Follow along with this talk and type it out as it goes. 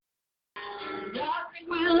Nothing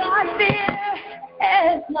will I fear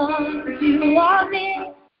as long as you are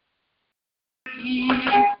near.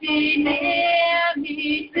 Keep me near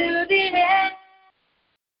me to the end.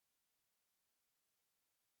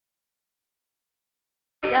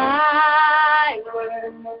 Thy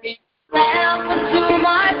word is lamp unto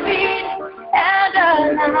my feet and a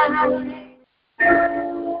light to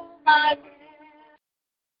my path.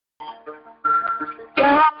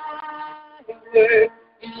 Thy word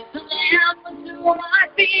is a lamp unto my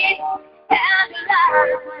feet and a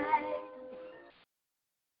light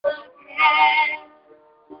to my path.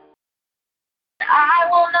 I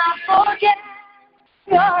will not forget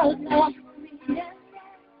your love for me and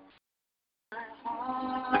my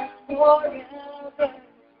heart forever.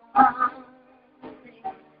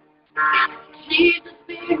 Jesus,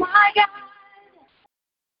 be my guide,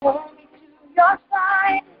 hold me to your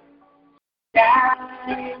side, that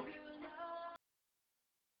you love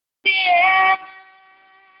the end.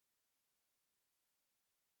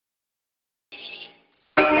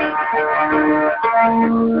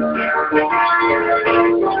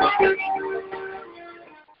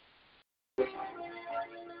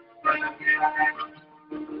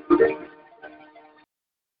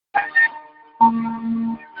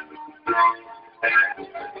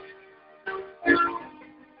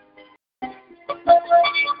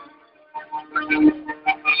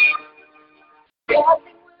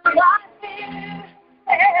 Nothing will I fear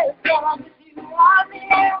as long as you are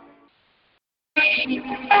near. Keep me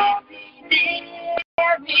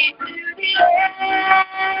near me to the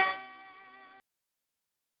end.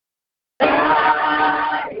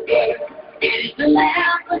 Thy word is the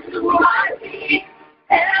lamp unto my feet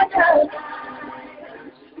and a light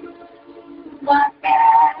unto my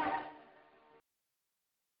path.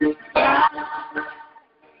 Thy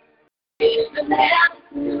is the lamp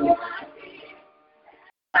unto my feet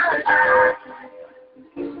and a light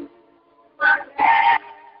unto my path.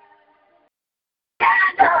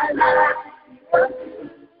 And a light unto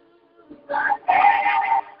my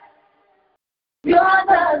path. You're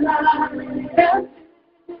the light unto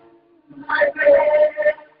my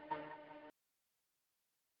path.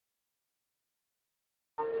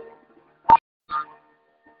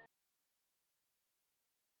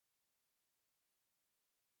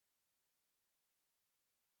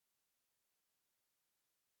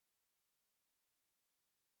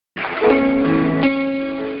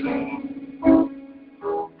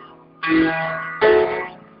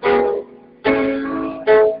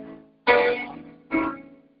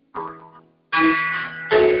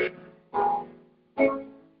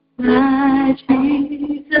 My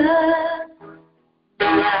Jesus,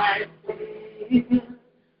 my Savior,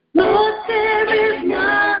 Lord, there is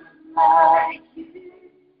none like you.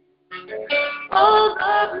 Oh,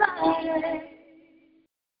 Lord, my life,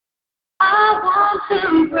 I want to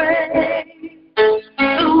praise the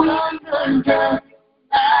wonders of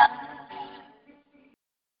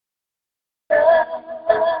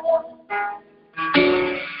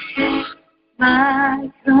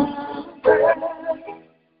my comfort,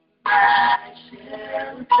 my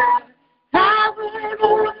shelter, power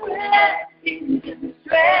of refuge and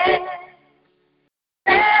strength,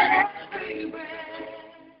 everywhere,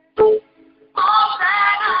 all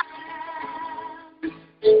that I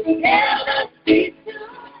am, never cease to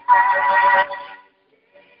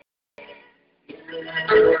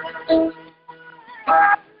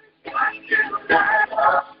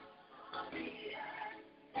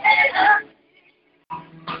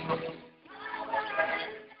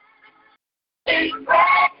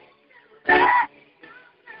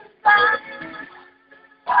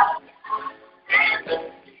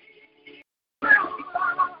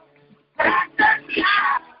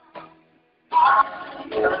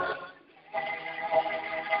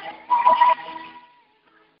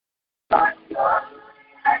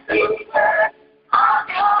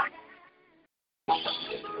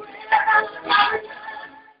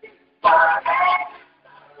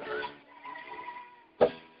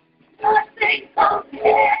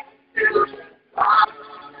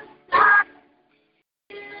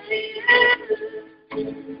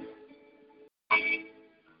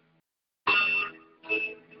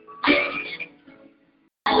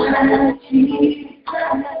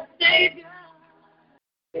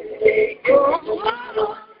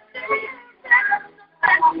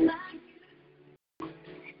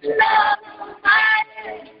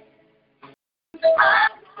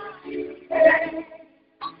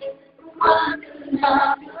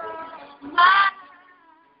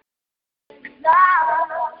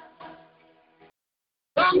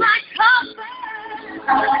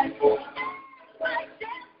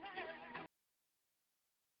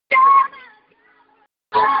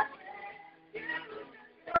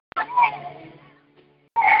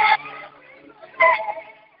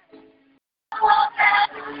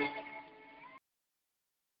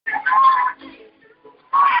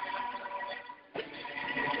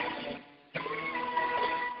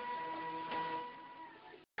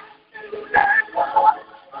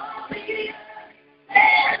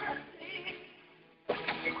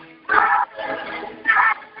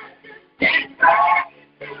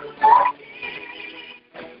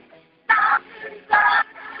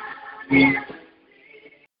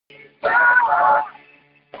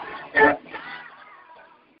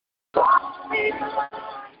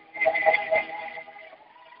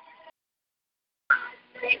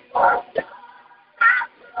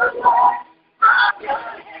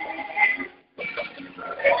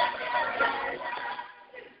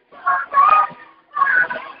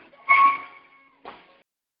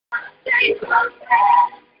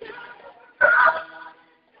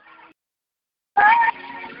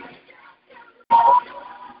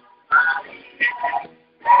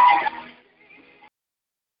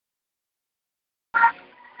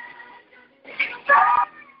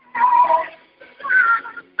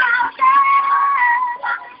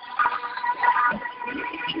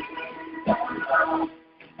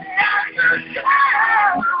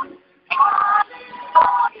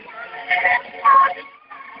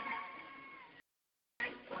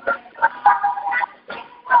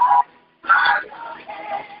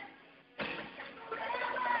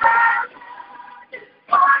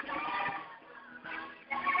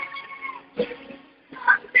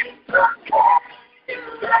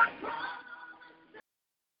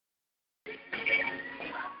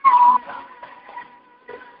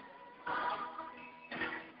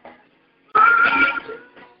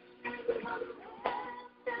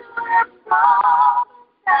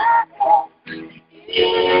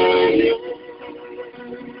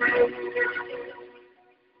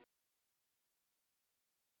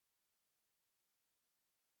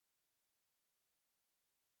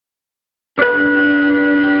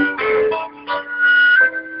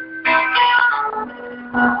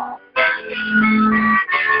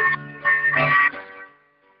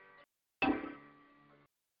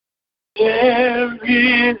There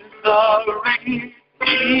is a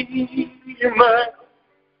Redeemer,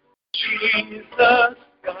 Jesus,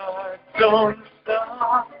 God's own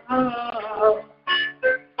Son,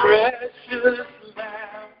 precious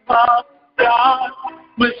Lamb of God,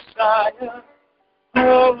 Messiah,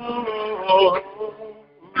 Holy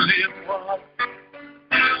One.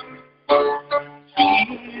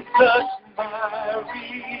 Jesus, my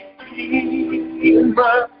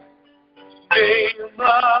Redeemer, name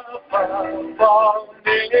above all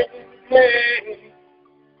names,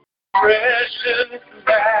 precious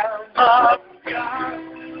Lamb of God,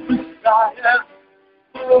 Messiah,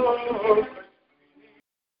 oh,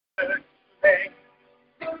 thank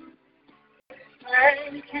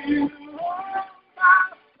you, oh, my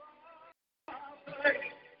Father,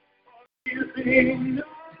 for giving us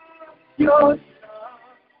your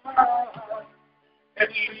Son,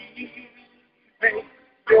 and leaving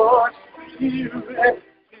your Spirit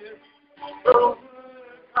to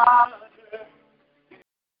overcome.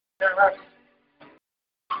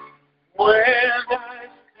 When I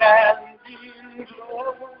stand in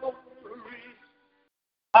glory,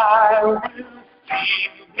 I will see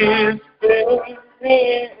His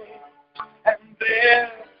face, and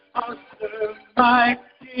there I'll serve my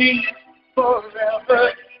King forever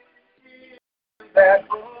in that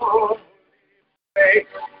holy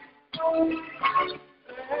place.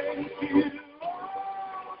 Thank you,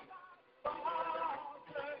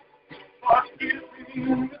 for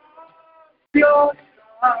giving us your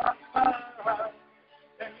Son,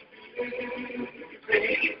 and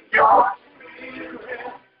leaving your Spirit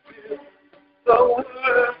till the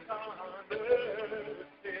work on earth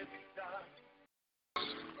is done.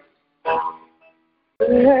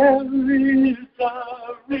 There is a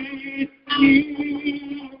Redeemer,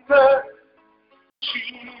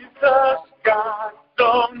 Jesus, God's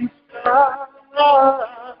own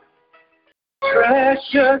Son,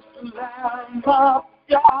 precious Lamb of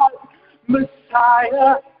God,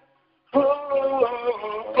 Messiah,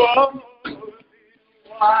 Holy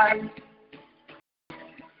One.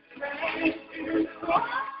 Thank you, Father,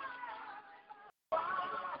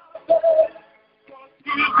 for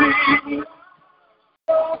giving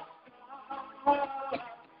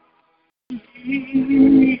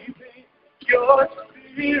leaving your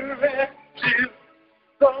Spirit to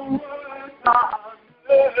the work on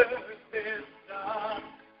earth is done,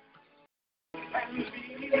 and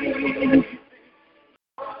leaving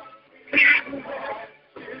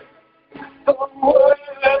the work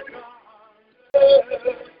on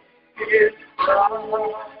earth is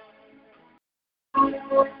done.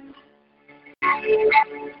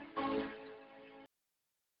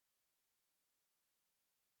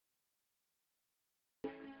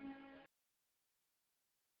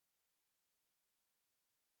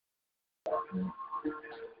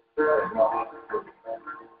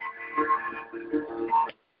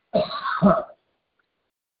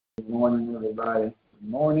 Good morning, everybody. Good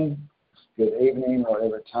morning, good evening,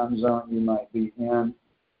 whatever time zone you might be in.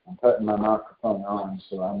 I'm putting my microphone on,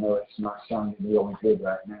 so I know it's not sounding really good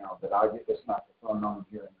right now, but I'll get this microphone on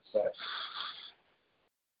here in a second.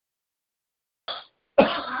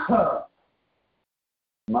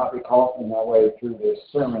 Might be coughing my way through this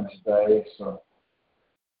sermon today, so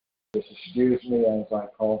just excuse me as I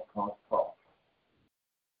cough.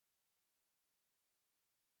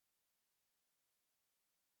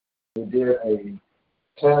 We did a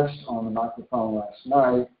test on the microphone last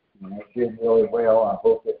night, and it did really well. I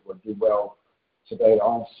hope it will do well today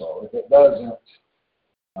also. If it doesn't,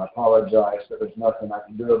 I apologize, but there's nothing I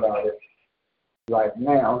can do about it right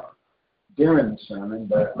now during the sermon,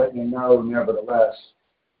 but let me know nevertheless,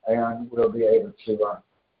 and we'll be able to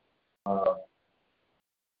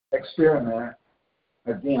experiment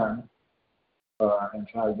again and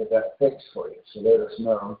try to get that fixed for you. So let us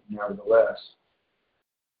know nevertheless.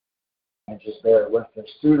 And just bear with us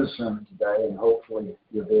through the sermon today, and hopefully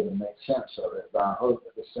you'll be able to make sense of it. But I hope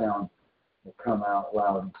that the sound will come out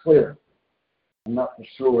loud and clear. I'm not for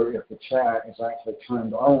sure if the chat is actually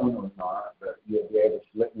turned on or not, but you'll be able to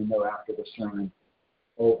let me know after the sermon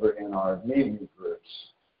over in our meeting groups.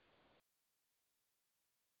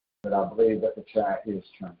 But I believe that the chat is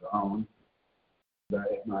turned on, but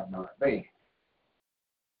it might not be.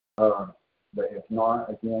 But if not,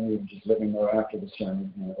 again, you can just let me know after the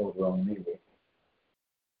sermon and over on meeting.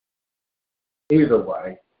 Either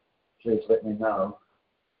way, please let me know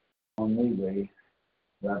on meeting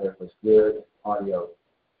whether it was good audio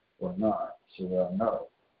or not, so they'll know.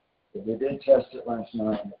 But we did test it last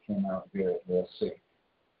night and it came out good. We'll see.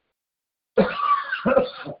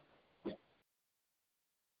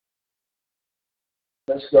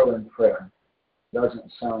 Let's go in prayer.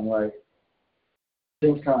 Doesn't sound like,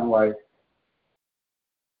 seems kind of like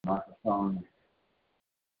microphone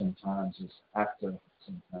sometimes is active,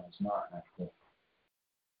 sometimes not active.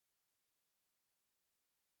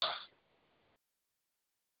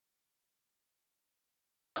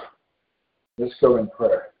 Let's go in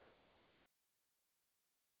prayer.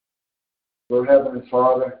 Lord Heavenly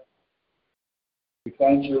Father, we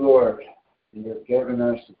thank you, Lord, that you have given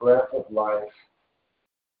us the breath of life,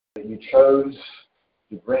 that you chose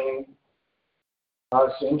to bring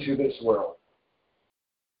us into this world.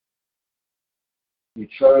 You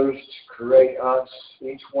chose to create us,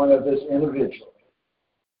 each one of us individually,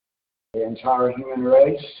 the entire human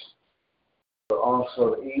race, but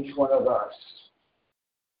also each one of us.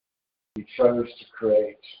 You chose to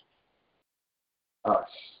create us.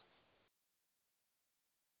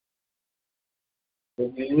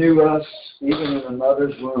 That you knew us even in a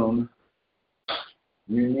mother's womb.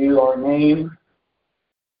 You knew our name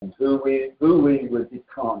and who we would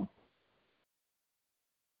become.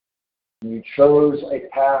 You chose a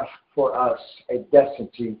path for us, a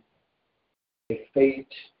destiny, a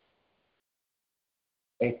fate,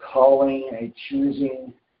 a calling, a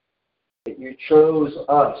choosing. That you chose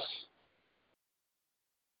us.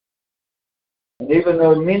 And even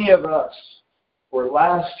though many of us were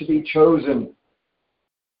last to be chosen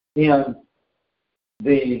in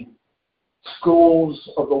the schools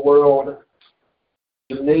of the world,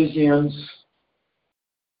 gymnasiums,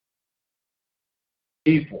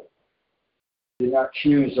 people did not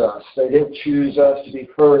choose us. They didn't choose us to be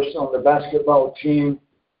first on the basketball team,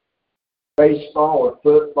 baseball or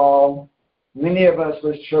football. Many of us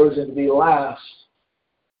was chosen to be last,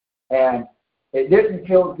 and it didn't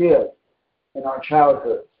feel good in our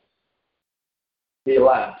childhood to be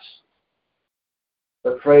last.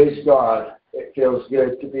 But praise God, it feels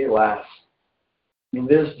good to be last in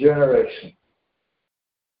this generation.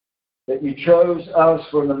 That you chose us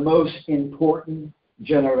for the most important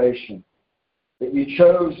generation. That you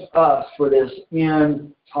chose us for this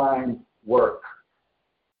end time work.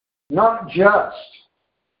 Not just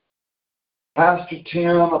Pastor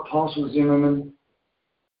Tim, Apostle Zimmerman,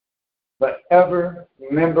 but every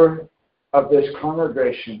member of this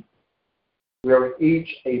congregation. We are each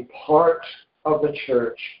a part of the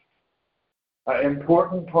church, an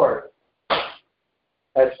important part,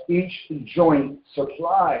 as each joint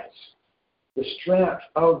supplies the strength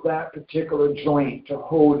of that particular joint to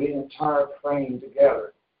hold the entire frame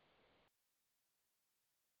together.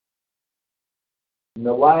 And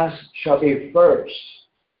the last shall be first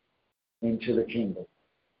into the kingdom.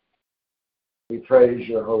 We praise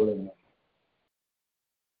your holy name.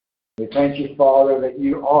 We thank you, Father, that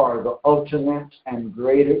you are the ultimate and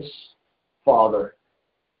greatest Father,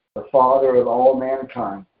 the Father of all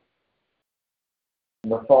mankind,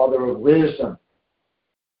 and the Father of wisdom,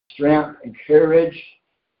 strength, and courage,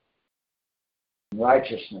 and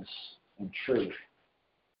righteousness, and truth.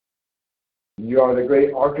 And you are the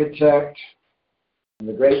great architect and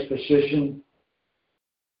the great physician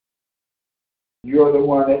You're the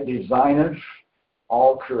one that designeth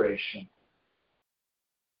all creation.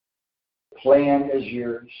 The plan is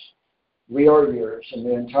yours. We are yours, and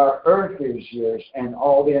the entire earth is yours, and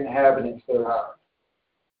all the inhabitants thereof.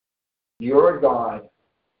 You're God.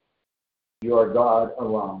 You are God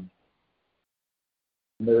alone.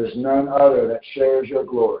 And there is none other that shares your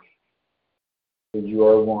glory, because you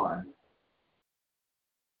are one.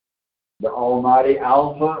 The Almighty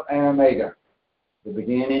Alpha and Omega, the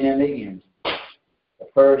beginning and the end, the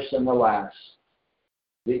first and the last,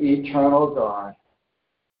 the eternal God,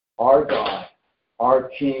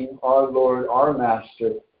 our King, our Lord, our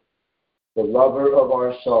Master, the lover of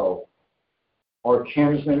our soul, our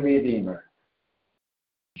kinsman redeemer,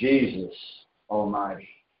 Jesus Almighty.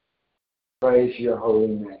 Praise your holy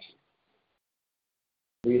name.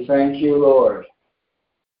 We thank you, Lord,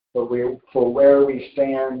 for where we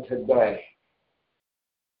stand today.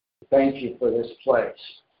 Thank you for this place.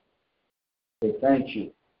 We thank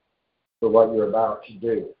you for what you're about to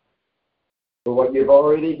do, for what you've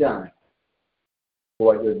already done, for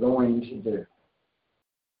what you're going to do.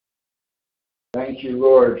 Thank you,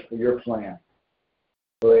 Lord, for your plan,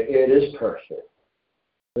 for it is perfect.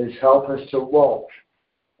 Please help us to walk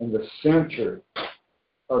in the center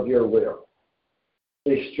of your will.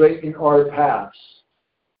 Please straighten our paths.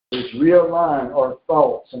 Please realign our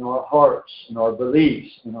thoughts and our hearts and our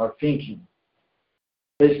beliefs and our thinking.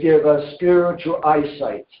 Please give us spiritual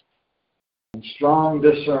eyesight and strong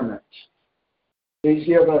discernment. Please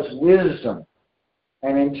give us wisdom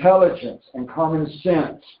and intelligence and common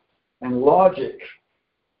sense and logic.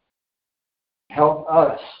 Help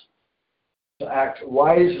us to act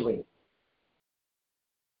wisely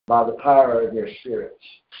by the power of your Spirit.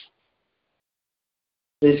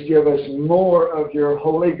 Please give us more of your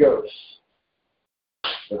Holy Ghost,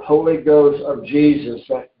 the Holy Ghost of Jesus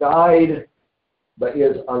that died but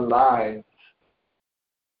is alive.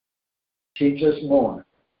 Teach us more.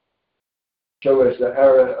 Show us the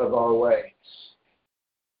error of our ways.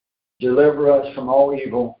 Deliver us from all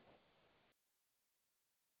evil.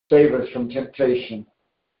 Save us from temptation.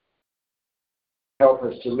 Help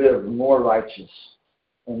us to live more righteous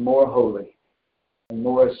and more holy and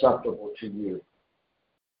more acceptable to you.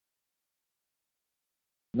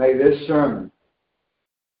 May this sermon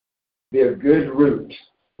be a good root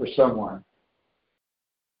for someone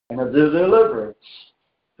and a deliverance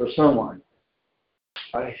for someone,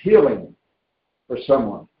 a healing for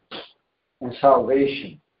someone, and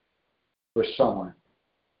salvation for someone.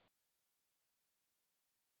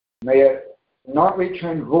 May it not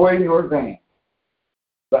return void nor vain,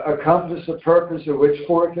 but accomplish the purpose of which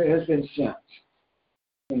forth it has been sent.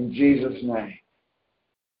 In Jesus' name.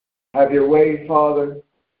 Have your way, Father.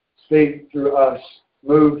 Speak through us,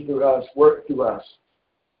 move through us, work through us,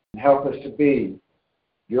 and help us to be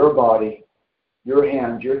your body, your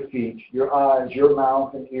hands, your feet, your eyes, your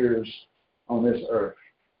mouth, and ears on this earth.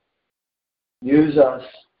 Use us,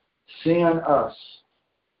 send us,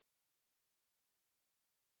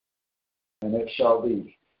 and it shall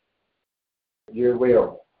be. Your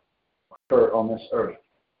will occur on this earth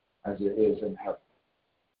as it is in heaven.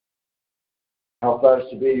 Help us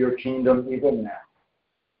to be your kingdom even now.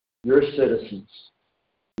 Your citizens,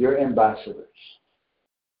 your ambassadors,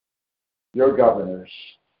 your governors,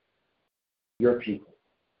 your people.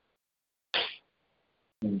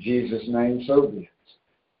 In Jesus' name, so be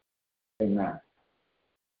it. Amen.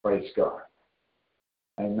 Praise God.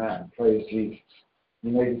 Amen. Praise Jesus.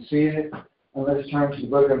 You may be seated, and let's turn to the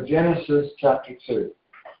book of Genesis chapter 2.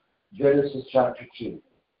 Genesis chapter 2.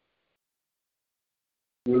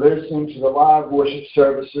 You're listening to the live worship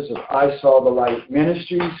services of I Saw the Light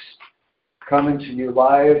Ministries, coming to you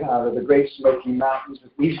live out of the Great Smoky Mountains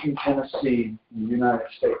of eastern Tennessee in the United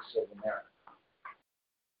States of America.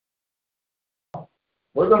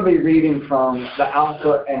 We're going to be reading from the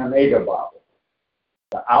Alpha and Omega Bible.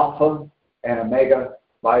 The Alpha and Omega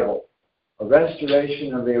Bible, a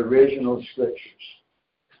restoration of the original scriptures.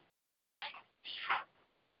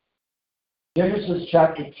 Genesis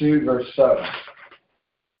chapter 2, verse 7.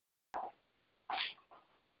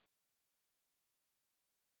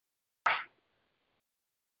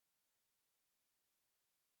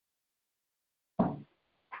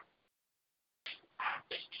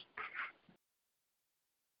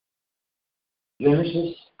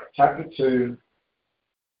 Genesis chapter 2,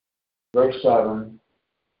 verse 7.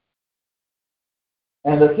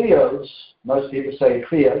 And the theos, most people say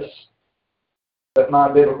theos, but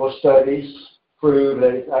my biblical studies prove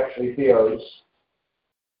that it's actually theos.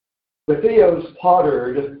 The theos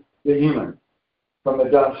pottered the human from the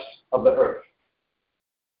dust of the earth.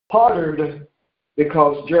 Pottered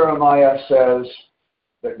because Jeremiah says,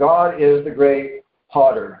 that God is the great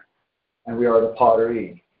potter, and we are the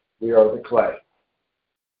pottery. We are the clay.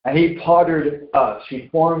 And He pottered us. He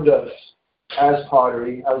formed us as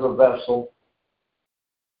pottery, as a vessel,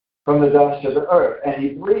 from the dust of the earth. And He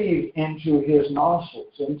breathed into his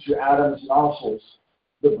nostrils, into Adam's nostrils,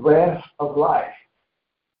 the breath of life.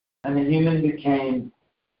 And the human became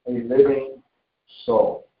a living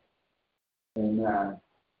soul. Amen.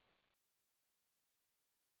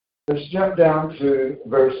 Let's jump down to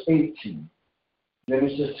verse 18.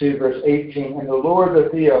 Genesis 2, verse 18. And the Lord the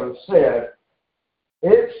Theos said,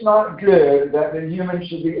 "It's not good that the human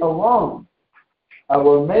should be alone. I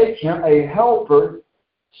will make him a helper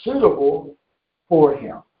suitable for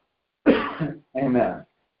him." Amen.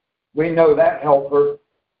 We know that helper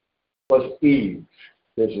was Eve,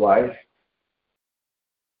 his wife.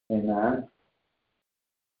 Amen.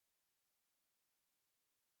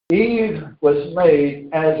 Eve was made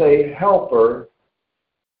as a helper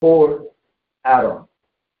for Adam,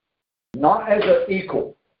 not as an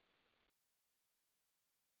equal.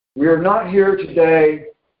 We are not here today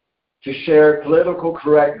to share political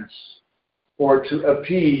correctness or to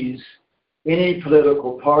appease any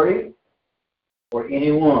political party or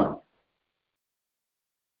anyone.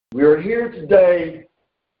 We are here today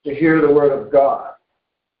to hear the Word of God.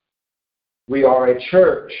 We are a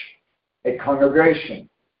church, a congregation,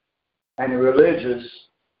 and a religious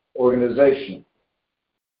organization.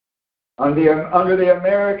 Under the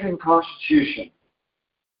American Constitution,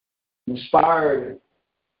 inspired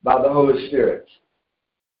by the Holy Spirit,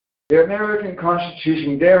 the American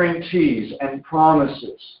Constitution guarantees and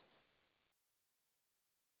promises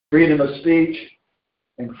freedom of speech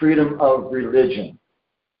and freedom of religion.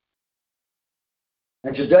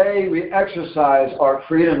 And today we exercise our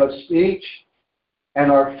freedom of speech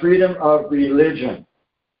and our freedom of religion.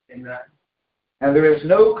 Amen. And there is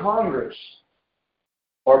no Congress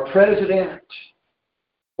or president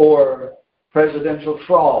or presidential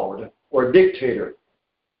fraud or dictator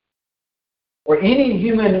or any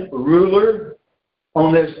human ruler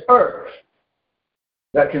on this earth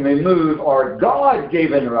that can remove our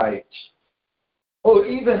God-given rights, or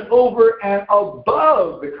even over and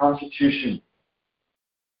above the Constitution,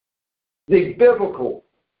 the biblical,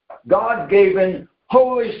 God-given,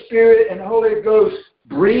 Holy Spirit and Holy Ghost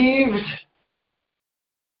breathed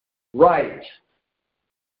right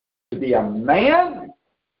to be a man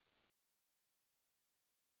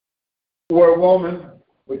or a woman,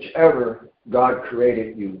 whichever God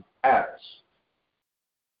created you as.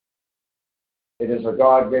 It is a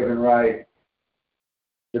God-given right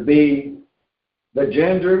to be the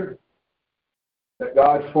gender that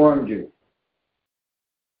God formed you.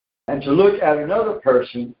 And to look at another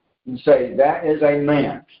person and say, that is a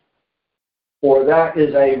man, or that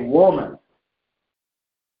is a woman,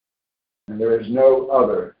 and there is no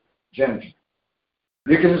other gender.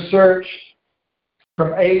 You can search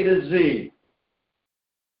from A to Z,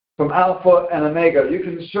 from Alpha and Omega. You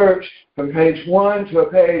can search from page 1 to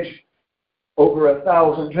a page over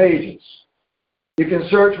 1,000 pages. You can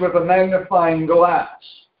search with a magnifying glass.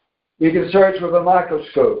 You can search with a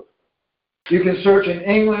microscope. You can search in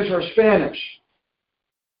English or Spanish,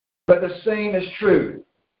 but the same is true.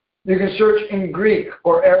 You can search in Greek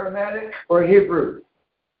or Aramaic or Hebrew,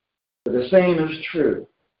 but the same is true.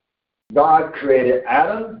 God created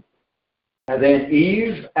Adam and then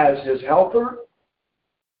Eve as his helper,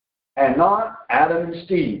 and not Adam and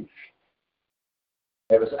Steve.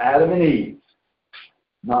 It was Adam and Eve,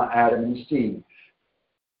 not Adam and Steve.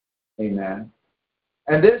 Amen.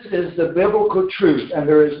 And this is the biblical truth, and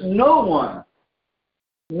there is no one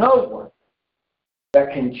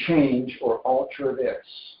that can change or alter this.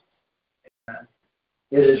 Amen.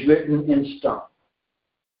 It is written in stone.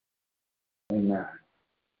 Amen.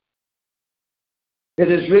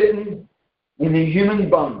 It is written in the human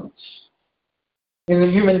bones, in the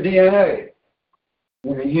human DNA,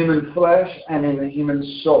 in the human flesh, and in the human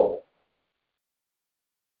soul,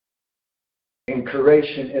 in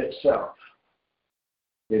creation itself.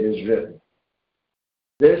 It is written.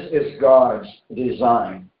 This is God's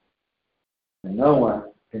design, and no one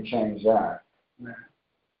can change that.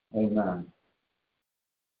 Amen.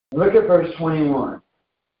 Look at verse 21.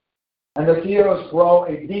 And the Theos brought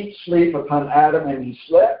a deep sleep upon Adam, and he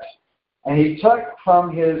slept, and he took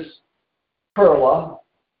from his perla,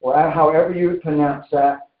 or however you pronounce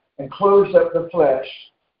that, and closed up the flesh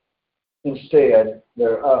instead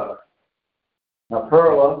thereof. Now,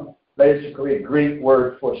 perla, basically a Greek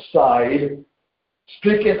word for side,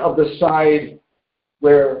 speaking of the side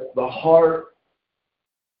where the heart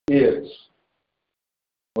is.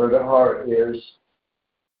 Where the heart is.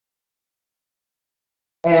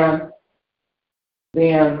 And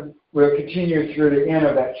Then we'll continue through the end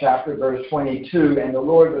of that chapter, verse 22. And the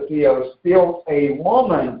Lord of the Theos built a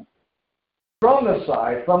woman from the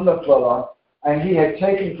side, from the pillar, and he had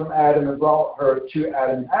taken from Adam and brought her to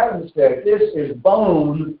Adam. Adam said, "This is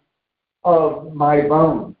bone of my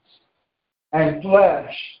bones, and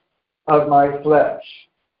flesh of my flesh.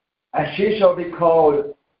 And she shall be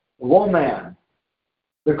called woman,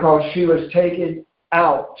 because she was taken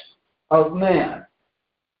out of man."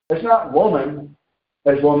 It's not woman,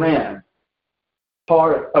 it's woman.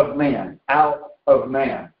 Part of man, out of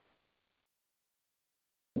man.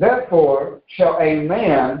 Therefore shall a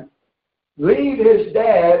man leave his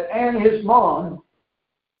dad and his mom,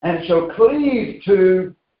 and shall cleave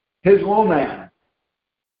to his woman,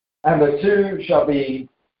 and the two shall be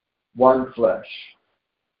one flesh.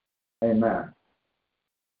 Amen.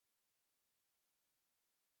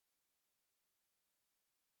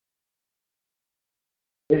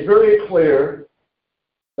 It's very clear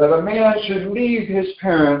that a man should leave his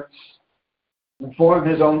parents and form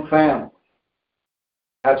his own family,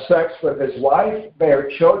 have sex with his wife, bear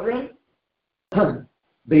children,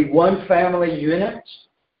 be one family unit,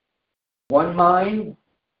 one mind,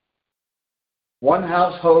 one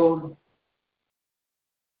household.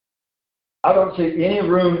 I don't see any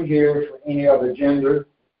room here for any other gender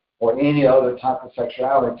or any other type of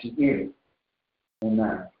sexuality either.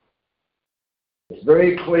 Amen. It's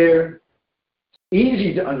very clear,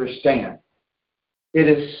 easy to understand. It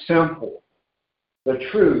is simple. The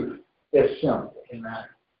truth is simple. Amen.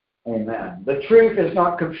 Amen. The truth is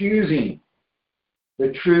not confusing.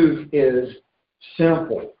 The truth is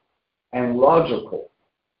simple and logical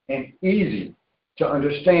and easy to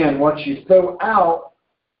understand once you throw out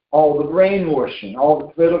all the brainwashing, all the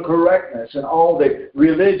political correctness, and all the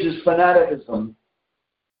religious fanaticism,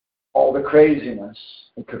 all the craziness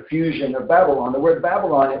and confusion of Babylon. The word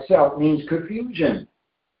Babylon itself means confusion.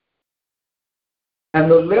 And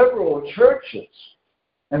the liberal churches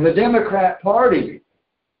and the Democrat Party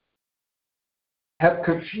have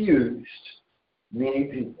confused many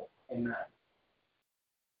people. Amen.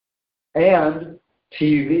 And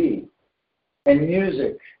TV and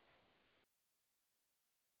music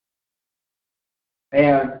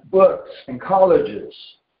and books and colleges,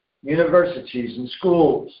 universities and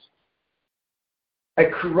schools. A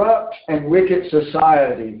corrupt and wicked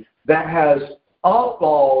society that has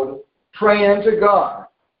outlawed praying to God,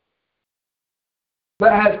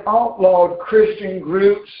 that has outlawed Christian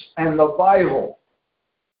groups and the Bible,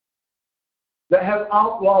 that have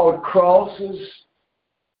outlawed crosses,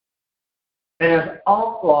 and has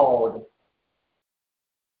outlawed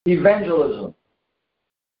evangelism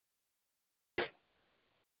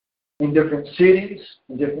in different cities,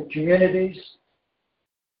 in different communities.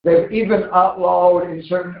 They've even outlawed in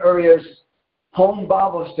certain areas home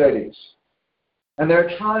Bible studies. And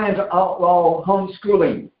they're trying to outlaw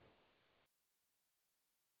homeschooling.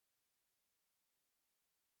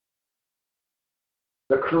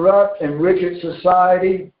 The corrupt and wicked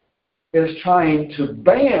society is trying to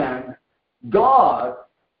ban God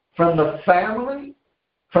from the family,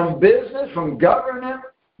 from business, from government,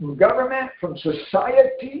 from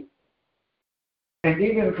society, and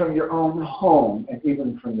even from your own home, and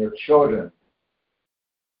even from your children.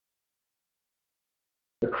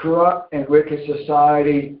 The corrupt and wicked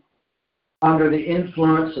society, under the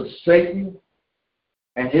influence of Satan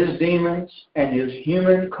and his demons and his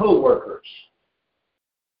human co-workers.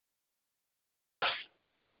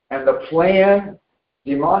 And the plan,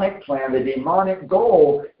 demonic plan, the demonic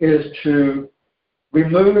goal is to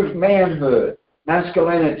remove manhood,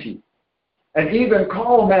 masculinity, and even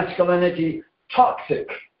call masculinity toxic,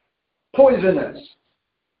 poisonous.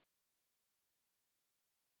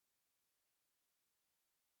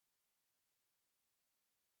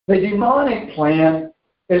 The demonic plan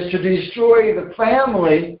is to destroy the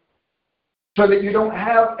family so that you don't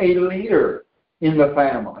have a leader in the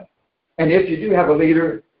family. And if you do have a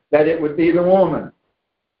leader, that it would be the woman.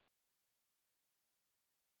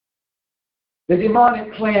 The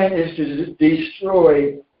demonic plan is to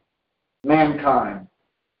destroy mankind.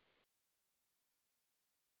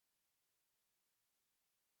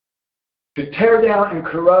 To tear down and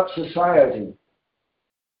corrupt society.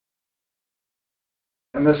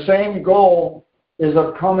 And the same goal is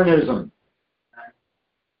of communism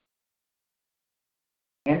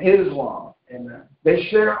and Islam. Amen. They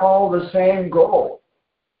share all the same goal.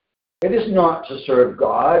 It is not to serve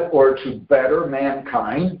God or to better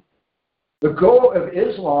mankind. The goal of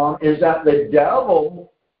Islam is that the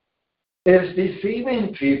devil is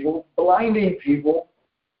deceiving people, blinding people,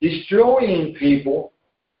 destroying people,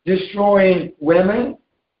 destroying women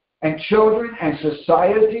and children and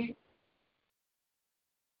society.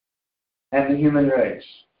 and the human race.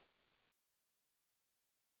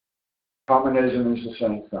 Communism is the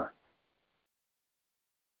same thing.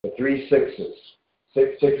 The 3 sixes,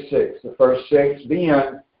 666. The first 6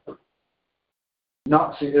 being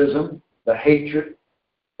Nazism, the hatred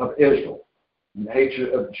of Israel, and the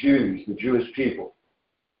hatred of Jews, the Jewish people,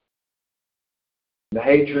 the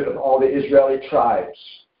hatred of all the Israeli tribes.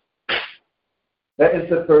 That is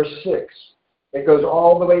the first 6. It goes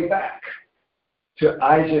all the way back to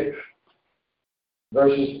Isaac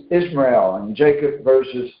versus Ishmael and Jacob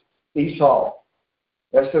versus Esau.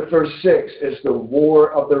 That's the first 6, is the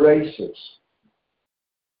war of the races.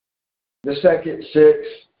 The second 6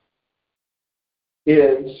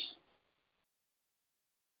 is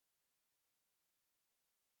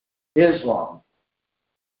Islam.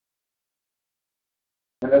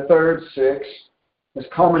 And the third 6 is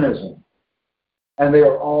communism. And they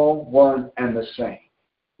are all one and the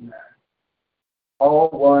same. All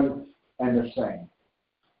one and the same.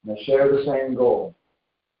 And they share the same goal.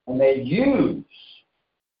 And they use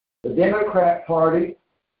the Democrat Party,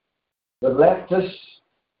 the leftists,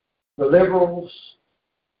 the liberals,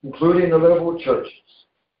 including the liberal churches.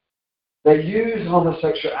 They use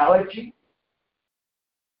homosexuality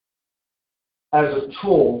as a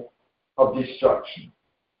tool of destruction.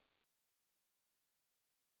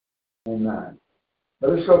 Amen.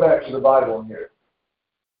 But let's go back to the Bible here.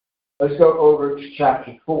 Let's go over to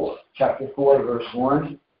chapter 4. Chapter 4, verse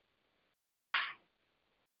 1.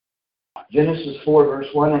 Genesis 4, verse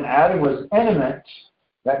 1. And Adam was intimate,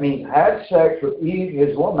 that means had sex with Eve,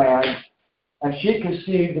 his woman, and she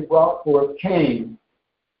conceived and brought forth Cain.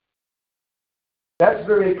 That's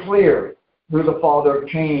very clear who the father of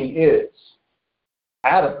Cain is.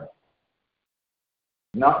 Adam.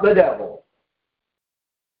 Not the devil.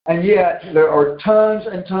 And yet, there are tons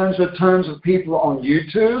and tons of people on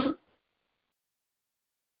YouTube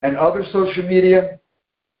and other social media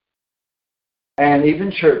and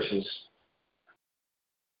even churches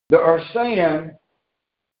that are saying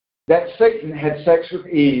that Satan had sex with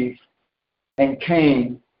Eve and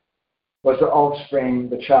Cain was the offspring,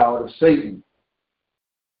 the child of Satan.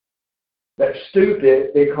 That's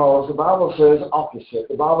stupid because the Bible says opposite.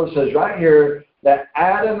 The Bible says right here that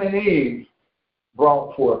Adam and Eve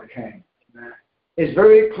brought forth Cain. It's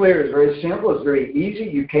very clear. It's very simple. It's very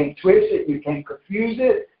easy. You can't twist it. You can't confuse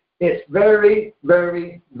it. It's very,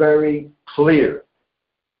 very, very clear.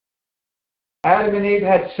 Adam and Eve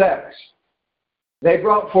had sex. They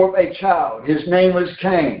brought forth a child. His name was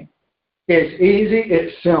Cain. It's easy.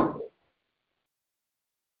 It's simple.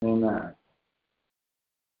 Amen.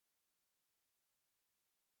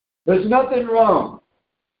 There's nothing wrong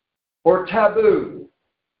or taboo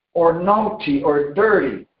or naughty or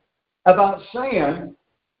dirty about saying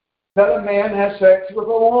that a man has sex with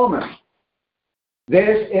a woman.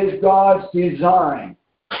 This is God's design.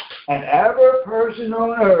 And every person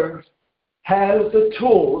on earth has the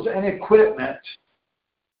tools and equipment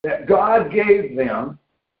that God gave them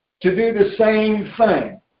to do the same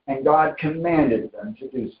thing. And God commanded them to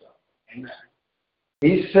do so. Amen.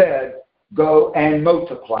 He said, go and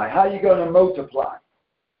multiply. How are you going to multiply?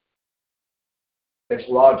 It's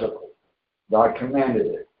logical. God commanded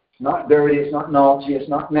it. It's not dirty, it's not naughty, it's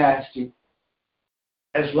not nasty.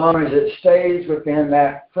 As long as it stays within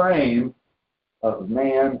that frame of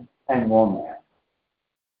man and woman.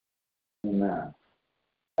 Amen.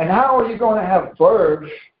 And how are you going to have birth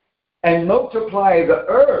and multiply the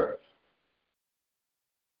earth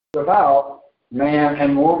without man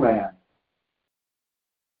and woman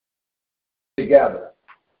together?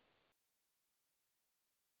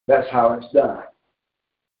 That's how it's done.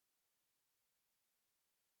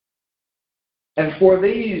 And for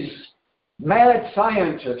these mad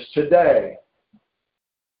scientists today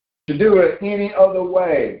to do it any other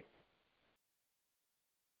way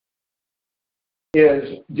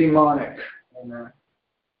is demonic. Amen.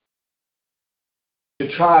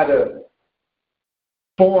 To try to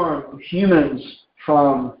form humans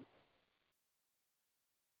from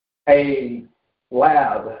a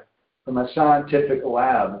lab, from a scientific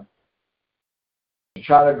lab, to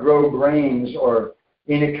try to grow brains or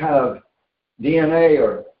any kind of DNA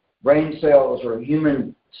or brain cells or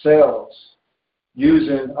human cells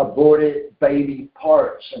using aborted baby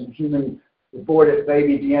parts and human aborted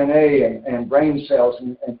baby DNA and brain cells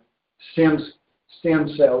and stem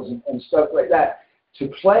cells and stuff like that. To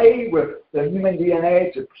play with the human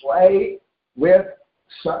DNA, to play with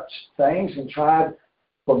such things and try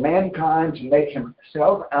for mankind to make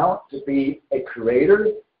himself out to be a creator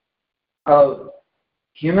of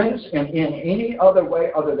humans and in any other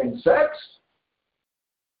way other than sex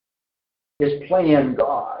is playing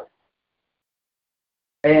God.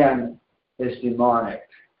 And is demonic.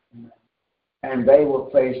 And they will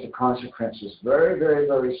face the consequences very, very,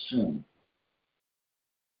 very soon.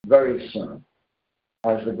 Very soon.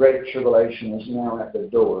 As the Great Tribulation is now at the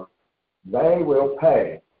door, they will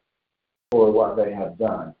pay for what they have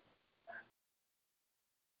done.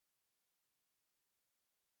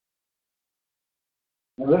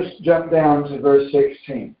 Now let's jump down to verse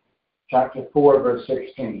 16. Chapter 4, verse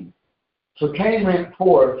 16. So Cain went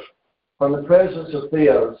forth from the presence of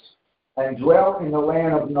Theos and dwelt in the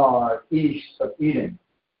land of Nod, east of Eden.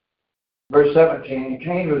 Verse 17.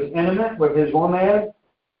 Cain was intimate with his woman,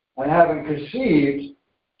 and having conceived,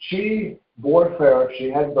 she bore forth,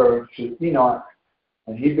 she had birth to Enoch,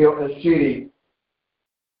 and he built a city,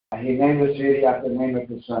 and he named the city after the name of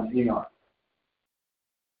his son Enoch.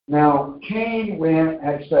 Now, Cain went and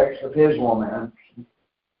had sex with his woman.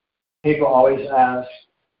 People always ask,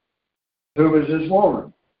 who was this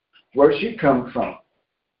woman? Where'd she come from?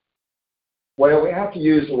 Well, we have to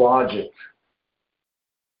use logic.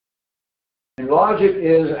 And logic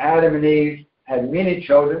is Adam and Eve had many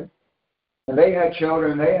children, and they had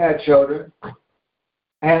children, and they had children.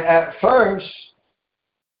 And at first,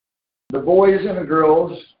 the boys and the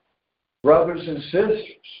girls, brothers and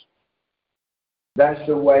sisters, that's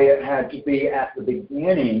the way it had to be at the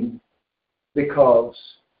beginning, because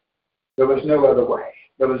there was no other way.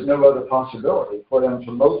 There was no other possibility for them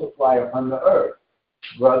to multiply upon the earth,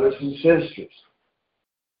 brothers and sisters.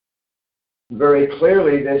 Very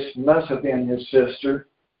clearly, this must have been his sister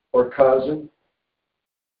or cousin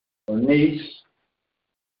or niece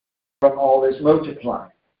from all this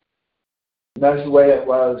multiplying. And that's the way it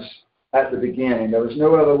was at the beginning. There was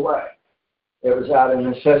no other way. It was out of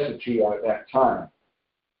necessity at that time.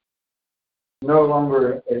 It's no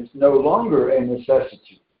longer a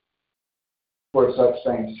necessity for such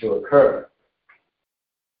things to occur.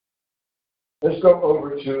 Let's go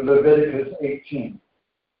over to Leviticus 18.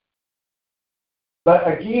 But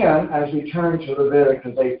again, as we turn to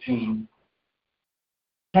Leviticus 18,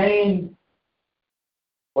 Cain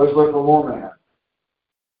was with a woman,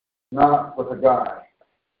 not with a guy.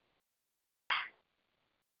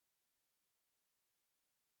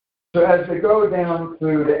 So as we go down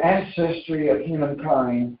through the ancestry of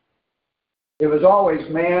humankind, it was always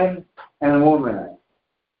man and woman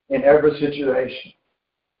in every situation,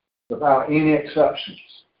 without any exceptions.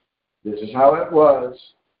 This is how it was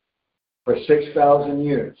for 6,000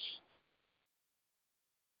 years.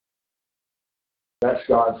 That's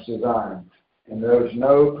God's design. And there's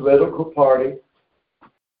no political party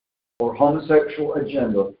or homosexual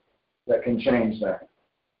agenda that can change that.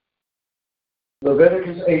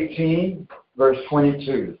 Leviticus 18, verse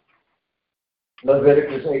 22.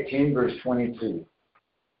 Leviticus 18, verse 22.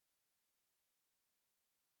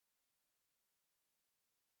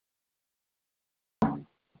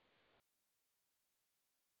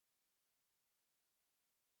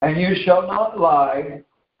 And you shall not lie,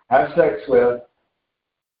 have sex with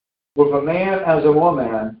a man as a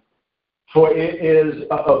woman, for it is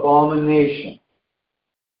an abomination.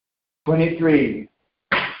 23.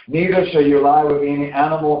 Neither shall you lie with any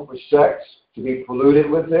animal for sex, to be polluted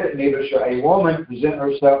with it. Neither shall a woman present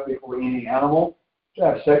herself before any animal to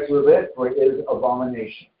have sex with it, for it is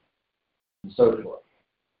abomination. And so forth.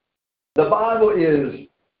 The Bible is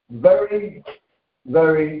very,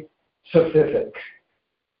 very specific.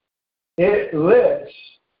 It lists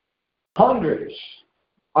hundreds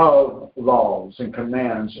of laws and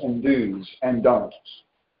commands and do's and don'ts.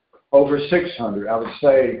 Over 600, I would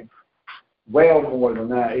say well more than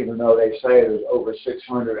that, even though they say there's over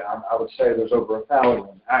 600. I would say there's over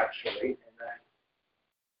 1,000, actually.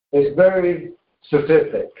 It's very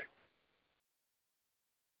specific.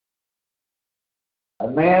 A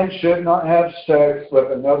man should not have sex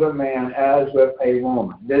with another man as with a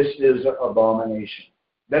woman. This is an abomination.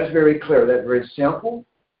 That's very clear. That's very simple.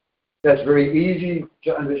 That's very easy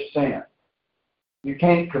to understand. You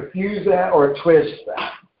can't confuse that or twist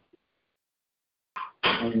that.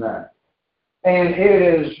 Amen. And it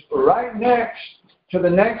is right next to the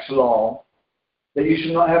next law that you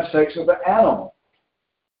should not have sex with an animal.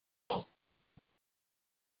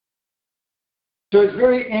 So it's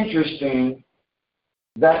very interesting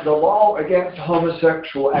that the law against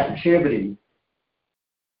homosexual activity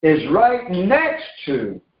is right next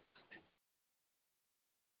to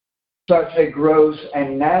such a gross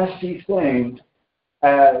and nasty thing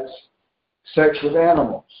as sex with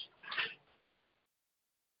animals.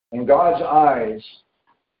 In God's eyes,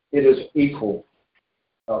 it is equal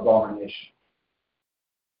abomination.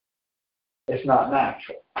 It's not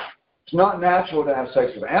natural. It's not natural to have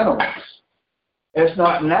sex with animals. It's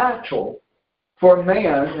not natural for a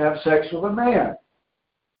man to have sex with a man.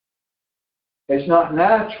 It's not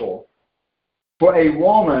natural for a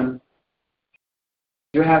woman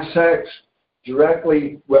to have sex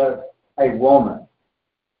directly with a woman.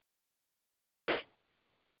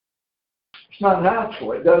 It's not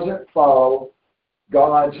natural. It doesn't follow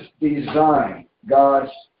God's design,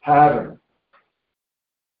 God's pattern.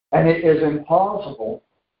 And it is impossible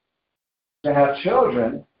to have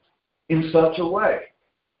children in such a way.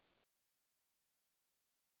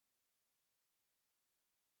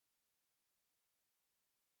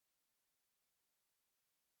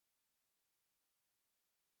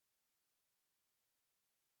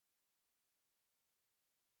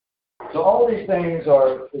 So all these things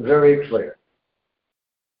are very clear.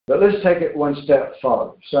 But let's take it one step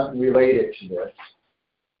further, something related to this.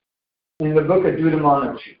 In the book of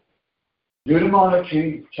Deuteronomy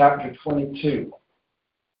chapter 22.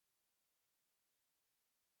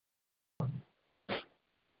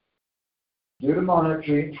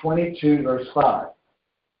 Deuteronomy 22, verse 5.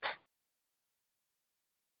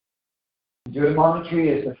 Deuteronomy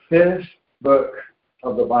is the fifth book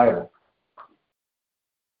of the Bible.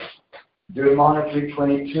 Deuteronomy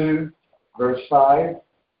 22, verse 5,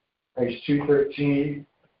 page 213.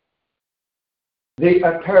 The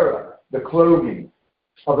apparel, the clothing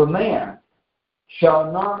of a man,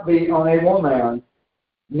 shall not be on a woman,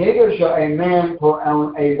 neither shall a man put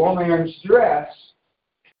on a woman's dress.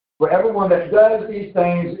 For everyone that does these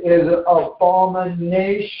things is an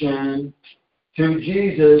abomination to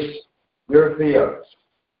Jesus, your Theos.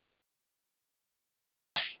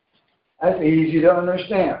 That's easy to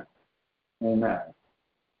understand. Amen.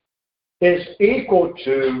 It's equal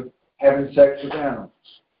to having sex with animals.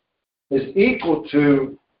 It's equal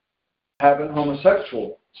to having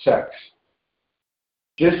homosexual sex.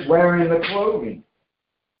 Just wearing the clothing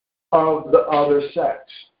of the other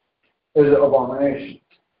sex is an abomination.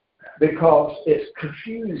 Because it's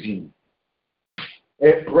confusing.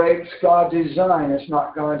 It breaks God's design. It's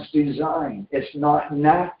not God's design. It's not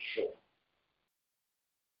natural.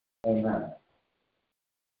 Amen.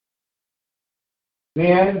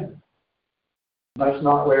 Men must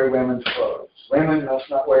not wear women's clothes. Women must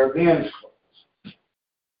not wear men's clothes.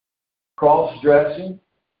 Cross-dressing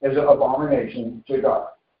is an abomination to God.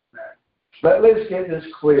 But let's get this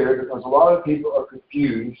clear, because a lot of people are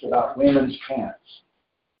confused about women's pants.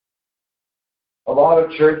 A lot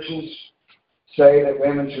of churches say that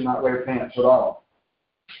women should not wear pants at all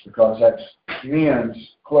because that's men's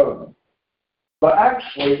clothing. But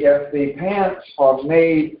actually, if the pants are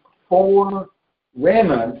made for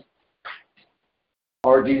women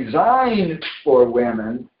or designed for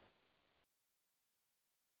women,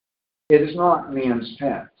 it is not men's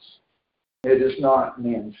pants. It is not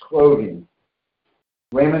men's clothing.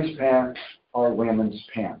 Women's pants are women's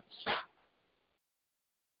pants.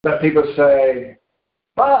 But people say,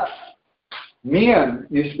 but men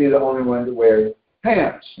used to be the only one to wear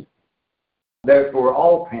pants. Therefore,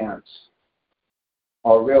 all pants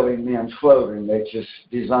are really men's clothing. They just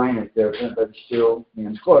design it different, but it's still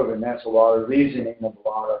men's clothing. That's a lot of reasoning of a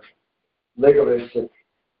lot of legalistic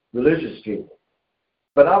religious people.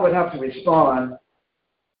 But I would have to respond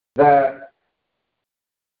that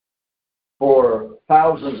for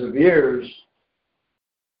thousands of years,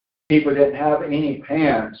 people didn't have any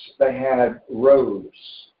pants. They had robes.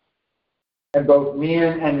 And both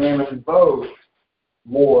men and women both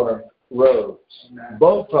wore robes.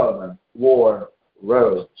 Both of them wore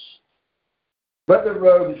robes. But the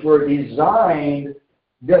robes were designed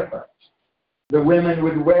different. The women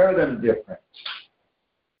would wear them different.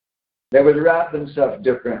 They would wrap themselves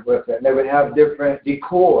different with it. They would have different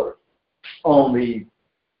decor on the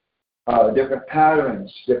different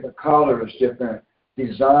patterns, different colors, different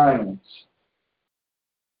designs.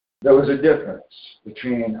 There was a difference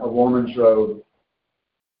between a woman's robe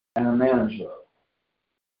and a man's robe.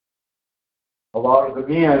 A lot of the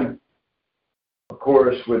men, of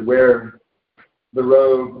course, would wear the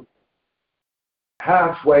robe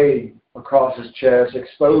halfway across his chest,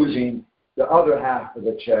 exposing the other half of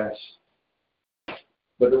the chest.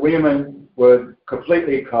 But the women would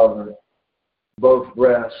completely cover both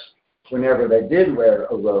breasts whenever they did wear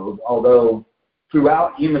a robe, although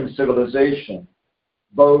throughout human civilization,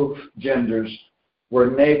 both genders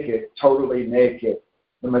were naked, totally naked,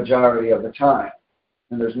 the majority of the time.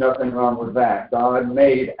 And there's nothing wrong with that. God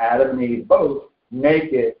made Adam and Eve both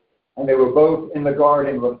naked, and they were both in the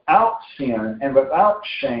garden without sin and without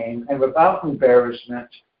shame and without embarrassment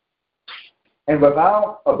and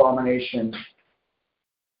without abomination.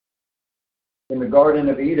 In the Garden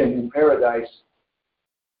of Eden in paradise,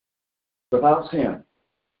 without sin.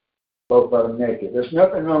 Both of them naked. There's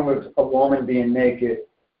nothing wrong with a woman being naked.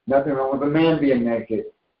 Nothing wrong with a man being naked.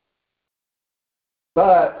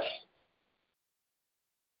 But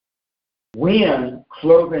when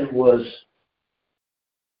clothing was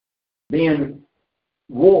being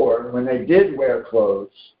worn, when they did wear clothes,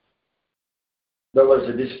 there was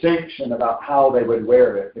a distinction about how they would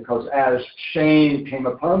wear it, because as shame came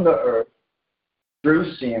upon the earth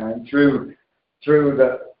through sin, through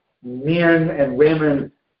the men and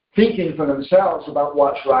women thinking for themselves about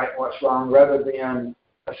what's right and what's wrong, rather than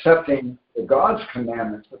accepting God's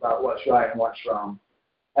commandments about what's right and what's wrong.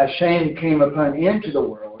 As shame came into the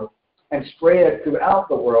world and spread throughout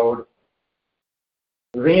the world,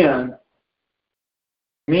 then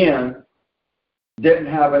men didn't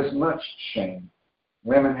have as much shame.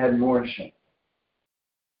 Women had more shame.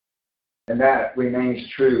 And that remains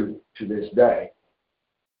true to this day.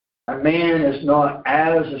 A man is not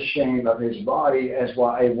as ashamed of his body as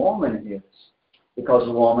what a woman is, because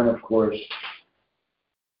a woman, of course,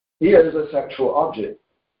 is a sexual object.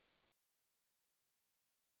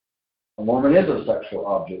 A woman is a sexual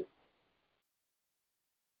object.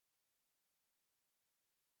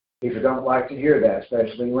 People don't like to hear that,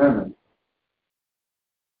 especially women.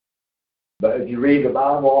 But if you read the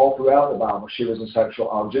Bible, all throughout the Bible, she was a sexual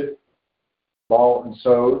object, bought and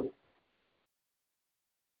sold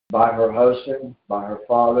by her husband, by her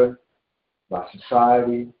father, by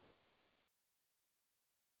society.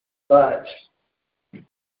 But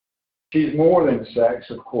she's more than sex,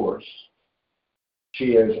 of course.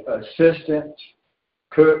 She is assistant,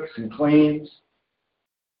 cooks and cleans,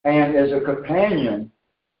 and is a companion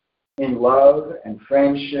in love and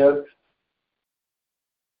friendship.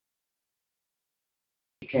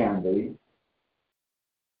 She can be.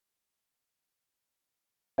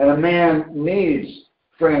 And a man needs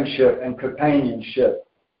friendship and companionship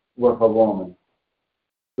with a woman.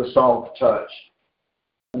 The soft touch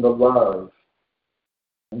and the love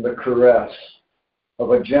and the caress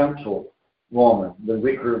of a gentle woman, the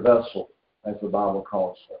weaker vessel, as the Bible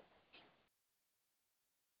calls her.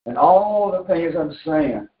 And all the things I'm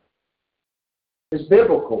saying is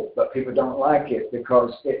biblical, but people don't like it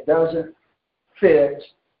because it doesn't fit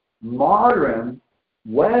modern,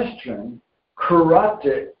 Western,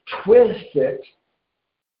 corrupted, twisted,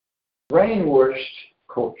 brainwashed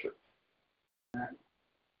culture.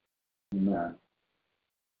 Amen.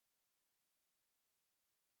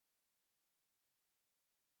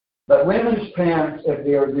 But women's pants, if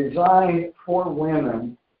they are designed for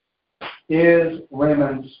women, is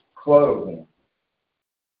women's clothing.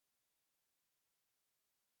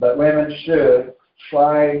 But women should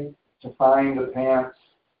try to find the pants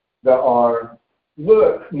that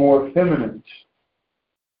look more feminine.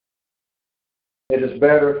 It is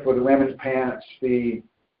better for the women's pants to be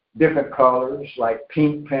different colors, like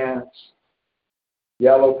pink pants,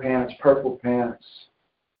 yellow pants, purple pants,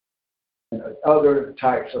 and other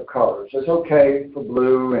types of colors. It's okay for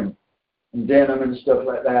blue and denim and stuff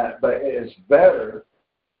like that, but it is better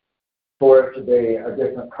for it to be a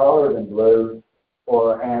different color than blue,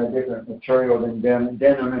 or a different material than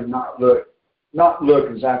denim, and not look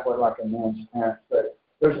exactly like a man's pants. But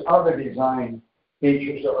there's other design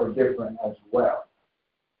features that are different as well.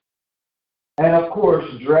 And of course,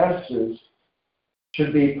 dresses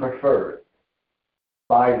should be preferred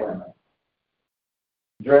by women.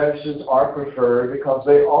 Dresses are preferred because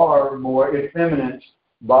they are more effeminate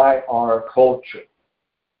by our culture.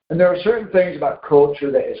 And there are certain things about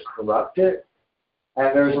culture that is corrupted,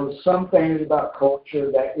 and there's some things about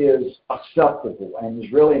culture that is acceptable and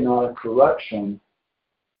is really not a corruption,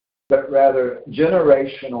 but rather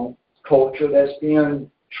generational culture that's been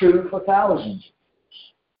true for thousands of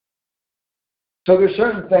years. So there's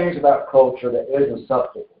certain things about culture that is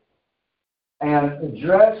acceptable. And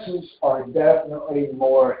dresses are definitely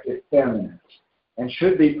more effeminate and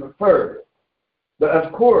should be preferred. But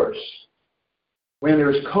of course, when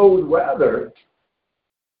there's cold weather,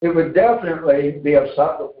 it would definitely be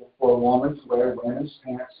acceptable for a woman to wear women's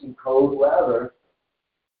pants in cold weather.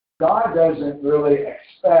 God doesn't really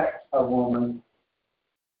expect a woman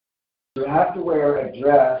to have to wear a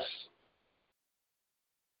dress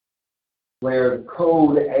where the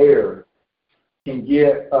cold air can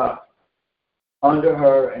get up under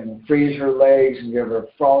her and freeze her legs and give her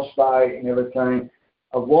frostbite and everything.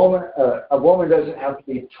 A woman doesn't have to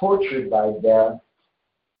be tortured by death,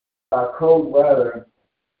 by cold weather,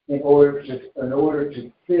 in order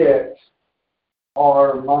to fit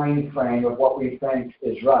our mind frame of what we think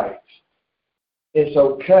is right. It's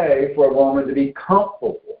okay for a woman to be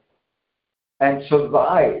comfortable and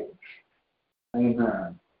survive.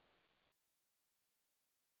 Amen.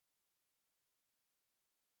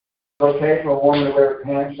 It's okay for a woman to wear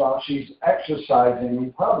pants while she's exercising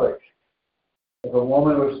in public. If a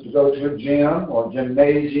woman was to go to a gym or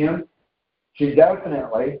gymnasium, she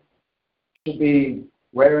definitely should be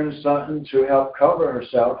wearing something to help cover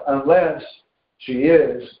herself unless she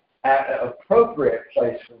is at an appropriate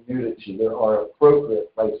place for nudity. There are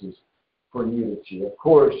appropriate places for nudity. Of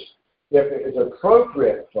course, if it is an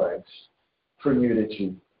appropriate place for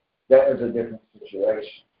nudity, that is a different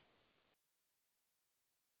situation.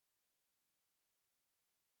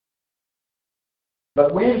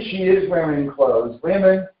 But when she is wearing clothes,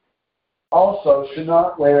 women also should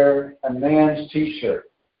not wear a man's t-shirt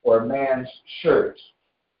or a man's shirt.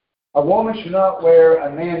 A woman should not wear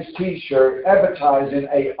a man's t-shirt advertising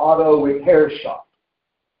an auto repair shop.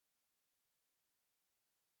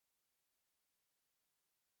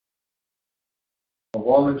 A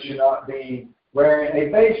woman should not be wearing a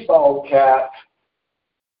baseball cap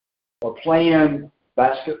or playing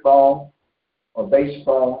basketball or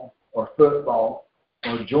baseball or football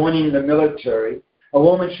or joining the military. A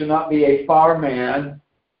woman should not be a fireman.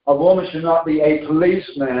 A woman should not be a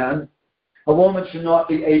policeman. A woman should not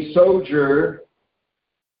be a soldier.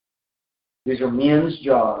 These are men's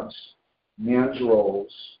jobs, men's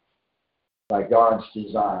roles by God's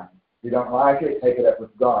design. If you don't like it, take it up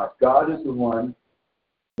with God. God is the one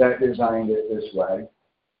that designed it this way.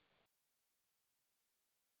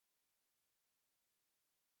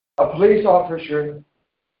 A police officer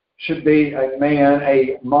should be a man,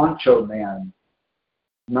 a macho man,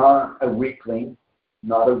 not a weakling,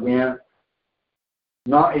 not a wimp,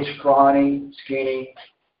 not a scrawny, skinny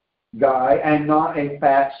guy, and not a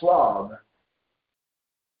fat slob.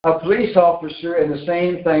 A police officer, and the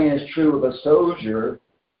same thing is true of a soldier,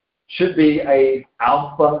 should be an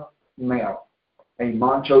alpha male, a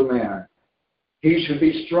macho man. He should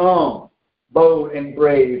be strong, bold, and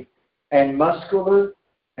brave, and muscular,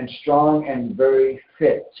 and strong, and very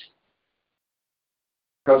fit.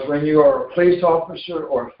 Because when you are a police officer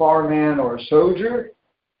or a fireman or a soldier,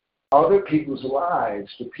 other people's lives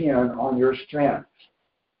depend on your strength.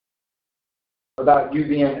 About you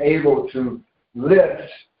being able to lift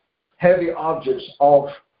heavy objects off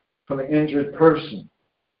from an injured person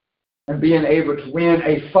and being able to win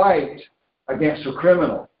a fight against a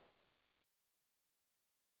criminal.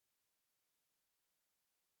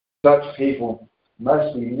 Such people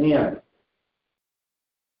must be men.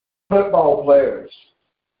 Football players.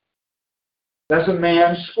 That's a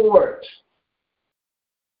man's sport.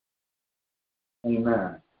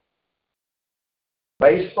 Amen.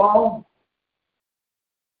 Baseball?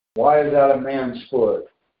 Why is that a man's sport?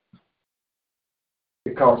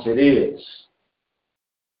 Because it is.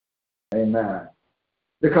 Amen.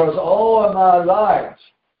 Because all of my life,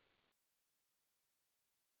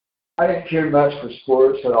 I didn't care much for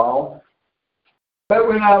sports at all. But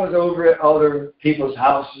when I was over at other people's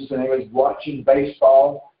houses and they was watching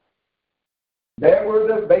baseball, there were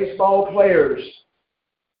the baseball players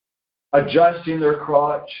adjusting their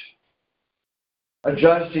crotch,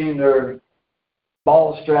 adjusting their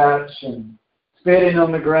ball straps and spitting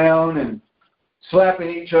on the ground and slapping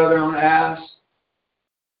each other on the ass.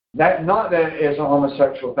 Not that it's a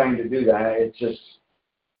homosexual thing to do that. It's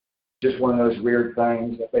just one of those weird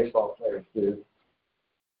things that baseball players do.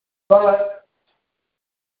 But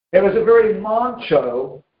it was a very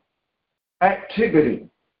macho activity.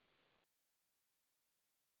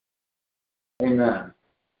 Amen.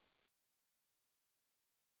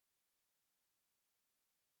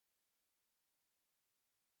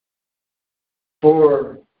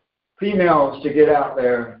 For females to get out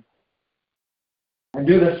there and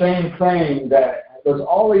do the same thing that was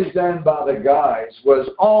always done by the guys,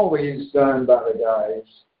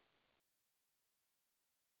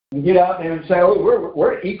 and get out there and say, oh,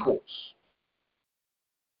 we're equals.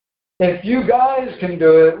 If you guys can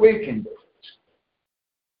do it, we can do it.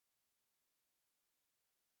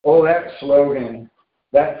 Oh, that slogan,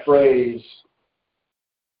 that phrase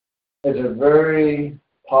is a very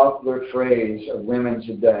popular phrase of women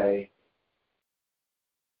today.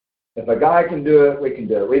 If a guy can do it, we can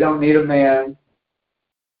do it. We don't need a man.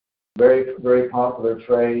 Very, very popular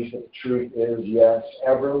phrase. But the truth is, yes,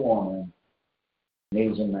 every woman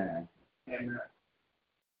needs a man. Amen.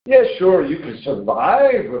 Yeah, sure, you can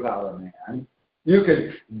survive without a man. You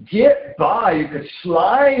could get by. You could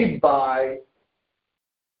slide by.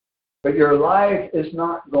 But your life is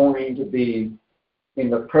not going to be in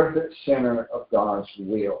the perfect center of God's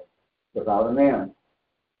will without a man.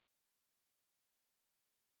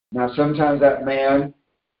 Now, sometimes that man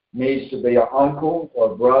needs to be an uncle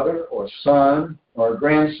or a brother or a son or a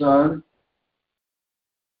grandson.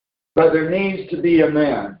 But there needs to be a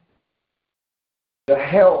man to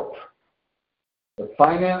help with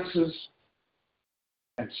finances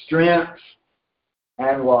and strength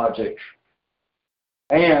and logic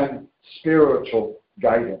and spiritual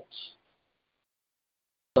guidance.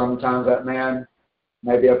 Sometimes that man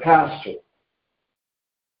may be a pastor.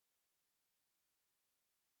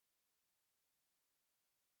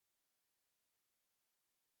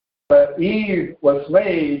 But Eve was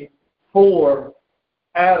made for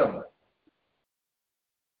Adam,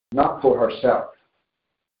 not for herself.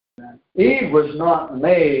 Eve was not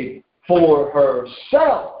made for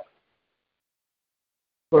herself,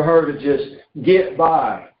 for her to just get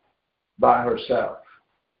by herself.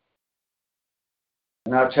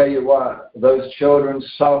 And I'll tell you what, those children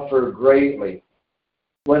suffer greatly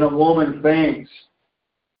when a woman thinks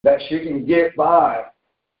that she can get by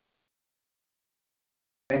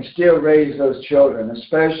and still raise those children,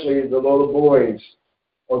 especially the little boys,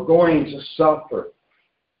 are going to suffer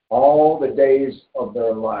all the days of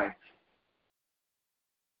their life.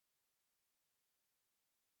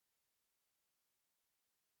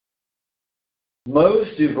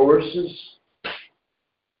 Most divorces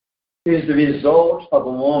is the result of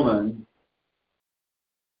a woman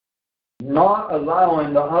not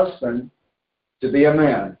allowing the husband to be a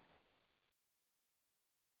man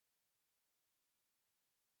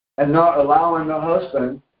and not allowing the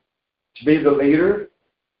husband to be the leader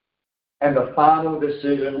and the final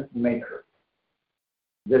decision maker.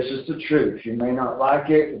 This is the truth. You may not like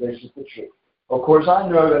it, but this is the truth. Of course, I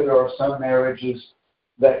know that there are some marriages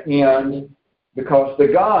that end because the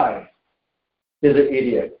guy is an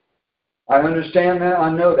idiot. I understand that.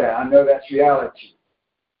 I know that. I know that's reality.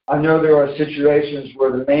 I know there are situations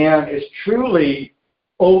where the man is truly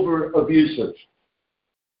over abusive,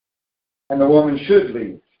 and the woman should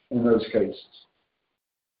leave in those cases.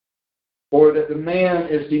 Or that the man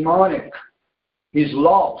is demonic. He's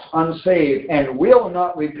lost, unsaved, and will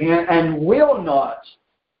not repent and will not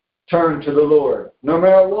turn to the Lord, no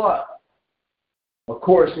matter what. Of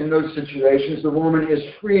course, in those situations, the woman is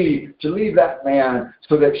free to leave that man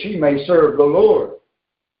so that she may serve the Lord.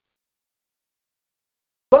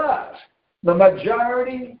 But the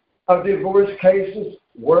majority of divorce cases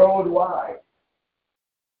worldwide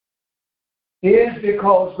is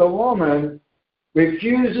because the woman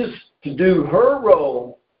refuses to do her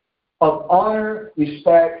role of honor,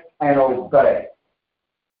 respect, and obey.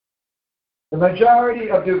 The majority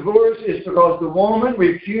of divorce is because the woman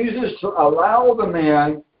refuses to allow the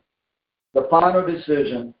man the final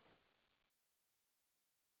decision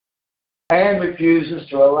and refuses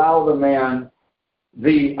to allow the man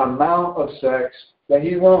the amount of sex that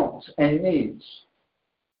he wants and needs.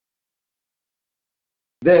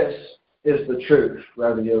 This is the truth,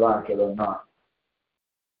 whether you like it or not.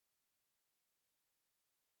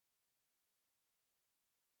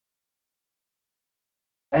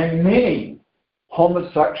 And many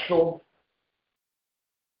homosexual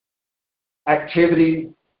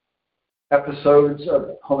activity, episodes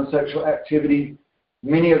of homosexual activity,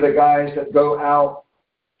 many of the guys that go out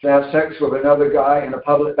to have sex with another guy in a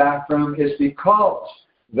public bathroom is because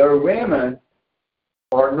their women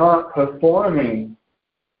are not performing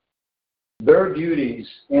their duties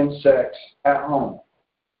in sex at home.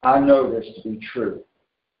 I know this to be true.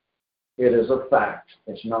 It is a fact.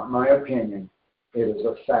 It's not my opinion. It is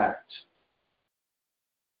a fact.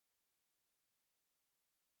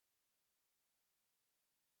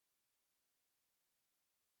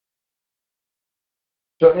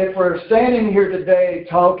 So if we're standing here today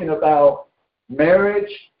talking about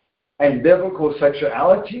marriage and biblical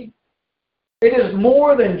sexuality, it is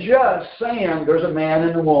more than just saying there's a man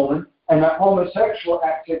and a woman and that homosexual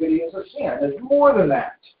activity is a sin. It's more than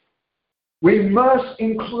that. We must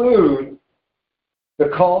include the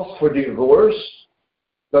cost for divorce,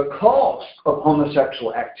 the cost of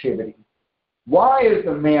homosexual activity. Why is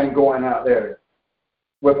the man going out there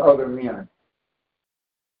with other men?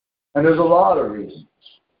 And there's a lot of reasons.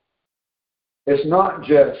 It's not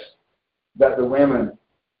just that the women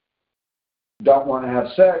don't want to have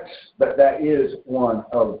sex, but that is one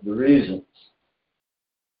of the reasons.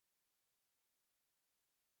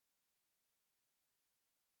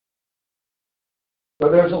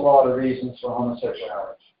 But there's a lot of reasons for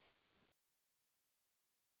homosexuality.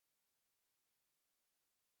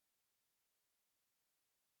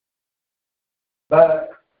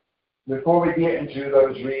 But before we get into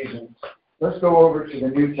those reasons, let's go over to the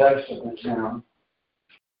New Testament now.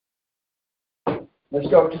 Let's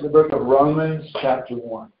go to the book of Romans chapter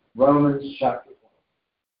 1. Romans chapter 1.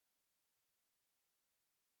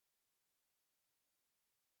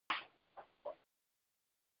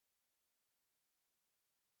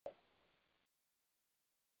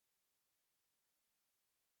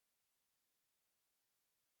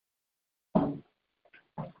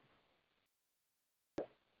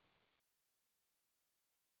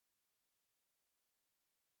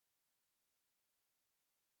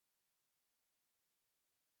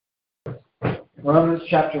 Romans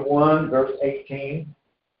chapter 1, verse 18.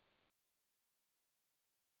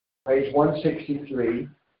 Page 163.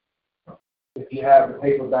 If you have the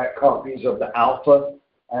paperback copies of the Alpha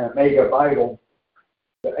and Omega Bible,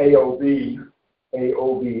 the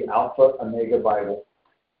AOB, Alpha Omega Bible,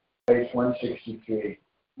 page 163.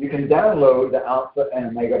 You can download the Alpha and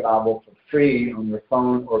Omega Bible for free on your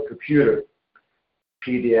phone or computer.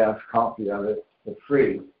 PDF copy of it for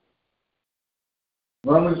free.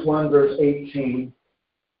 Romans 1, verse 18.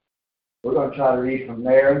 We're going to try to read from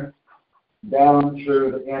there down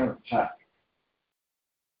through the end of the chapter.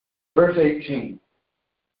 Verse 18.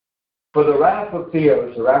 For the wrath of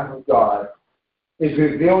Theos, the wrath of God, is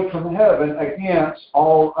revealed from heaven against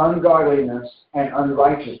all ungodliness and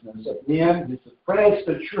unrighteousness of men who suppress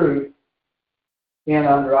the truth in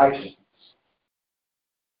unrighteousness.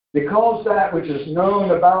 Because that which is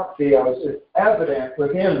known about Theos is evident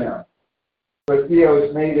within them, for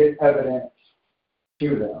Theos made it evident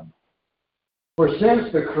to them. For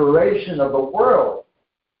since the creation of the world,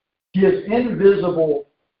 his invisible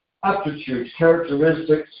attributes,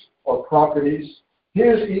 characteristics, or properties,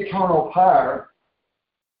 his eternal power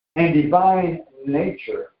and divine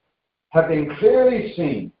nature have been clearly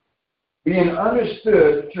seen, being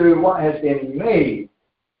understood through what has been made,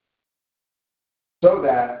 so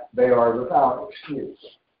that they are without excuse.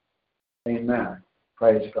 Amen.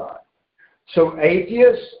 Praise God. So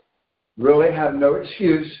atheists really have no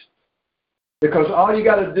excuse, because all you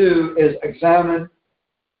got to do is examine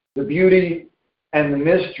the beauty and the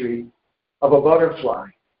mystery of a butterfly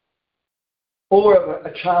or of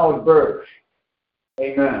a childbirth.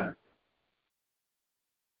 Amen.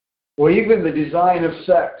 Or even the design of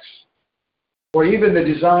sex, or even the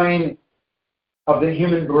design of the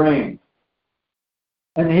human brain,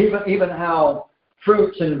 and even how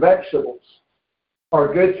fruits and vegetables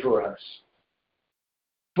are good for us,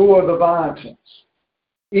 for the vitamins,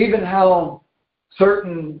 even how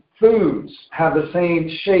certain foods have the same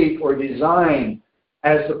shape or design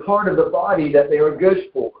as the part of the body that they are good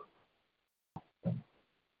for.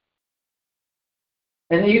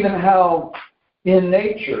 And even how in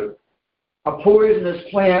nature a poisonous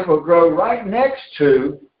plant will grow right next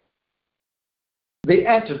to the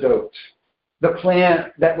antidote, the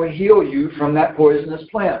plant that will heal you from that poisonous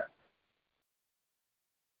plant.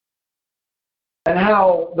 And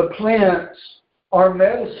how the plants are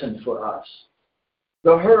medicine for us.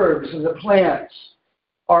 The herbs and the plants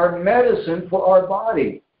are medicine for our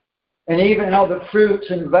body. And even how the fruits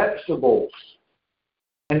and vegetables,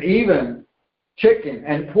 and even chicken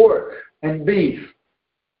and pork and beef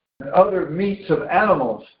and other meats of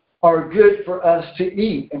animals are good for us to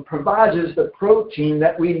eat and provides us the protein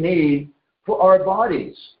that we need for our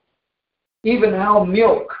bodies. Even how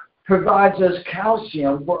milk provides us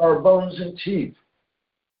calcium for our bones and teeth.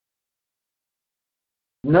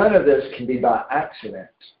 None of this can be by accident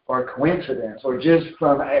or coincidence or just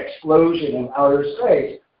from an explosion in outer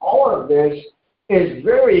space. All of this is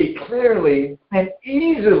very clearly and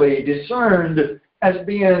easily discerned as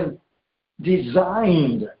being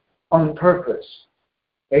designed on purpose.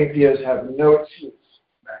 Atheists have no excuse.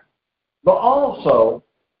 But also,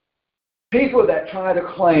 people that try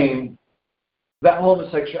to claim that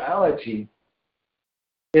homosexuality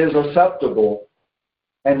is acceptable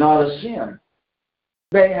and not a sin,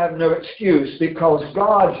 they have no excuse, because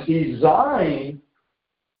God's design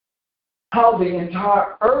how the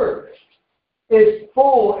entire earth is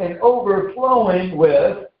full and overflowing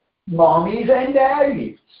with mommies and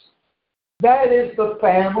daddies. That is the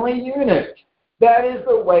family unit. That is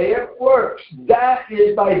the way it works. That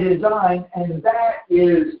is by design, and that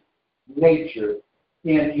is nature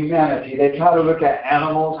in humanity. They try to look at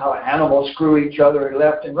animals, how animals screw each other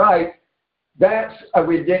left and right. That's a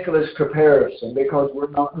ridiculous comparison, because we're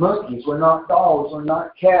not monkeys, we're not dogs, we're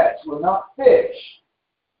not cats, we're not fish.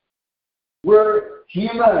 We're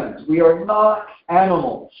humans. We are not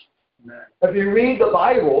animals. If you read the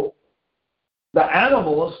Bible, the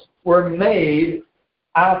animals were made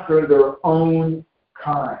after their own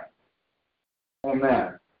kind.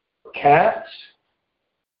 Amen. Cats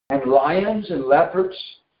and lions and leopards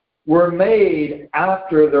were made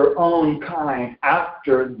after their own kind,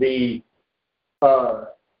 after the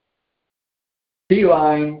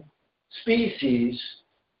feline species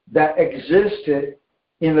that existed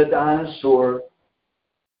in the dinosaur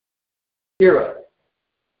era.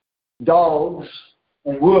 Dogs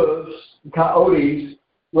and wolves and coyotes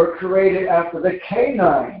were created after the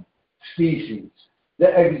canine species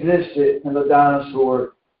that existed in the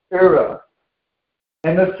dinosaur era.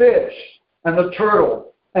 And the fish and the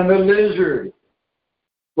turtle and the lizard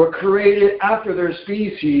were created after their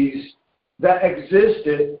species that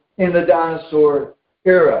existed in the dinosaur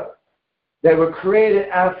era. They were created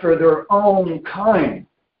after their own kind.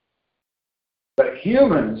 But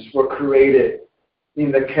humans were created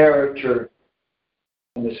in the character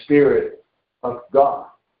and the spirit of God.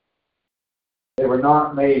 They were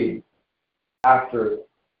not made after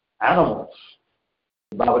animals.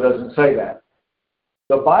 The Bible doesn't say that.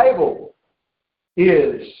 The Bible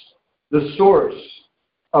is the source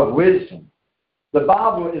of wisdom. The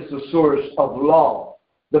Bible is the source of law.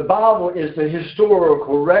 The Bible is the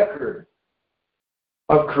historical record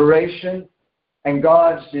of creation and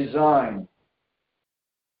God's design.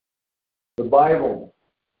 The Bible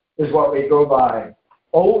is what we go by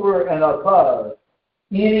over and above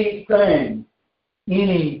anything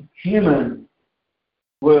any human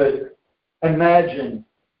would imagine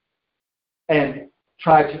and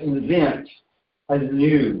try to invent a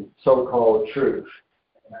new so-called truth.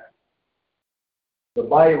 The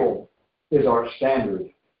Bible is our standard.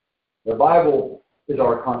 The Bible is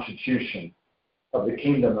our constitution of the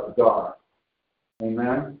kingdom of God.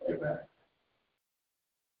 Amen? Amen.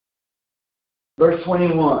 Verse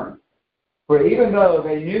 21. For even though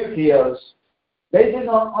they knew Theos, they did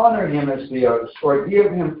not honor him as Theos or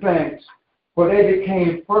give him thanks, for they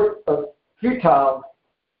became futile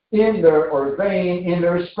in their, or vain in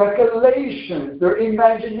their speculations, their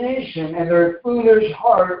imagination, and their foolish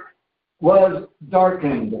heart was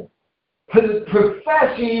darkened.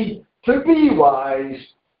 Professing to be wise,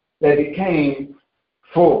 they became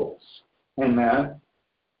fools. Amen.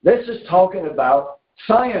 This is talking about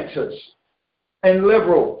scientists and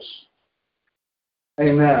liberals.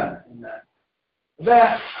 Amen. Amen.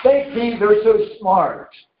 That they think they're so smart.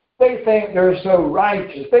 They think they're so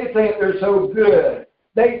righteous. They think they're so good.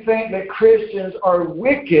 They think that Christians are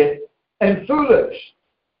wicked and foolish.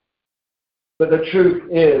 But the truth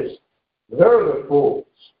is, they're the fools.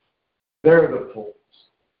 They're the fools.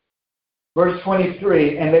 Verse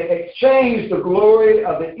 23, and they exchanged the glory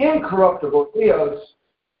of the incorruptible Theos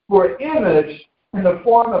for an image in the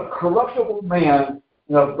form of corruptible man,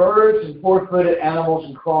 and of birds and four-footed animals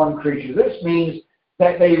and crawling creatures. This means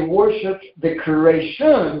that they worshipped the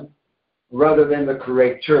creation rather than the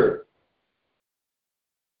creator.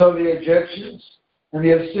 So the Egyptians and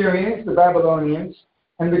the Assyrians, the Babylonians,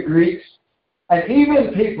 and the Greeks, and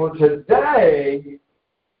even people today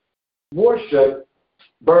worship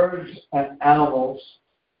birds and animals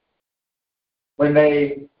when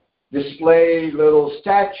they display little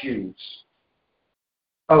statues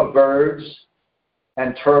of birds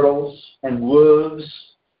and turtles and wolves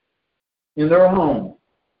in their home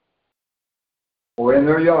or in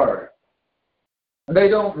their yard. And they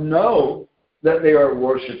don't know that they are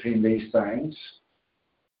worshiping these things.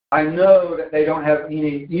 I know that they don't have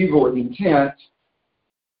any evil intent,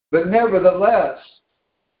 but nevertheless,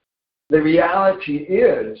 the reality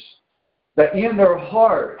is that in their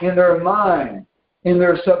heart, in their mind, in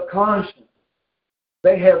their subconscious,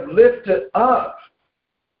 they have lifted up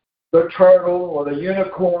the turtle or the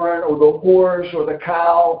unicorn or the horse or the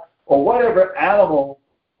cow or whatever animal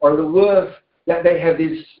or the wolf that they have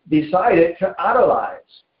decided to idolize.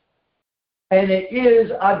 And it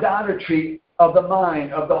is idolatry of the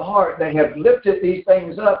mind, of the heart. They have lifted these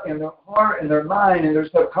things up in their heart, in their mind, in their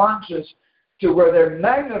subconscious, to where they're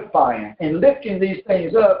magnifying and lifting these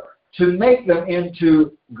things up to make them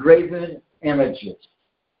into graven images,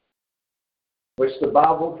 which the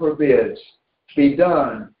Bible forbids to be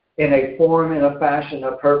done in a form, in a fashion,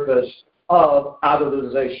 a purpose of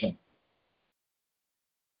idolization.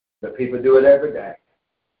 But people do it every day.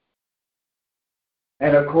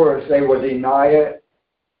 And of course, they will deny it.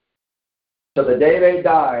 So the day they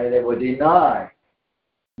die, they will deny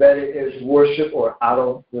that it is worship or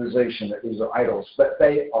idolization, that these are idols. But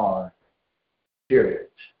they are. Period.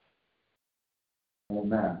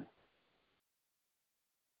 Amen.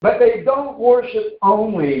 But they don't worship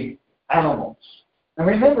only animals. And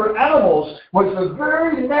remember, animals was the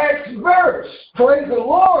very next verse. Praise the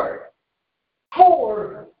Lord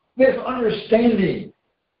for this understanding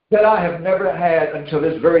that I have never had until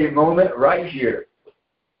this very moment right here.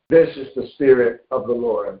 This is the Spirit of the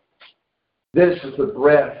Lord. This is the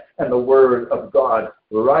breath and the Word of God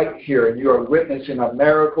right here. And you are witnessing a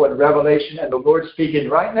miracle and revelation, and the Lord speaking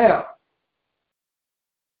right now.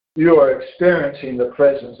 You are experiencing the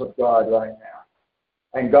presence of God right now.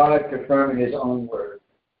 And God confirming His own Word.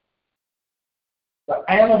 The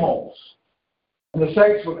animals and the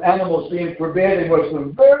sex with animals being forbidden was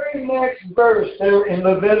the very next verse there in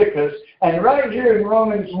Leviticus. And right here in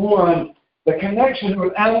Romans 1, the connection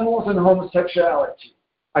with animals and homosexuality.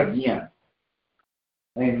 Again.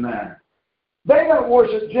 Amen. They don't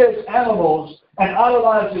worship just animals and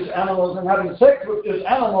idolize just animals and having sex with just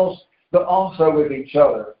animals, but also with each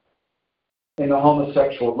other in the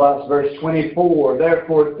homosexual lust. Verse 24,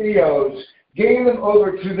 therefore Theos gave them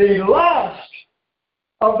over to the lust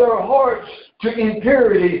of their hearts to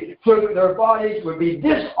impurity, so that their bodies would be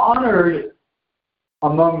dishonored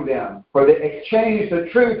among them. For they exchanged the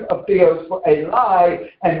truth of Theos for a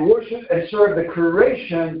lie and worship and serve the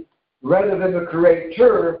creation rather than the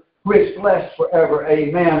Creator, who is blessed forever.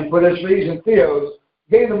 Amen. For this reason, Theos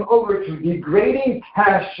gave them over to degrading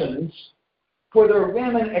passions, for their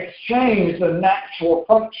women exchanged the natural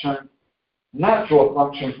function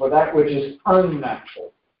for that which is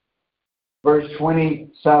unnatural. Verse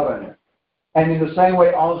 27. And in the same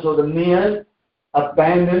way also the men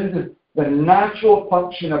abandoned the natural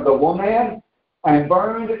function of the woman and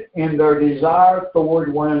burned in their desire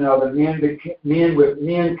toward one another, men with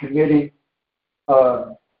men committing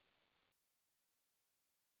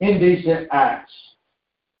indecent acts,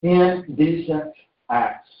 and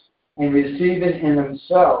receiving in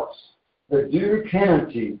themselves the due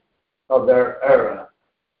penalty of their error.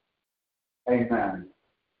 Amen.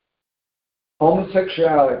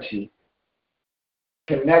 Homosexuality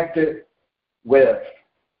connected with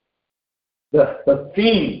the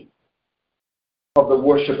theme of the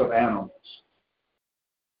worship of animals.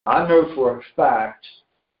 I know for a fact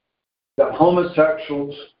that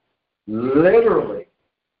homosexuals literally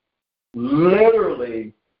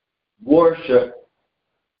worship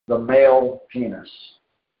the male penis.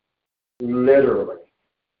 Literally.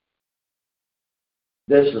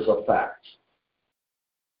 This is a fact.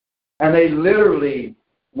 And they literally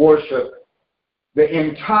worship the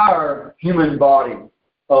entire human body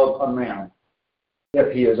of a man,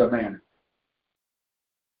 if he is a man.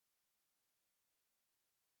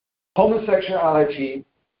 Homosexuality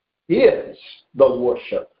is the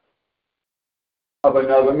worship of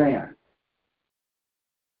another man.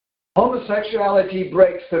 Homosexuality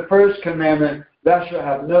breaks the first commandment, thou shalt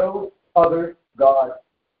have no other God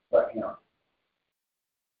but him.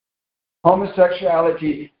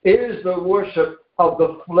 Homosexuality is the worship of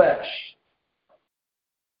the flesh.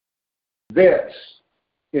 This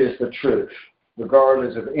is the truth,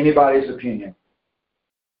 regardless of anybody's opinion.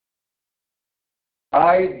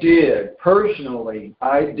 I did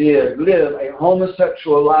live a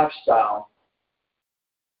homosexual lifestyle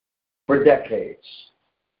for decades.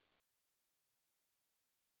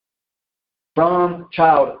 From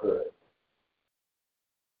childhood.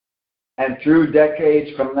 And through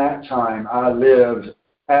decades from that time, I lived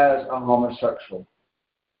as a homosexual.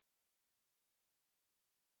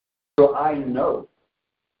 So I know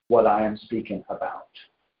what I am speaking about.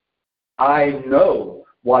 I know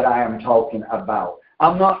what I am talking about.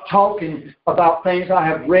 I'm not talking about things I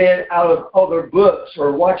have read out of other books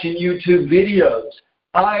or watching YouTube videos.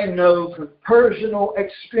 I know from personal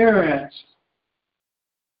experience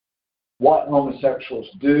what homosexuals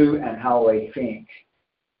do and how they think.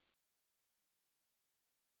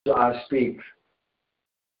 So I speak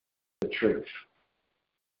the truth.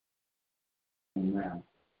 Amen.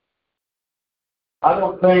 I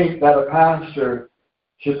don't think that a pastor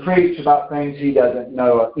should preach about things he doesn't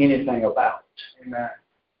know anything about. Amen.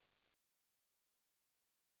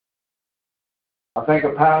 I think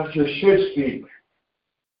a pastor should speak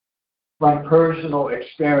from personal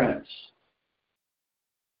experience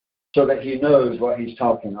so that he knows what he's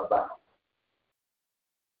talking about.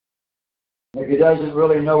 If he doesn't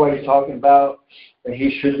really know what he's talking about, then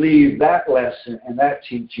he should leave that lesson and that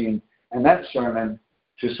teaching and that sermon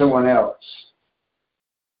to someone else.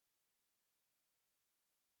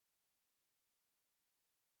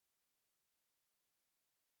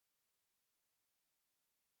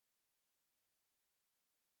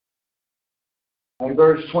 In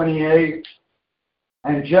verse 28,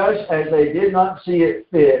 and just as they did not see it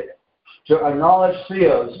fit to acknowledge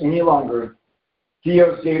Theos any longer,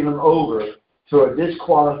 Theos gave them over to a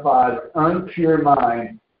disqualified, unpure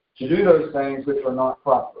mind to do those things which were not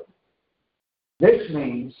proper. This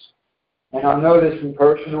means, and I know this from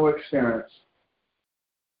personal experience,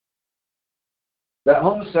 that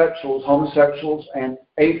homosexuals and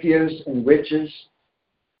atheists and witches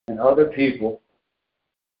and other people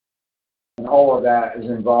and all of that is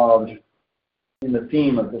involved in the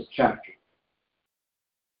theme of this chapter.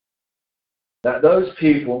 That those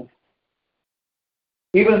people,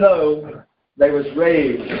 even though they was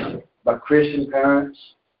raised by Christian parents,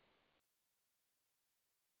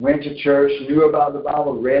 went to church, knew about the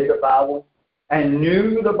Bible, read the Bible, and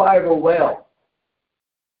knew the Bible well.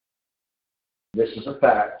 This is a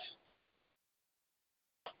fact.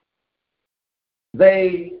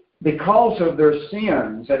 They, because of their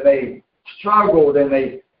sins that they struggled, and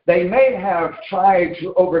they may have tried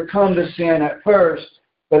to overcome the sin at first,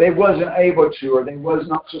 but they wasn't able to, or they was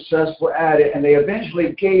not successful at it, and they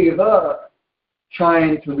eventually gave up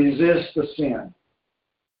trying to resist the sin.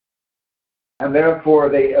 And therefore,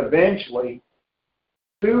 they eventually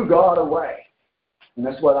threw God away. And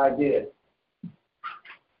that's what I did.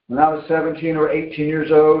 When I was 17 or 18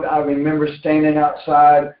 years old, I remember standing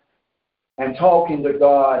outside and talking to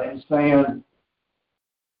God and saying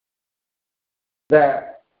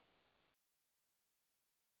that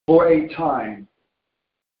for a time,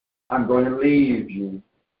 I'm going to leave you.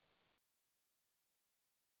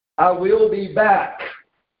 I will be back.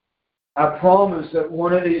 I promise that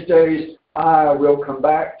one of these days I will come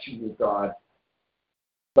back to you, God.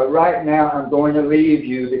 But right now I'm going to leave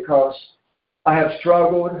you because I have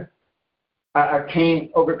struggled. I can't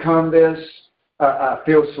overcome this. I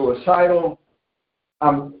feel suicidal.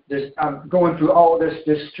 I'm going through all this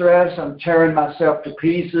distress. I'm tearing myself to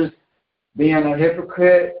pieces, being a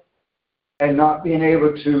hypocrite and not being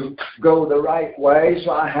able to go the right way.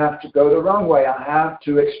 So I have to go the wrong way. I have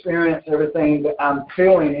to experience everything that I'm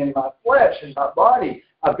feeling in my flesh, in my body.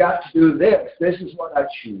 I've got to do this. This is what I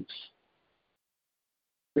choose.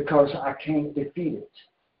 Because I can't defeat it.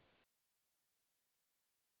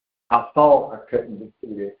 I thought I couldn't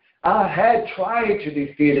defeat it. I had tried to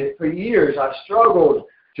defeat it for years. I struggled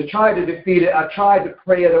to try to defeat it. I tried to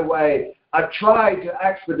pray it away. I tried to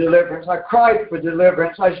ask for deliverance. I cried for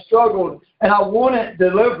deliverance. I struggled and I wanted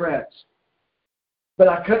deliverance. But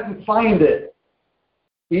I couldn't find it.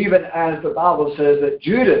 Even as the Bible says that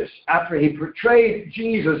Judas, after he betrayed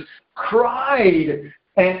Jesus, cried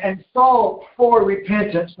and sought for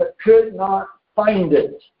repentance but could not find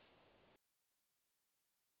it.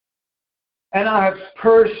 And I have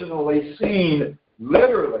personally seen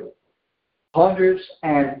literally hundreds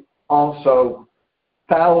and also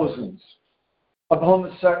thousands of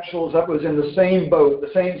homosexuals that was in the same boat,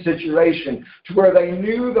 the same situation, to where they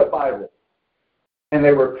knew the Bible. And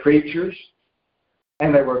they were preachers,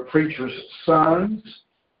 and they were preachers' sons,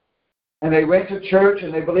 and they went to church,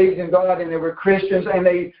 and they believed in God, and they were Christians, and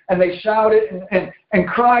they shouted and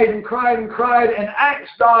cried and cried and cried and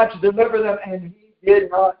asked God to deliver them, and He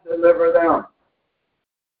did not deliver them.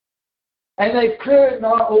 And they could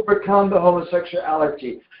not overcome the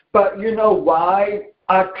homosexuality. But you know why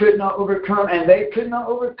I could not overcome and they could not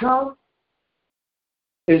overcome?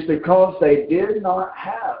 Is because they did not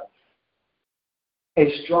have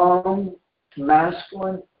a strong,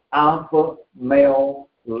 masculine, alpha male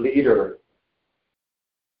leader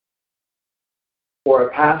or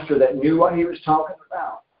a pastor that knew what he was talking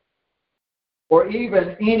about, or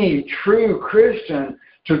even any true Christian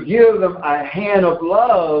to give them a hand of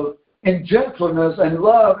love and gentleness and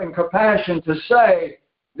love and compassion to say,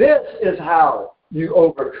 this is how you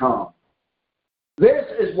overcome. This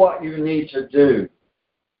is what you need to do.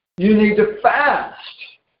 You need to fast.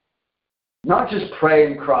 Not just pray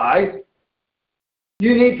and cry.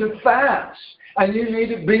 You need to fast. And you need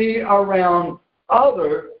to be around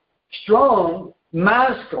other strong,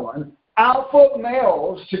 masculine, alpha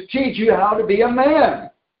males to teach you how to be a man.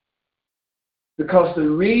 Because the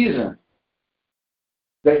reason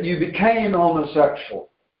that you became homosexual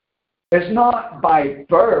is not by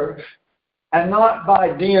birth and not by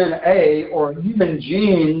DNA or human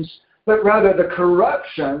genes, but rather the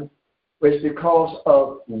corruption was because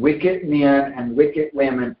of wicked men and wicked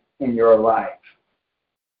women in your life.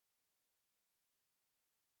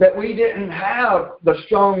 That we didn't have the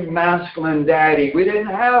strong masculine daddy. We didn't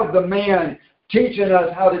have the man teaching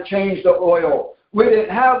us how to change the oil. We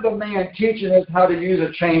didn't have the man teaching us how to use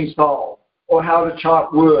a chainsaw or how to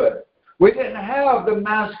chop wood. We didn't have the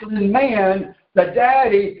masculine man, the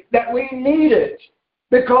daddy, that we needed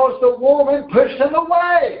because the woman pushed him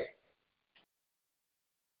away.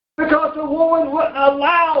 Because the woman wouldn't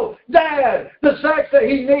allow Dad the sex that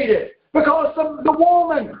he needed. Because the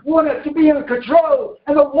woman wanted to be in control,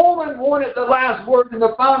 and the woman wanted the last word and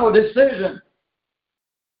the final decision.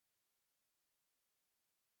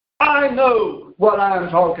 I know what I'm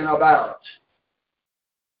talking about.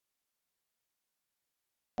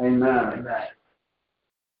 Amen. Amen.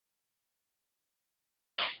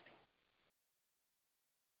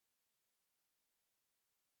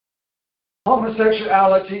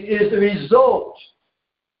 Homosexuality is the result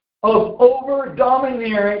of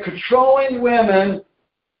over-domineering, controlling women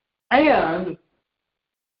and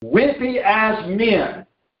wimpy-ass men,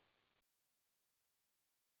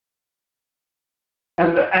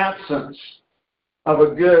 and the absence of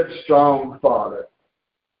a good, strong father.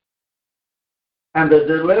 And the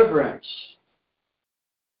deliverance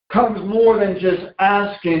comes more than just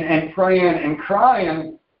asking and praying and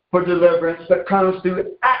crying, for deliverance, but comes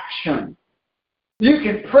through action. You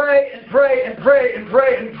can pray and pray and pray and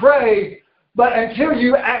pray and pray, but until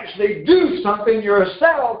you actually do something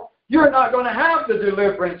yourself, you're not going to have the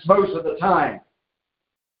deliverance most of the time.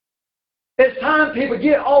 It's time people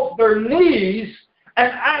get off their knees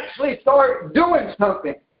and actually start doing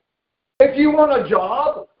something. If you want a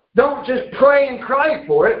job, don't just pray and cry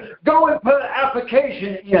for it. Go and put an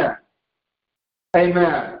application in.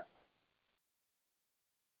 Amen.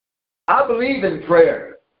 I believe in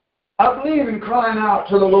prayer. I believe in crying out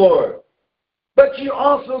to the Lord. But you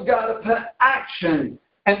also got to put action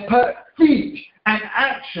and put feet and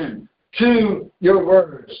action to your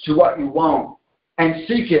words, to what you want, and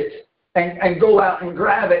seek it and go out and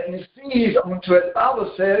grab it and seize onto it. The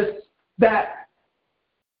Bible says that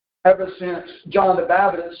ever since John the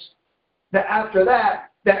Baptist, that after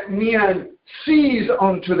that men seize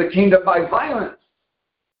onto the kingdom by violence.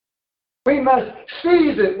 We must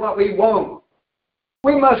seize it what we want.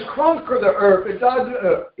 We must conquer the earth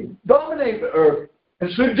and dominate the earth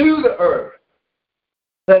and subdue the earth.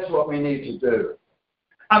 That's what we need to do.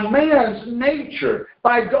 A man's nature,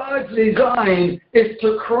 by God's design, is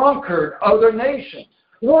to conquer other nations.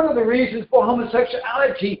 One of the reasons for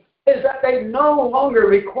homosexuality is that they no longer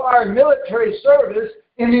require military service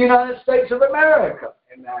in the United States of America.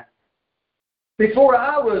 Amen. Before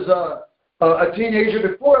I was a teenager,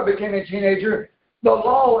 before I became a teenager, the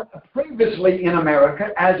law previously in America,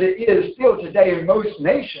 as it is still today in most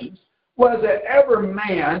nations, was that every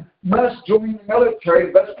man must join the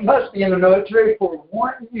military, but must be in the military for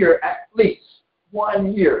 1 year at least.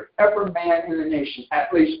 1 year. Every man in the nation,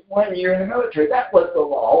 at least 1 year in the military. That was the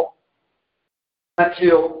law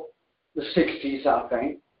until the 60s, I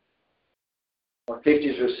think. Or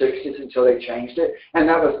 50s or 60s until they changed it. And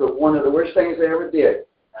that was one of the worst things they ever did.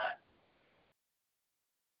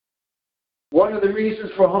 One of the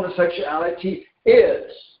reasons for homosexuality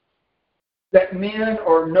is that men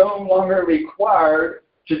are no longer required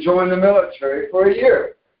to join the military for a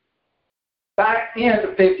year. Back in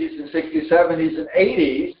the 50s and 60s, 70s, and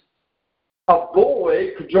 80s, a boy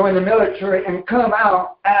could join the military and come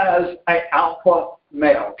out as an alpha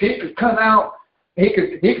male. He could come out, he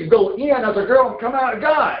could go in as a girl and come out a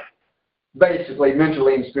guy, basically,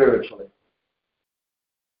 mentally and spiritually.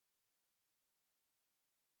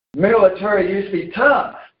 Military used to be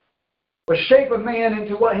tough, but shape a man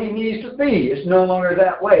into what he needs to be. It's no longer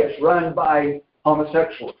that way. It's run by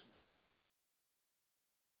homosexuals.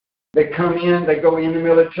 They come in, they go in the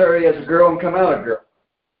military as a girl and come out a girl.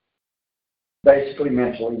 Basically,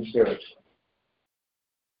 mentally and spiritually.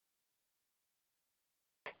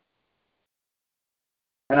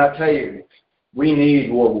 And I tell you, we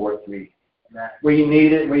need World War III. We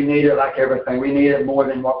need it. We need it like everything. We need it more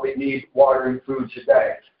than what we need water and food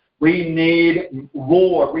today. We need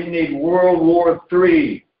war. We need World War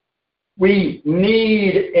III. We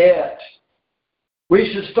need it.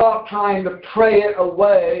 We should stop trying to pray it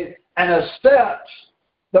away and accept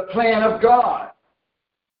the plan of God.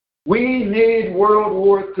 We need World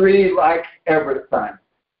War III like everything.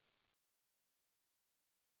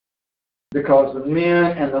 Because the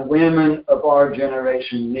men and the women of our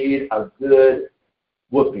generation need a good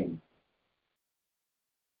whooping.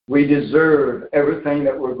 We deserve everything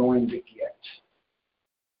that we're going to get.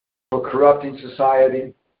 For corrupting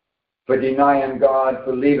society, for denying God,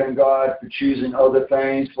 for leaving God, for choosing other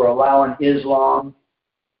things, for allowing Islam,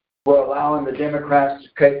 for allowing the Democrats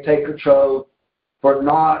to take control, for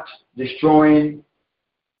not destroying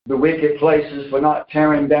the wicked places, for not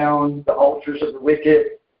tearing down the altars of the wicked,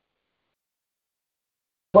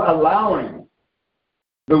 for allowing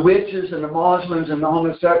the witches and the Muslims and the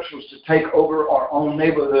homosexuals to take over our own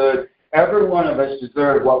neighborhood. Every one of us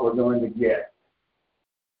deserve what we're going to get.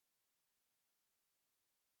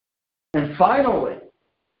 And finally,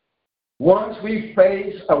 once we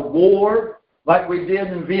face a war like we did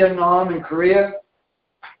in Vietnam and Korea,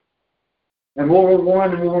 and World War I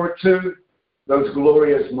and World War II, those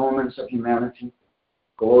glorious moments of humanity,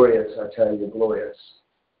 glorious, I tell you, glorious.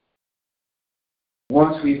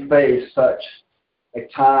 Once we face such a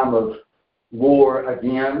time of war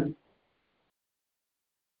again,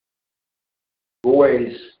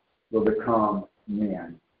 boys will become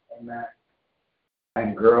men. Amen.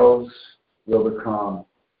 And girls will become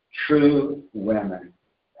true women.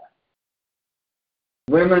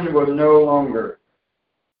 Women will no longer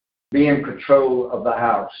be in control of the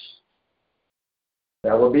house.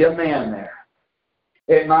 There will be a man there.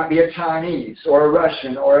 It might be a Chinese or a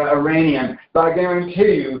Russian or an Iranian, but I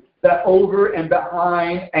guarantee you that over and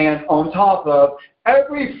behind and on top of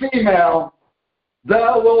every female,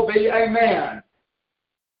 there will be a man.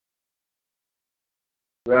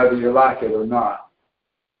 whether you like it or not.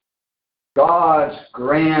 God's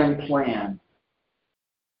grand plan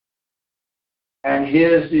and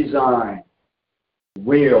His design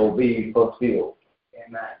will be fulfilled.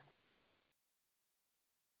 Amen.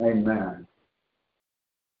 Amen.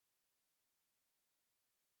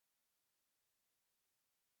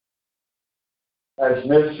 As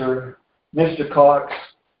Mr. Cox,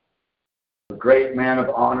 a great man of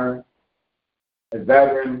honor, a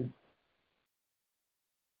veteran,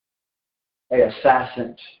 an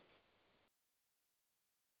assassin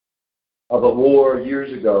of a war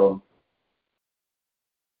years ago,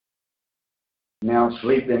 now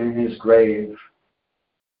sleeping in his grave.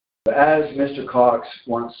 But as Mr. Cox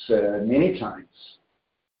once said many times,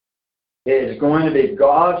 it is going to be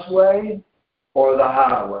God's way or the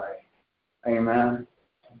highway. Amen.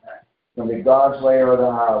 It's going to be God's way or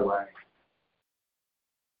the highway.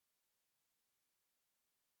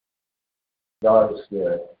 God is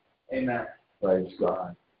good. Amen. Praise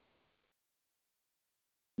God.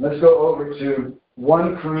 Let's go over to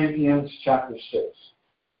 1 Corinthians chapter 6.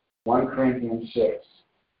 1 Corinthians 6.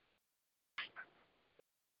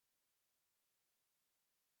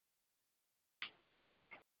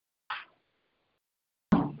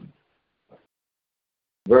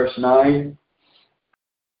 Verse 9.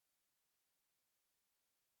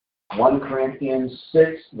 1 Corinthians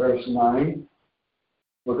 6, verse 9.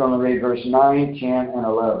 We're going to read verse 9, 10, and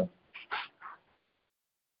 11.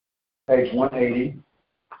 Page 180.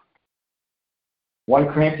 1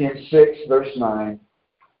 Corinthians 6, verse 9.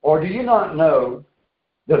 Or do you not know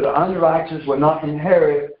that the unrighteous will not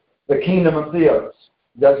inherit the kingdom of Theos?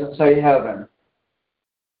 It doesn't say heaven.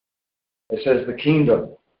 It says the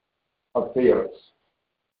kingdom of Theos.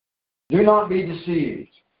 Do not be deceived.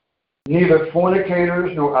 Neither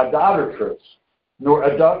fornicators, nor idolaters, nor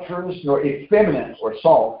adulterers, nor effeminate or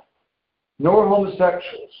soft, nor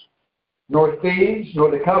homosexuals, nor thieves,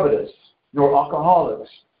 nor the covetous, nor alcoholics,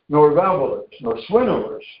 nor revelers, nor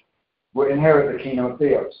swindlers will inherit the kingdom of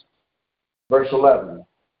Theos. Verse 11.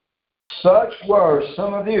 Such were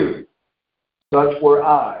some of you, such were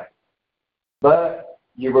I, but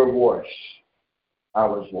you were washed. I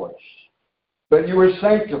was washed. But you were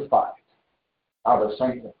sanctified. I was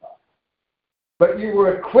sanctified. But you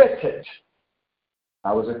were acquitted.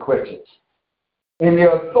 I was acquitted. In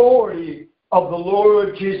the authority of the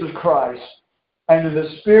Lord Jesus Christ and in the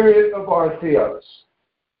spirit of our Theos.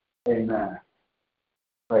 Amen.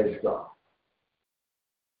 Praise God.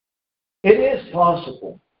 It is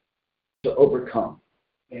possible to overcome.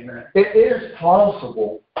 Amen. It is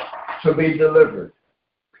possible to be delivered.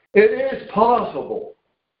 It is possible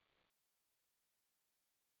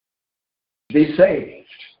to be saved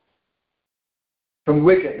from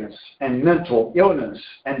wickedness and mental illness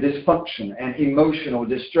and dysfunction and emotional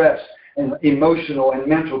distress and emotional and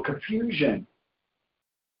mental confusion.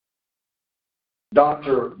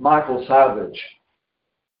 Dr. Michael Savage,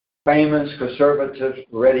 famous conservative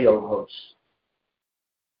radio host,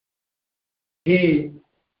 he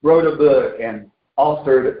wrote a book and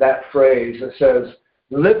authored that phrase that says,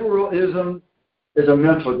 liberalism is a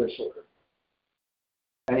mental disorder.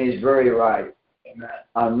 And he's very right. Amen.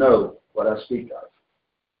 I know what I speak of.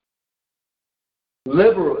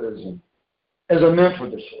 Liberalism is a mental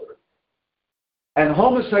disorder. And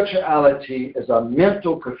homosexuality is a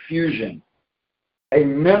mental confusion, a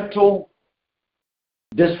mental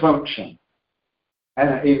dysfunction, and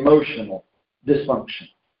an emotional dysfunction.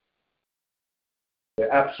 It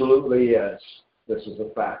absolutely is. This is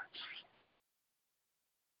a fact.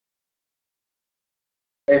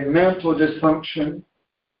 A mental dysfunction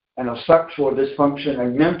and a sexual dysfunction, a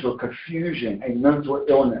mental confusion, a mental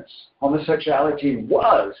illness. Homosexuality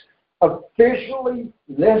was officially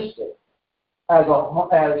listed as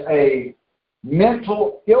a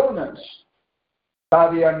mental illness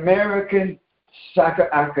by the American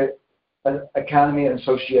Psychiatric Academy and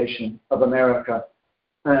Association of America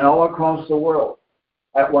and all across the world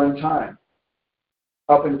at one time,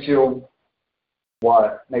 up until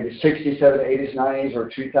maybe 60s, 70s, 80s, 90s, or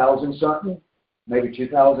 2000 something, maybe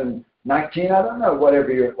 2019, I don't know,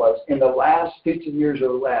 whatever year it was, in the last 50 years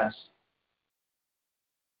or less,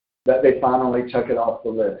 that they finally took it off the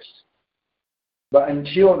list. But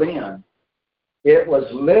until then, it was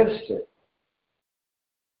listed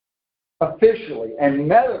officially and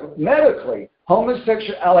medically.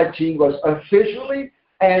 Homosexuality was officially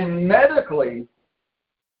and medically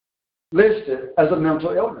listed as a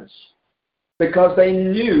mental illness because they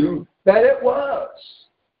knew that it was.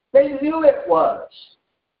 They knew it was.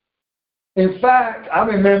 In fact, I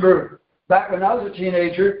remember back when I was a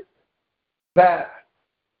teenager that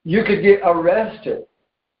you could get arrested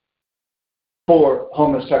for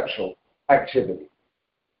homosexual activity.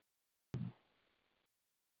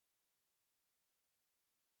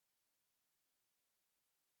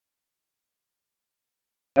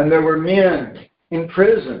 And there were men in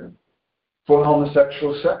prison for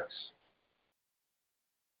homosexual sex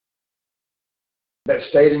that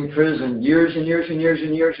stayed in prison years and years and years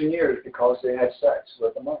and years and years because they had sex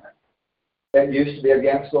with a man. That used to be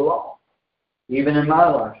against the law. Even in my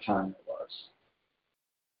lifetime it was.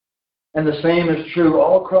 And the same is true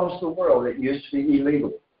all across the world. It used to be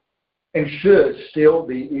illegal and should still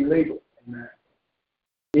be illegal. Amen.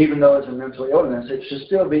 Even though it's a mental illness, it should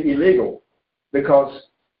still be illegal because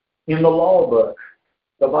in the law book,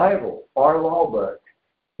 the Bible, our law book,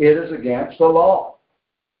 it is against the law.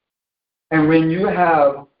 And when you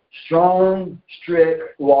have strong,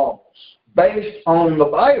 strict laws based on the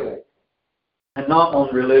Bible and not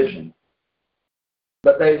on religion,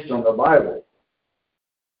 but based on the Bible,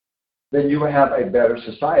 then you will have a better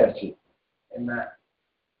society. Amen.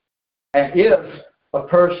 And if a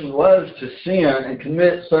person was to sin and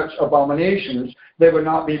commit such abominations, they would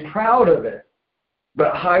not be proud of it,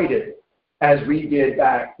 but hide it, as we did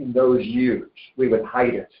back in those years. We would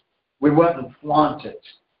hide it. We wouldn't flaunt it.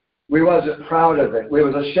 We wasn't proud of it. We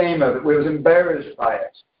was ashamed of it. We was embarrassed by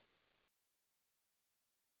it.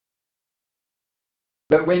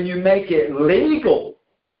 But when you make it legal,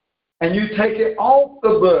 and you take it off the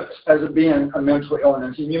books as being a mental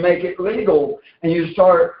illness, and you make it legal, and you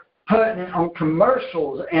start putting it on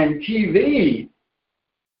commercials and TV,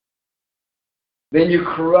 then you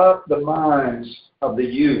corrupt the minds of the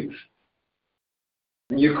youth.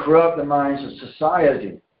 And you corrupt the minds of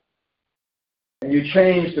society. And you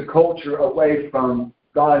change the culture away from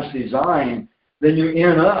God's design, then you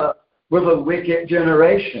end up with a wicked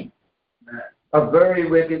generation. A very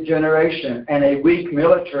wicked generation and a weak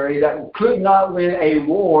military that could not win a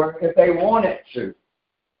war if they wanted to.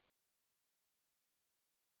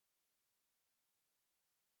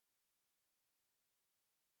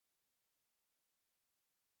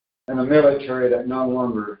 And a military that no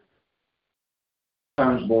longer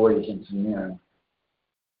turns boys into men.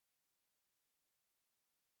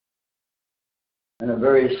 And a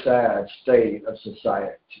very sad state of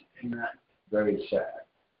society. Amen. Very sad.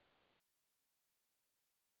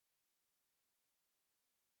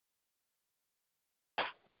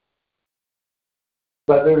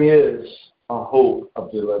 But there is a hope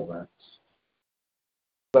of deliverance.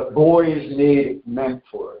 But boys need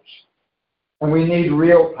mentors. And we need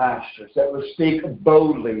real pastors that will speak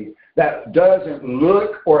boldly, that doesn't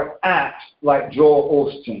look or act like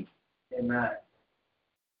Joel Osteen. Amen.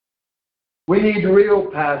 We need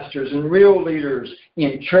real pastors and real leaders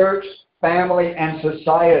in church, family, and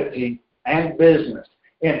society and business.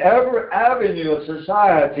 In every avenue of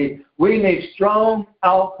society, we need strong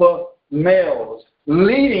alpha males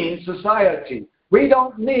leading society. We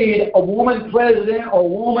don't need a woman president or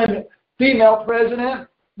woman female president.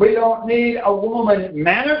 We don't need a woman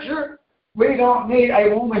manager. We don't need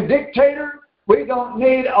a woman dictator. We don't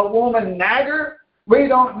need a woman nagger. We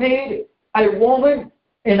don't need a woman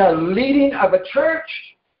in a leading of a church.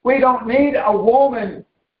 We don't need a woman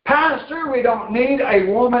pastor. We don't need a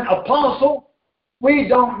woman apostle. We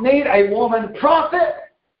don't need a woman prophet.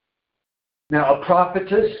 Now, a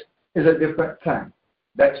prophetess is a different thing.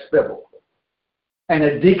 That's biblical. And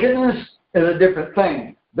a deaconess is a different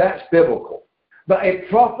thing. That's biblical. But a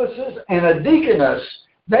prophetess and a deaconess,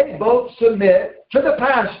 they both submit to the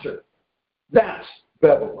pastor. That's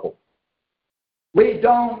biblical. We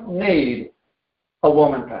don't need a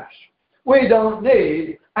woman pastor. We don't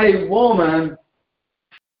need a woman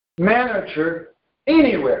manager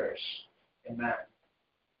anywhere. Amen.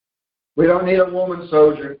 We don't need a woman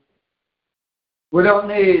soldier. We don't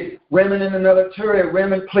need women in the military,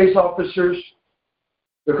 women police officers,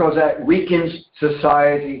 because that weakens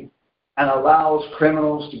society and allows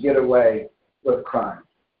criminals to get away with crime.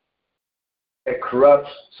 It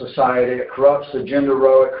corrupts society. It corrupts the gender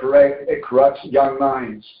role. It corrupts young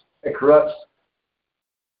minds. It corrupts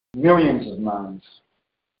millions of minds.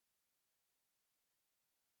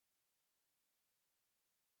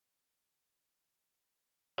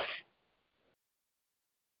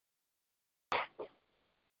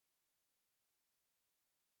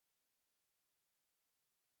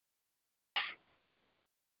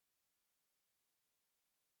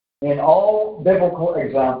 In all biblical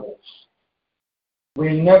examples,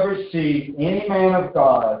 we never see any man of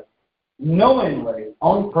God knowingly,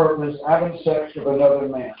 on purpose, having sex with another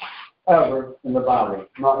man, ever in the Bible,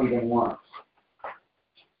 not even once.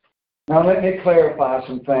 Now let me clarify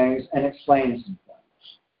some things and explain some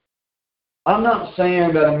things. I'm not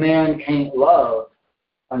saying that a man can't love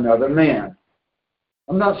another man.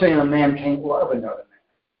 I'm not saying a man can't love another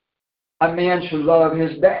man. A man should love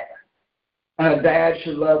his dad. And a dad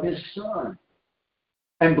should love his son.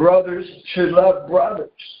 And brothers should love brothers.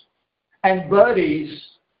 And buddies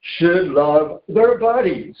should love their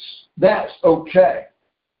buddies. That's okay.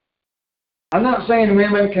 I'm not saying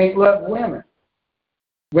women can't love women.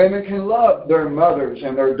 Women can love their mothers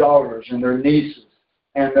and their daughters and their nieces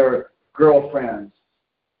and their girlfriends.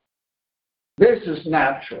 This is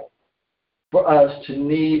natural for us to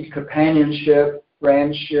need companionship,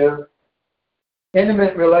 friendship,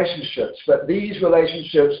 intimate relationships. But these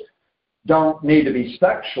relationships don't need to be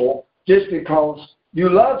sexual just because you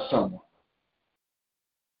love someone.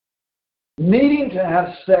 Needing to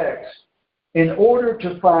have sex in order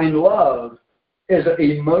to find love is an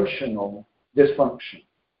emotional dysfunction.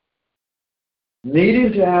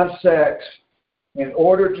 Needing to have sex in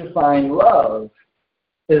order to find love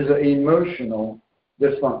is an emotional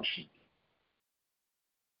dysfunction.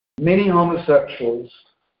 Many homosexuals,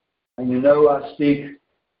 and you know I speak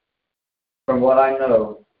from what I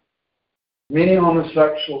know, many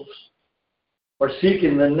homosexuals are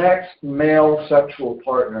seeking the next male sexual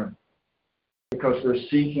partner because they're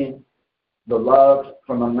seeking the love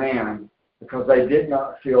from a man because they did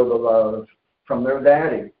not feel the love from their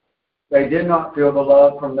daddy. They did not feel the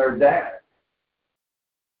love from their dad.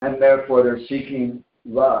 And therefore they're seeking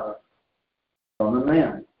love from a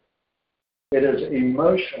man. It is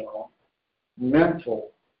emotional,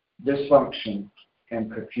 mental dysfunction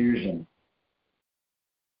and confusion.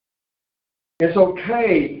 It's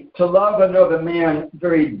okay to love another man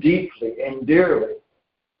very deeply and dearly,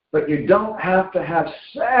 but you don't have to have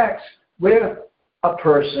sex with a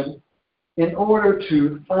person in order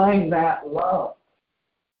to find that love.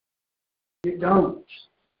 You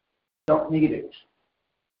don't need it.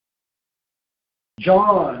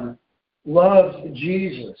 John loves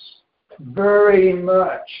Jesus very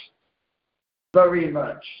much. Very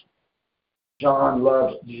much. John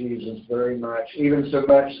loves Jesus very much. Even so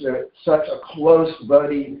much that such a close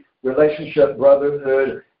buddy relationship,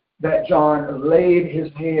 brotherhood, that John laid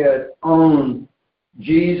his head on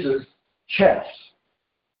Jesus' chest.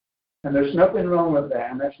 And there's nothing wrong with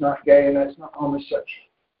that. And that's not gay and that's not homosexual.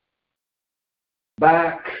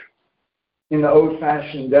 Back in the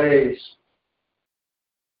old-fashioned days,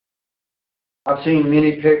 I've seen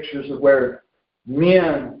many pictures of where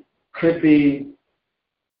men could be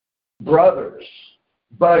brothers,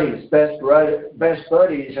 buddies, best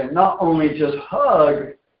buddies, and not only just hug,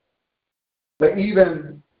 but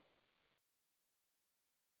even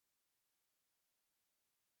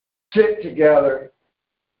sit together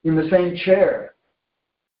in the same chair,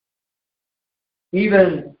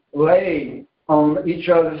 even lay on each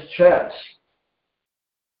other's chest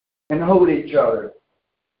and hold each other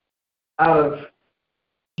out of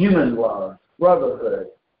human love, brotherhood.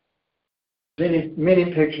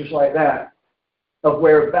 Many pictures like that of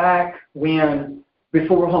where back when,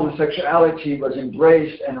 before homosexuality was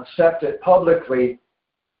embraced and accepted publicly,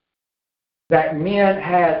 that men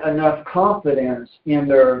had enough confidence in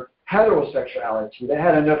their heterosexuality. They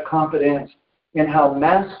had enough confidence in how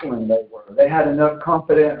masculine they were. They had enough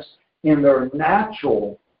confidence in their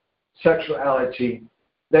natural sexuality.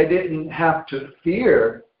 They didn't have to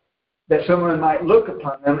fear that someone might look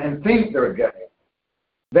upon them and think they're gay.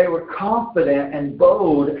 They were confident and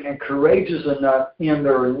bold and courageous enough in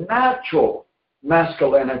their natural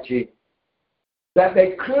masculinity that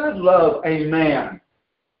they could love a man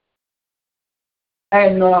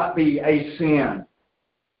and not be a sin,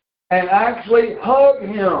 and actually hug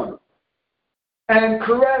him and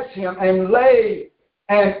caress him and lay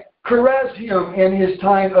and caress him in his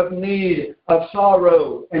time of need, of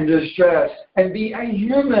sorrow and distress, and be a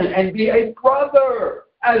human and be a brother,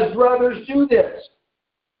 as brothers do this,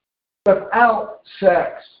 without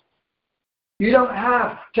sex. You don't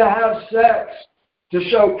have to have sex to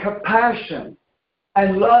show compassion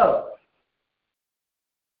and love.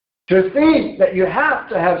 To think that you have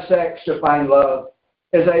to have sex to find love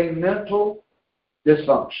is a mental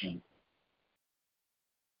dysfunction.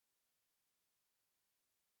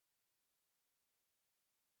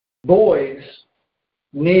 Boys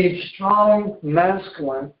need strong,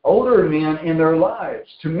 masculine, older men in their lives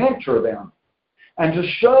to mentor them and to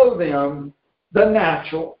show them the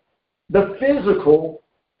natural, the physical,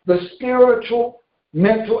 the spiritual,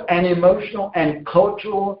 mental, and emotional and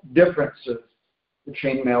cultural differences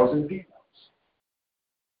between males and females.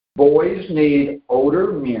 Boys need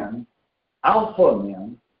older men, alpha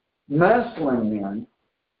men, masculine men,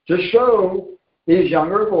 to show these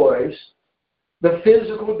younger boys the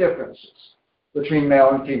physical differences between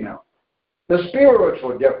male and female, the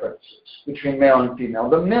spiritual differences between male and female,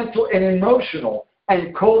 the mental and emotional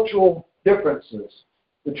and cultural differences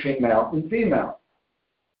between male and female.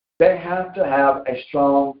 They have to have a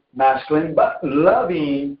strong, masculine, but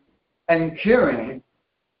loving and caring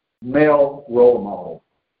male role model.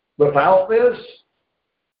 Without this,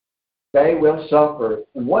 they will suffer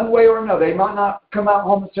in one way or another. They might not come out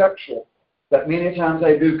homosexual, but many times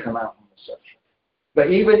they do come out homosexual.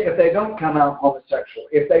 But even if they don't come out homosexual,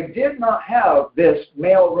 if they did not have this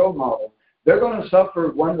male role model, they're going to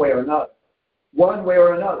suffer one way or another. One way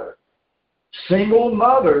or another. Single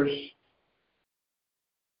mothers,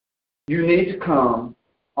 you need to come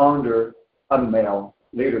under a male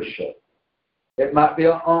leadership. It might be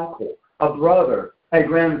an uncle, a brother, a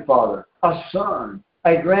grandfather, a son,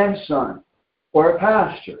 a grandson, or a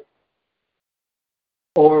pastor,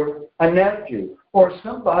 or a nephew, or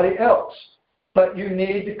somebody else. But you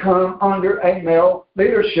need to come under a male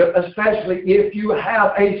leadership, especially if you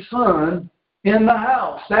have a son in the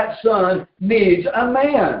house. That son needs a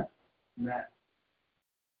man.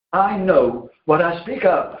 I know what I speak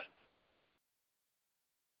of.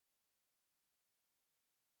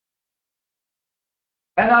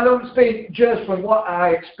 And I don't speak just from what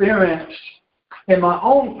I experienced in my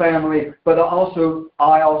own family, but I also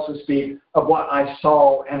speak of what I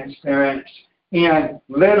saw and experienced in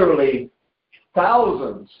literally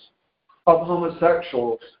thousands of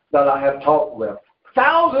homosexuals that I have talked with.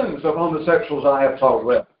 Thousands of homosexuals I have talked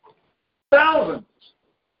with. Thousands.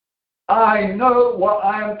 I know what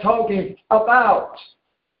I am talking about.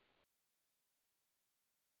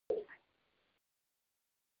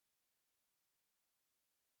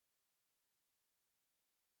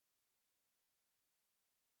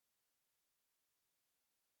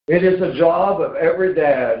 It is the job of every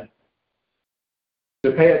dad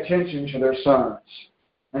to pay attention to their sons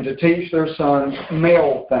and to teach their sons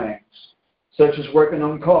male things, such as working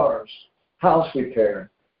on cars, house repair,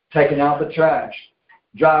 taking out the trash,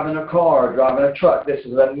 driving a car, driving a truck. This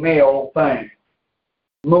is a male thing.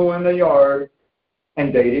 Mowing the yard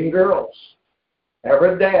and dating girls.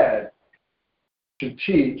 Every dad should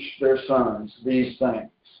teach their sons these things.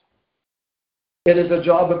 It is the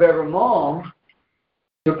job of every mom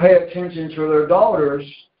to pay attention to their daughters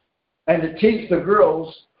and to teach the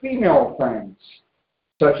girls female things,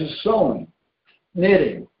 such as sewing,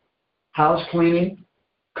 knitting, house cleaning,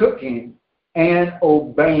 cooking, and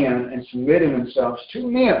obeying and submitting themselves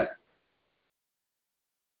to men.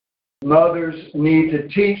 Mothers need to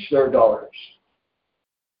teach their daughters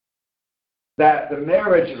that the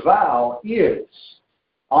marriage vow is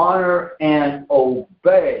honor and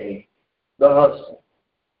obey the husband.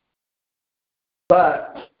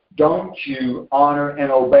 But don't you honor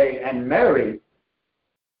and obey and marry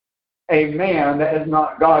a man that is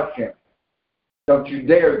not God-fearing. Don't you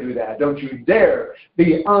dare do that. Don't you dare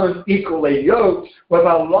be unequally yoked with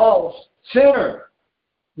a lost sinner.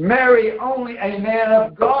 Marry only a man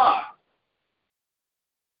of God.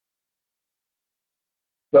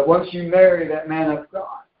 But once you marry that man of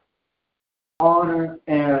God, honor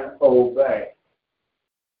and obey.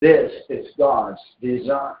 This is God's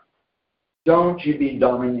design. Don't you be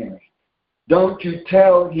domineering. Don't you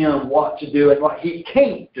tell him what to do and what he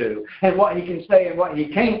can't do and what he can say and what he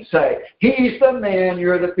can't say. He's the man,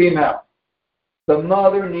 you're the female. The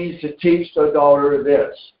mother needs to teach the daughter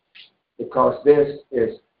this because this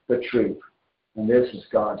is the truth and this is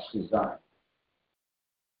God's design.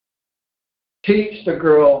 Teach the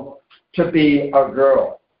girl to be a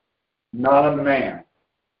girl, not a man.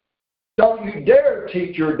 Don't you dare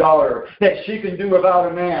teach your daughter that she can do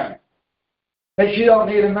without a man. That she don't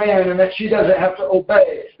need a man and that she doesn't have to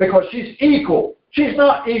obey because she's equal. She's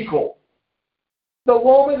not equal. The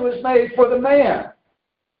woman was made for the man,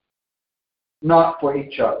 not for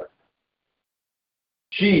each other.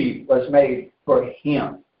 She was made for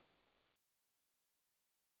him.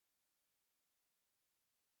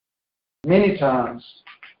 Many times,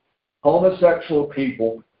 homosexual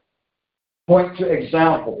people point to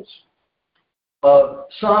examples of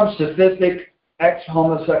some sadistic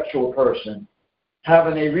ex-homosexual person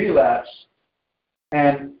having a relapse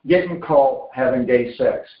and getting caught having gay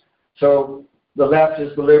sex. So the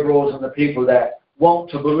leftists, the liberals, and the people that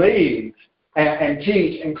want to believe and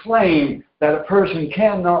teach and claim that a person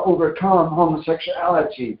cannot overcome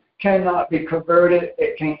homosexuality, cannot be converted,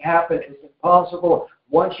 it can't happen, it's impossible.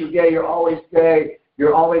 Once you're gay, you're always gay.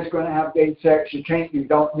 You're always going to have gay sex. You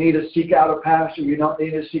don't need to seek out a pastor. You don't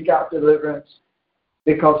need to seek out deliverance.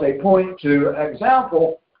 Because they point to an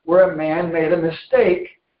example where a man made a mistake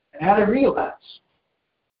and had a relapse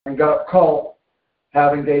and got caught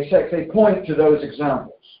having gay sex. They point to those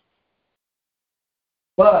examples.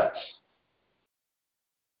 But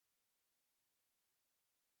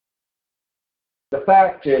The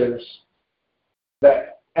fact is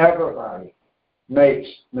that everybody makes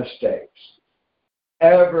mistakes.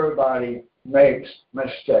 Everybody makes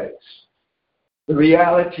mistakes. The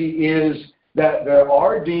reality is that there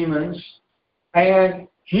are demons and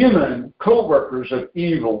human co-workers of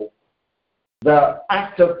evil that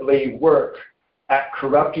actively work at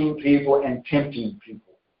corrupting people and tempting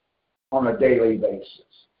people on a daily basis.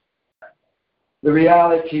 The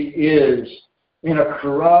reality is, in a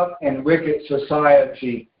corrupt and wicked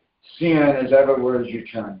society, sin is everywhere as you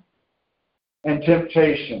turn, and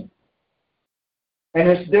temptation. And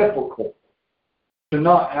it's difficult to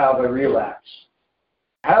not have a relapse.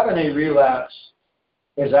 Having a relapse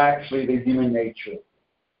is actually the human nature.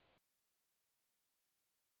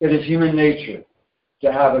 It is human nature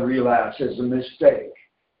to have a relapse. It's a mistake.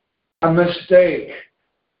 A mistake.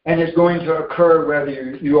 And it's going to occur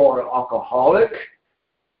whether you are an alcoholic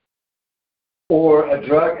or a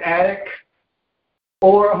drug addict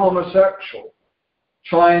or a homosexual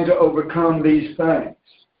trying to overcome these things.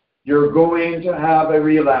 You're going to have a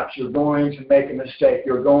relapse. You're going to make a mistake.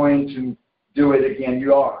 You're going to do it again.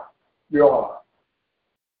 You are.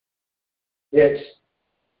 It's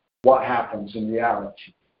what happens in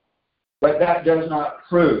reality. But that does not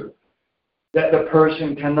prove that the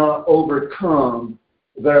person cannot overcome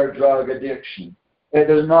their drug addiction. It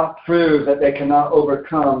does not prove that they cannot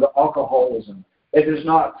overcome the alcoholism. It does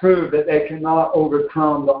not prove that they cannot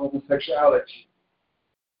overcome the homosexuality.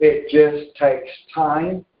 It just takes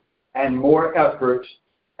time and more effort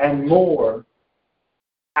and more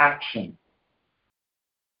action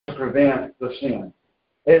to prevent the sin.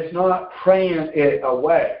 It's not praying it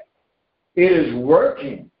away. It is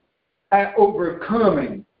working at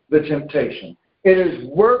overcoming the temptation. It is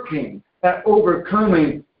working at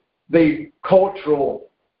overcoming the cultural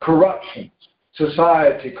corruption,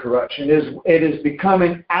 society corruption. It is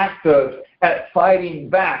becoming active at fighting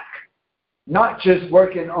back, not just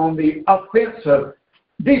working on the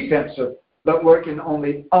defensive, but working on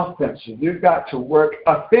the offensive. You've got to work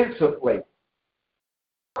offensively.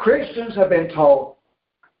 Christians have been taught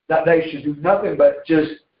that they should do nothing but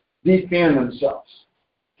just defend themselves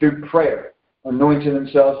through prayer, anointing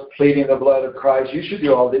themselves, pleading the blood of Christ. You should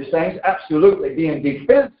do all these things. Absolutely. Being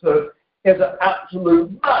defensive is an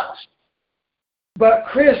absolute must. But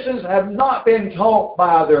Christians have not been taught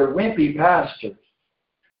by their wimpy pastors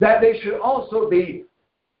that they should also be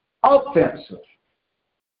offensive.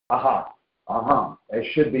 They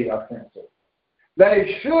should be offensive.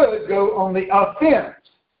 They should go on the offense.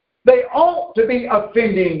 They ought to be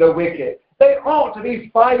offending the wicked. They ought to be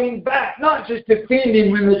fighting back, not just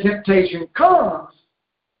defending when the temptation comes,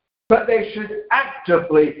 but they should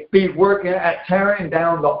actively be working at tearing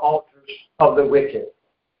down the altars of the wicked.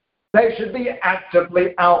 They should be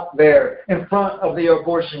actively out there in front of the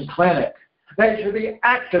abortion clinic. They should be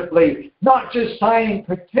actively not just signing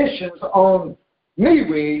petitions on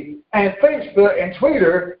MeWe and Facebook and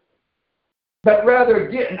Twitter, but rather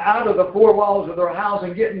getting out of the four walls of their house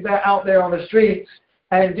and getting out there on the streets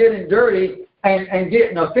and getting dirty and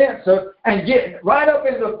getting offensive and getting right up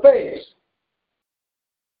in the face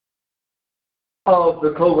of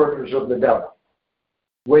the co-workers of the devil.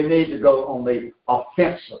 We need to go on the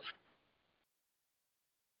offensive.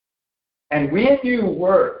 And when you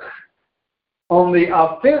work on the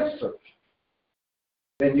offensive,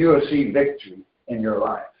 then you will see victory in your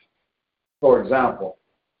life. For example,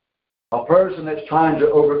 a person that's trying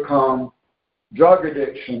to overcome drug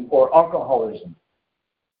addiction or alcoholism,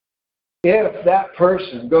 if that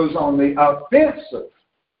person goes on the offensive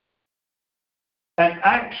and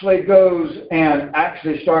actually goes and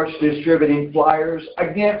actually starts distributing flyers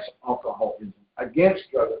against alcoholism, against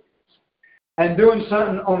drug abuse, and doing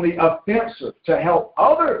something on the offensive to help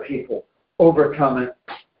other people overcome it,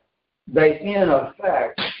 they in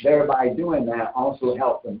effect, thereby doing that, also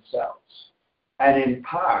help themselves and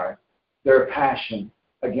empower their passion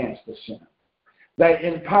against the sin. They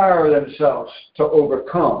empower themselves to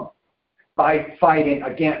overcome by fighting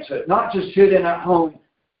against it. Not just sitting at home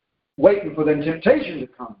waiting for the temptation to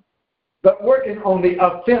come, but working on the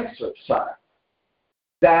offensive side.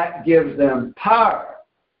 That gives them power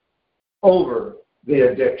over the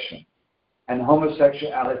addiction. And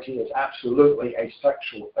homosexuality is absolutely a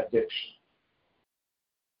sexual addiction.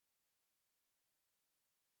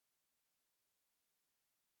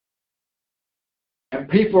 And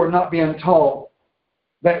people are not being taught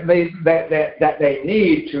that they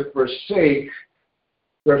need to forsake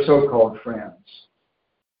their so-called friends.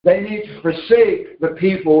 They need to forsake the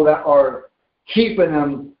people that are keeping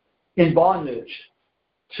them in bondage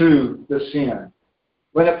to the sin.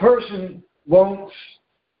 When a person wants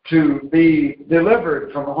to be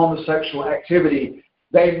delivered from homosexual activity,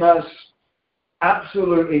 they must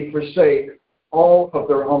absolutely forsake all of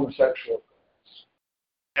their homosexual friends.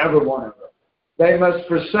 Every one of them. They must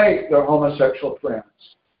forsake their homosexual friends.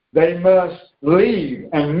 They must leave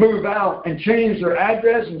and move out and change their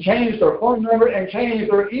address and change their phone number and change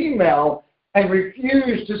their email and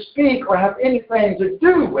refuse to speak or have anything to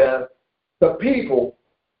do with the people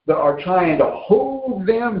that are trying to hold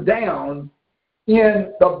them down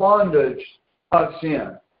in the bondage of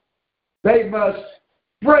sin. They must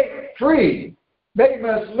break free. They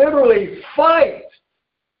must literally fight,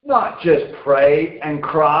 not just pray and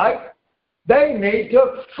cry. They need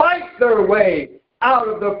to fight their way out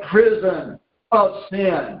of the prison of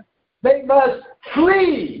sin. They must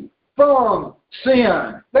flee from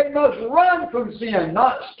sin. They must run from sin,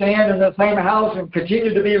 not stand in the same house and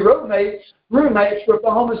continue to be roommates with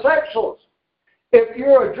the homosexuals. If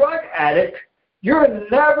you're a drug addict, you'll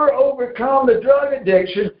never overcome the drug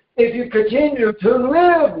addiction if you continue to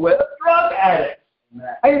live with drug addicts.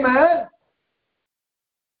 Amen.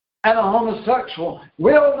 And a homosexual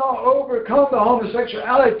will not overcome the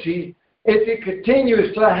homosexuality if he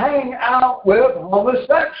continues to hang out with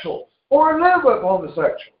homosexuals or live with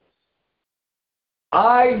homosexuals.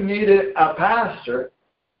 I needed a pastor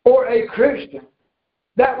or a Christian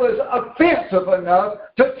that was offensive enough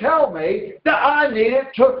to tell me that I needed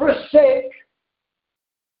to forsake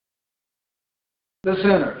the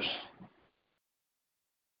sinners.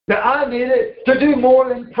 That I needed to do more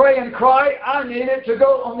than pray and cry. I needed to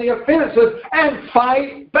go on the offensive and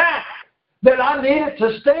fight back. That I needed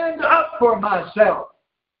to stand up for myself.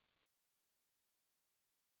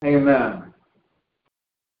 Amen.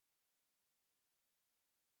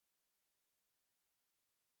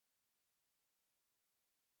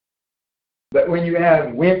 But when you have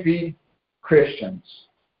wimpy Christians,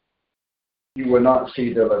 you will not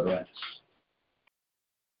see deliverance.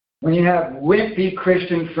 When you have wimpy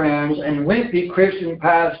Christian friends and wimpy Christian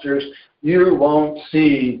pastors, you won't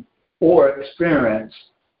see or experience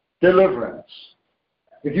deliverance.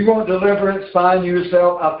 If you want deliverance, find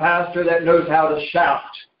yourself a pastor that knows how to shout.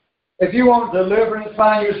 If you want deliverance,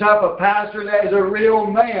 find yourself a pastor that is a real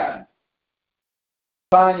man.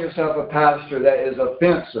 Find yourself a pastor that is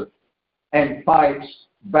offensive and fights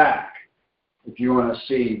back. If you want to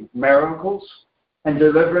see miracles and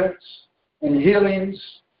deliverance and healings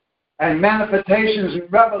and manifestations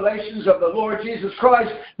and revelations of the Lord Jesus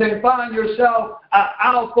Christ, then find yourself an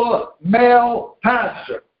alpha male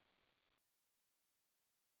pastor,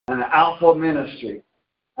 an alpha ministry,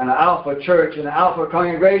 an alpha church, an alpha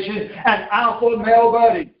congregation, and alpha male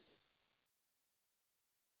buddies.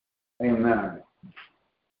 Amen.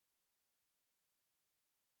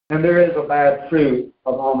 And there is a bad fruit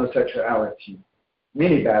of homosexuality.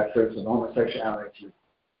 Many bad fruits of homosexuality.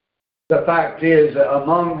 The fact is that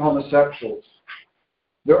among homosexuals,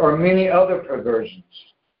 there are many other perversions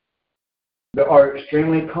that are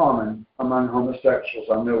extremely common among homosexuals.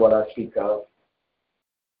 I know what I speak of.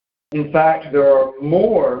 In fact, there are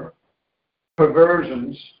more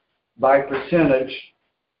perversions by percentage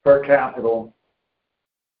per capita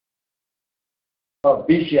of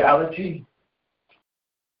bestiality,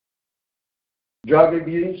 drug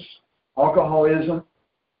abuse, alcoholism,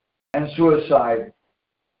 and suicide,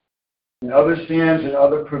 and other sins and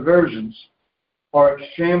other perversions are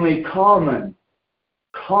extremely common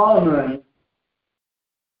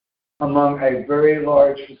among a very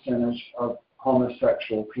large percentage of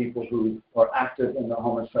homosexual people who are active in the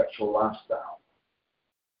homosexual lifestyle.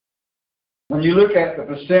 When you look at the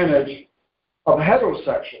percentage of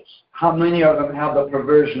heterosexuals, how many of them have the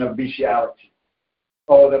perversion of bestiality,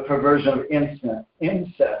 or the perversion of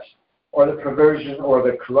incest, or the perversion or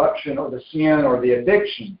the corruption or the sin or the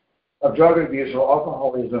addiction of drug abuse or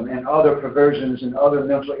alcoholism and other perversions and other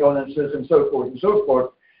mental illnesses and so forth and so forth,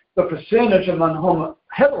 the percentage among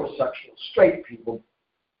heterosexual, straight people,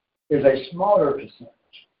 is a smaller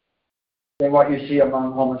percentage than what you see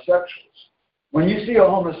among homosexuals. When you see a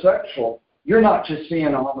homosexual, you're not just seeing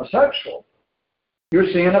a homosexual,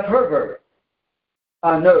 you're seeing a pervert.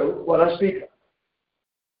 I know what I speak of.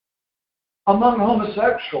 Among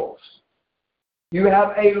homosexuals, you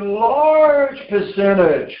have a large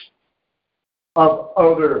percentage of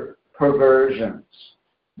other perversions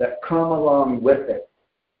that come along with it.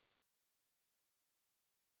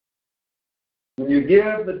 When you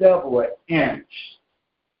give the devil an inch,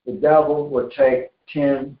 the devil will take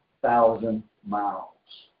 10,000 miles.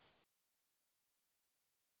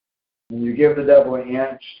 When you give the devil an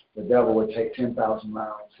inch, the devil will take 10,000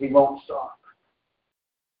 miles. He won't stop.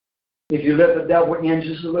 If you let the devil in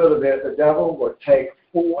just a little bit, the devil will take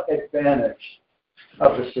full advantage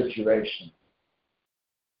of the situation.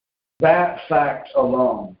 That fact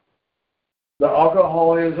alone. The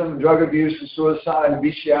alcoholism, drug abuse, and suicide, and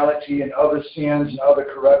bestiality, and other sins and other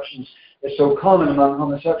corruptions is so common among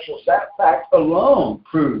homosexuals. That fact alone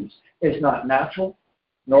proves it's not natural,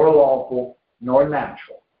 nor lawful, nor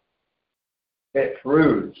natural. It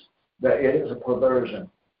proves that it is a perversion.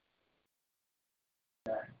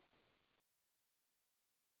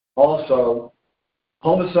 Also,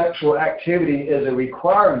 homosexual activity is a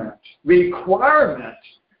requirement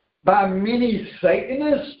by many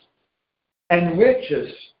Satanists and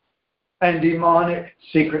witches and demonic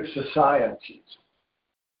secret societies.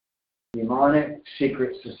 Demonic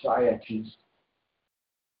secret societies.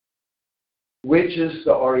 Witches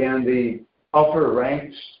that are in the upper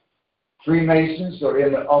ranks. Freemasons are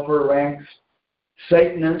in the upper ranks.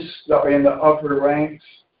 Satanists that are in the upper ranks.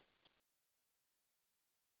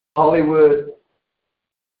 Hollywood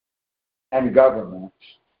and government.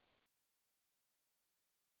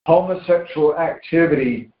 Homosexual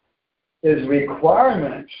activity is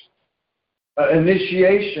requirement,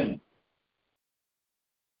 initiation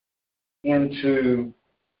into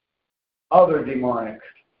other demonic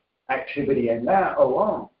activity, and that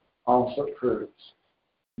alone also proves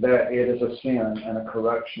that it is a sin and a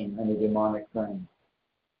corruption and a demonic thing.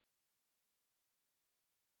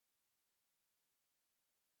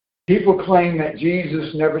 People claim that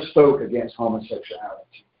Jesus never spoke against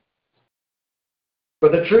homosexuality.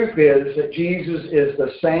 But the truth is that Jesus is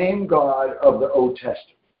the same God of the Old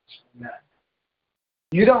Testament.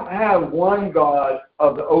 You don't have one God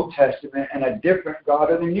of the Old Testament and a different God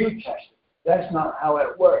of the New Testament. That's not how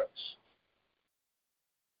it works.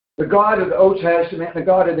 The God of the Old Testament and the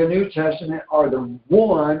God of the New Testament are the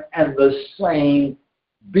one and the same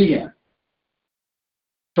being.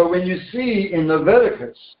 So when you see in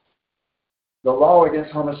Leviticus the law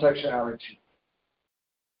against homosexuality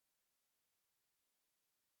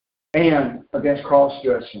and against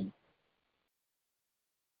cross-dressing,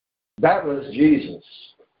 that was Jesus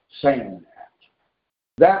saying that.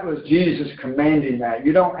 That was Jesus commanding that.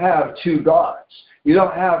 You don't have two gods. You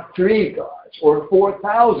don't have three gods or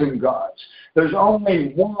 4,000 gods. There's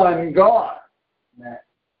only one God.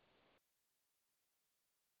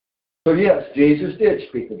 So yes, Jesus did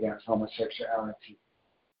speak against homosexuality.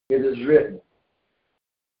 It is written.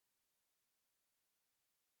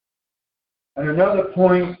 And another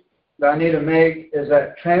point that I need to make is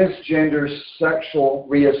that transgender sexual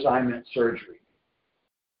reassignment surgery.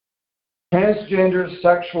 Transgender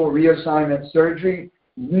sexual reassignment surgery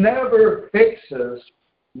never fixes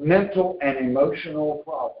mental and emotional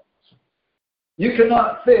problems. You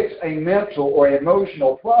cannot fix a mental or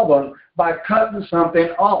emotional problem by cutting something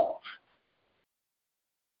off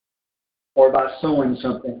or by sewing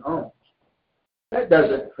something on. That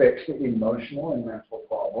doesn't fix the emotional and mental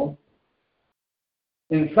problem.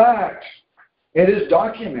 In fact, it is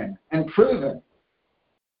documented and proven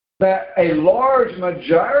that a large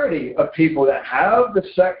majority of people that have the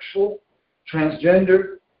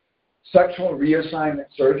transgender sexual reassignment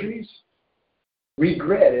surgeries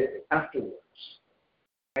regret it afterwards.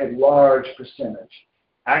 A large percentage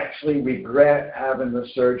actually regret having the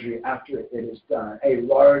surgery after it is done. A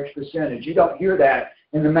large percentage. You don't hear that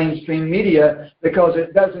in the mainstream media because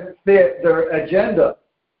it doesn't fit their agenda.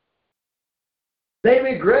 They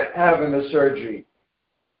regret having the surgery.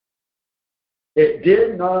 It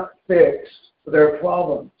did not fix their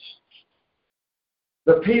problems.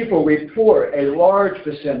 The people report, a large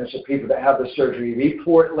percentage of people that have the surgery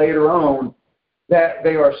report later on that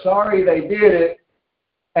they are sorry they did it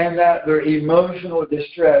and that their emotional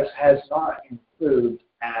distress has not improved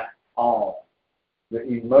at all. The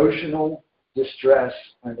emotional distress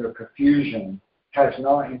and their confusion has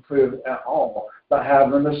not improved at all by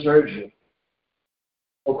having the surgery.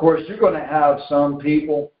 Of course, you're going to have some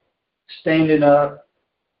people standing up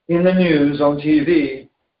in the news on TV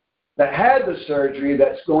that had the surgery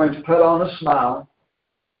that's going to put on a smile.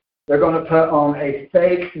 They're going to put on a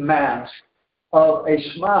fake mask of a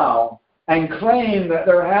smile and claim that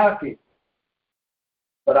they're happy.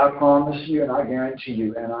 But I promise you and I guarantee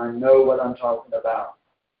you, and I know what I'm talking about.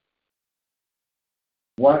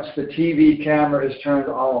 Once the TV camera is turned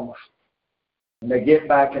off and they get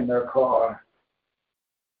back in their car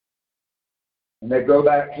and they go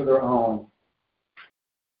back to their home,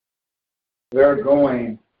 they're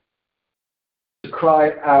going to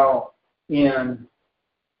cry out in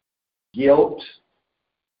guilt,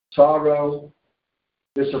 sorrow,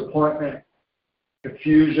 disappointment,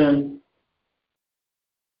 confusion,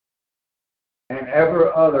 and every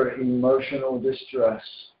other emotional distress.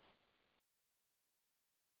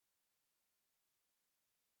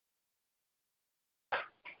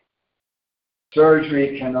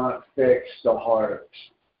 Surgery cannot fix the heart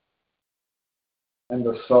and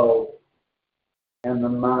the soul and the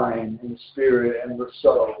mind and the spirit and the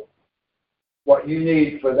soul. What you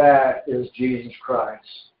need for that is Jesus Christ.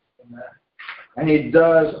 Amen. And He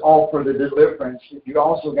does offer the deliverance. You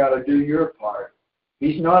also got to do your part.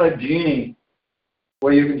 He's not a genie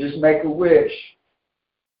where you can just make a wish.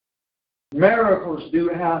 Miracles do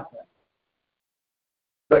happen.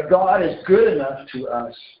 But God is good enough to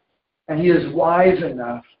us, and He is wise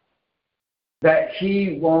enough that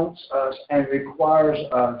He wants us and requires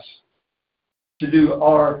us to do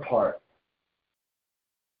our part.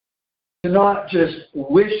 To not just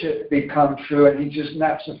wish it become true and He just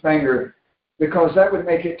snaps a finger, because that would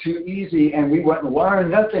make it too easy and we wouldn't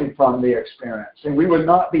learn nothing from the experience, and we would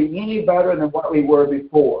not be any better than what we were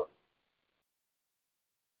before.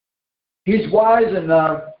 He's wise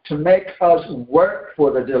enough to make us work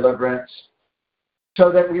for the deliverance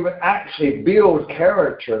so that we would actually build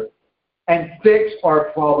character and fix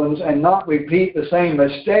our problems and not repeat the same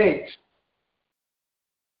mistakes.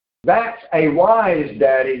 That's a wise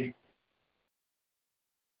daddy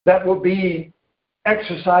that will be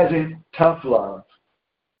exercising tough love.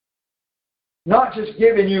 Not just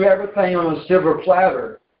giving you everything on a silver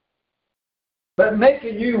platter, but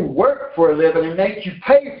making you work for a living and make you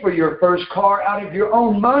pay for your first car out of your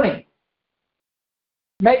own money.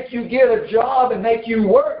 Make you get a job and make you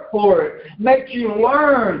work for it. Make you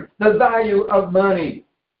learn the value of money,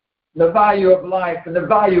 the value of life, and the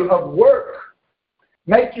value of work.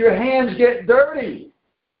 Make your hands get dirty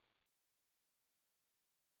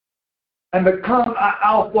and become an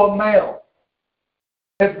alpha male.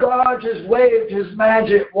 If God just waved His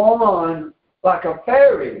magic wand like a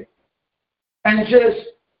fairy and just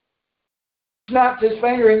snapped His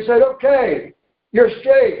finger and said, okay, you're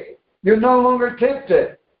straight, you're no longer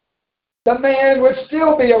tempted, the man would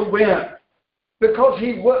still be a wimp because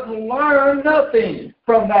he wouldn't learn nothing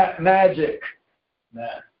from that magic.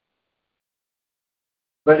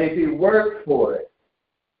 But if he worked for it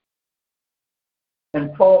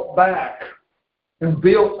and fought back and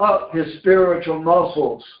built up his spiritual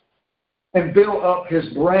muscles and built up his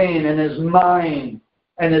brain and his mind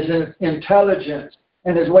and his intelligence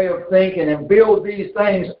and his way of thinking and build these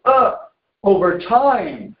things up over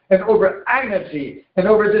time and over agony and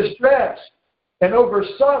over distress and over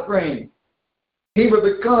suffering, he would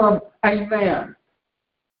become a man.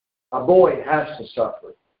 A boy has to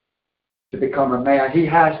suffer to become a man. He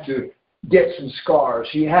has to get some scars.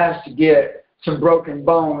 He has to get some broken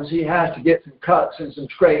bones. He has to get some cuts and some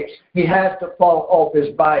scrapes. He has to fall off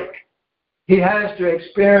his bike. He has to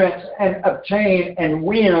experience and obtain and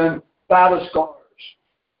win battle scars.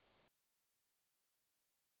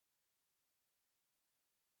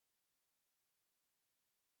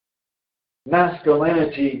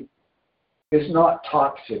 Masculinity is not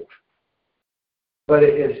toxic, but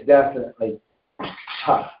it is definitely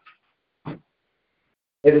tough.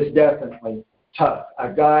 It is definitely tough.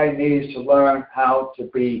 A guy needs to learn how to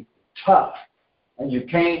be tough. And you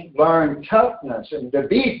can't learn toughness and to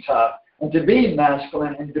be tough and to be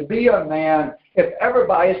masculine and to be a man if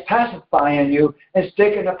everybody is pacifying you and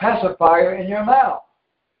sticking a pacifier in your mouth.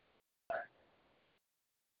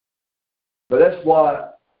 But that's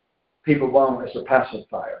what people want, is a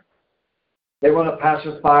pacifier. They want a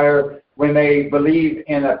pacifier when they believe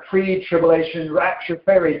in a pre-tribulation rapture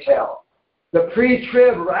fairy tale. The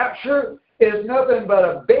pre-trib rapture is nothing but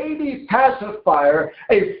a baby pacifier,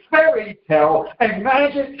 a fairy tale, a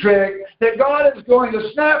magic trick that God is going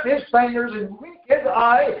to snap His fingers and wink His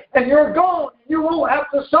eye, and you're gone. You won't have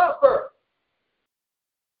to suffer.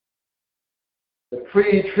 The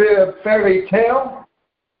pre-trib fairy tale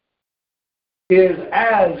is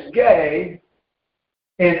as gay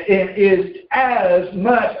and it is as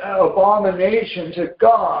much an abomination to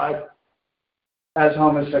God as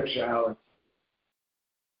homosexuality.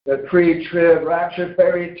 The pre-trib rapture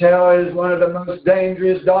fairy tale is one of the most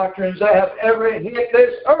dangerous doctrines that have ever hit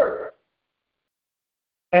this earth.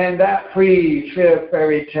 And that pre-trib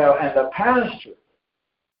fairy tale and the pastors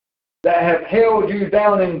that have held you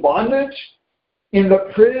down in bondage, in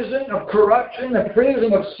the prison of corruption, the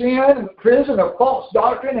prison of sin, and the prison of false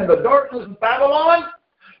doctrine, and the darkness of Babylon,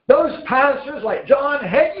 those pastors like John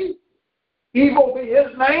Hagee, evil be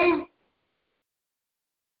his name,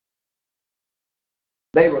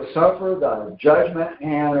 they will suffer the judgment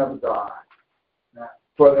hand of God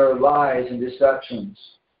for their lies and deceptions,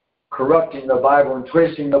 corrupting the Bible and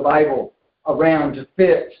twisting the Bible around to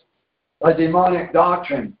fit a demonic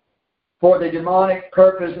doctrine for the demonic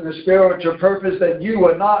purpose and the spiritual purpose that you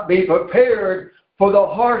would not be prepared for the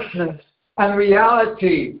harshness and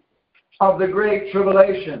reality of the great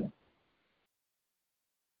tribulation.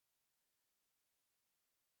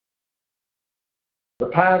 The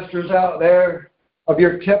pastors out there of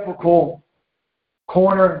your typical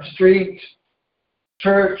corner street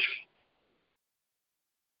church,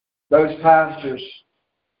 those pastors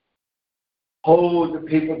hold the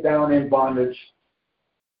people down in bondage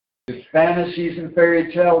to fantasies and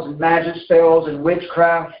fairy tales and magic spells and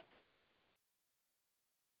witchcraft.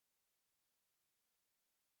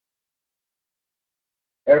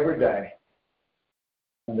 Every day.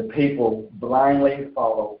 And the people blindly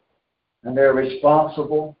follow. And they're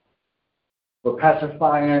responsible for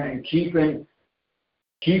pacifying and keeping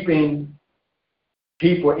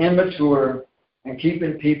people immature and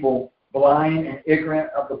keeping people blind and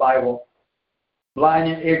ignorant of the Bible,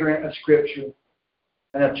 blind and ignorant of Scripture,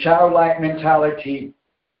 and a childlike mentality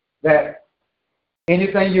that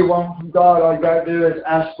anything you want from God, all you got to do is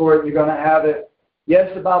ask for it, you're going to have it.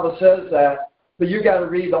 Yes, the Bible says that, but you got to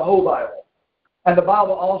read the whole Bible. And the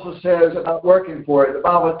Bible also says about working for it. The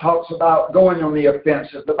Bible talks about going on the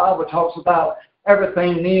offensive. The Bible talks about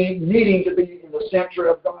everything needing to be in the center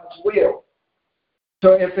of God's will.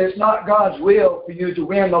 So if it's not God's will for you to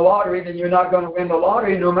win the lottery, then you're not going to win the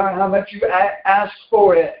lottery no matter how much you ask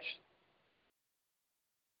for it.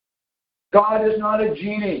 God is not a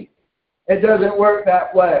genie. It doesn't work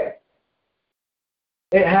that way.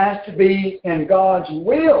 It has to be in God's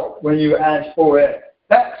will when you ask for it.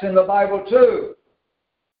 That's in the Bible too.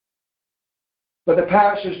 But the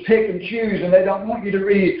pastors pick and choose, and they don't want you to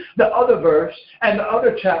read the other verse and the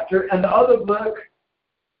other chapter and the other book.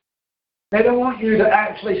 They don't want you to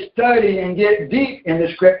actually study and get deep in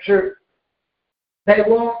the Scripture. They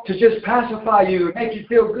want to just pacify you and make you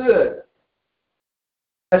feel good.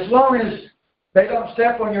 As long as they don't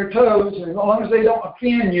step on your toes, and as long as they don't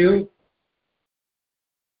offend you,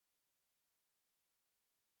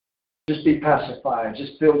 just be pacified.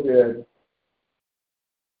 Just feel good.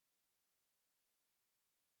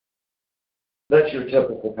 That's your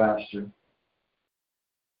typical pastor.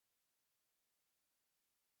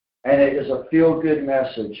 And it is a feel-good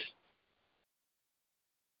message.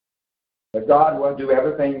 That God will do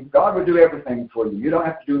everything. God will do everything for you. You don't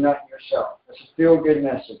have to do nothing yourself. It's a feel-good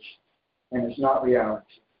message. And it's not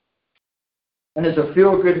reality. And it's a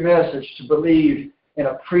feel-good message to believe in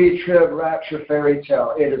a pre-trib rapture fairy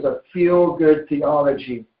tale. It is a feel-good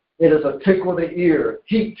theology. It is a tickle the ear.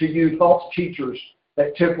 Heap to you false teachers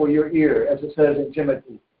that tickle your ear, as it says in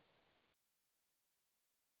Timothy.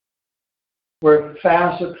 We're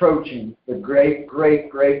fast approaching the great, great,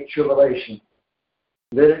 great tribulation.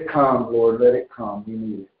 Let it come, Lord, let it come. We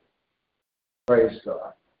need it. Praise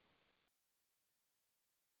God.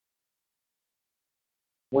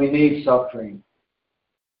 We need suffering.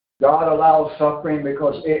 God allows suffering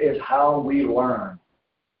because it is how we learn.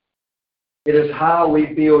 It is how we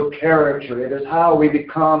build character. It is how we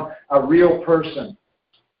become a real person.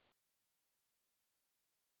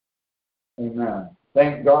 Amen.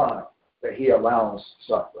 Thank God that He allows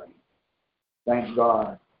suffering. Thank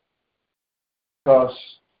God. Because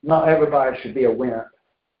not everybody should be a wimp.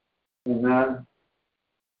 Amen.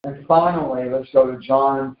 And finally, let's go to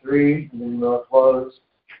John 3, and then we'll close,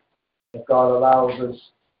 if God allows us.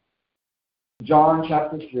 John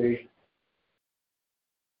chapter 3.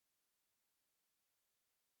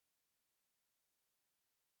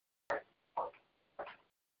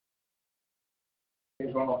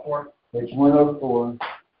 Page 104. Page 104.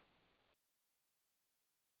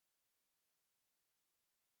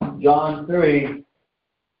 John 3,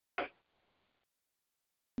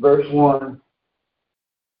 verse 1.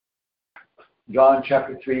 John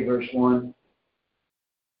chapter 3, verse 1.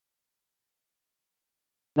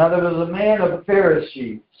 Now there was a man of the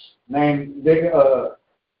Pharisees named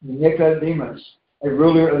Nicodemus, a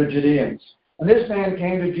ruler of the Judeans. And this man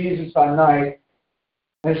came to Jesus by night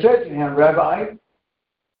and said to him, Rabbi,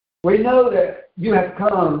 we know that you have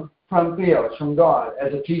come from Theos, from God,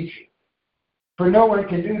 as a teacher. For no one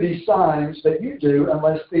can do these signs that you do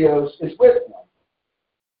unless Theos is with them.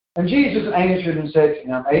 And Jesus answered and said to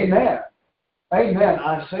him, Amen. Amen,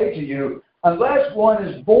 I say to you, unless one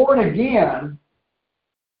is born again,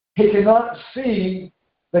 he cannot see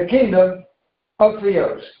the kingdom of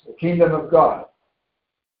Theos, the kingdom of God.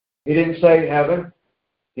 He didn't say heaven.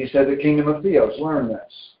 He said the kingdom of Theos. Learn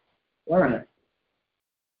this. Learn it.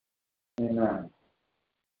 Amen.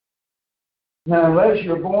 Now, unless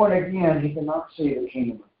you're born again, he cannot see the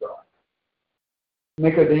kingdom of God.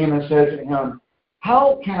 Nicodemus said to him,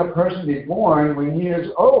 how can a person be born when he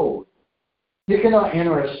is old? He cannot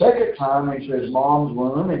enter a second time into his mom's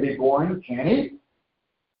womb and be born, can he?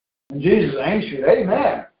 And Jesus answered,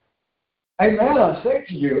 Amen. Amen, I say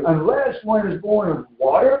to you, unless one is born of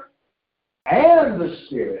water and the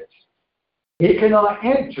Spirit, he cannot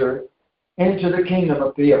enter into the kingdom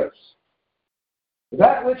of Theos.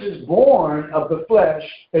 That which is born of the flesh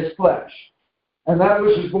is flesh, and that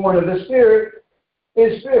which is born of the Spirit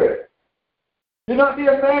is spirit. Do not be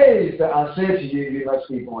amazed that I said to you, you must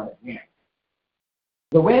be born again.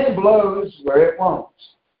 The wind blows where it wants,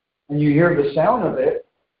 and you hear the sound of it,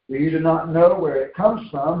 but you do not know where it comes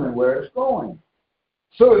from and where it's going.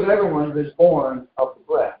 So is everyone who is born of the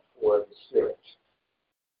breath or of the Spirit.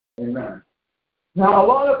 Amen. Now, a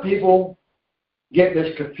lot of people get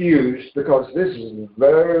this confused because this is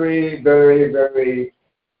very, very, very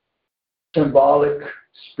symbolic,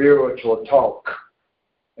 spiritual talk.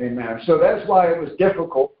 Amen. So that's why it was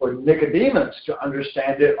difficult for Nicodemus to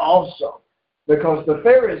understand it also, because the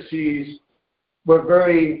Pharisees were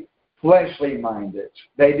very fleshly minded.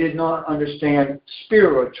 They did not understand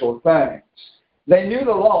spiritual things. They knew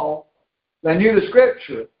the law, they knew the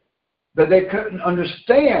scripture, but they couldn't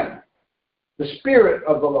understand the spirit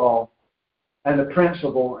of the law and the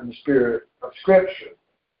principle and the spirit of scripture.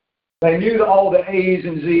 They knew all the A's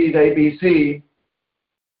and Z's, A, B, C.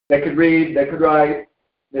 They could read, they could write,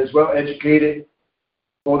 they was well educated.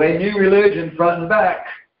 Well, they knew religion front and back,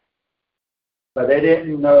 but they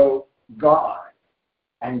didn't know God.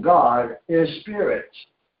 And God is spirit.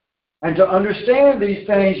 And to understand these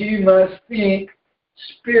things, you must think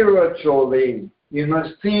spiritually. You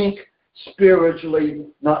must think spiritually,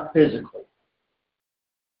 not physically.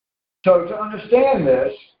 So to understand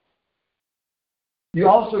this, you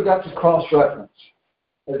also got to cross-reference.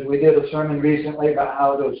 As we did a sermon recently about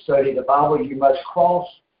how to study the Bible, you must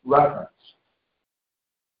cross-reference.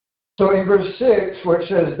 So in verse 6, where it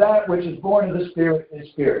says, that which is born of the Spirit is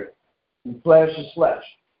spirit, and flesh is flesh.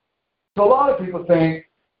 So a lot of people think,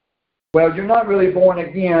 well, you're not really born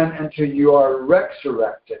again until you are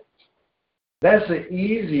resurrected. That's an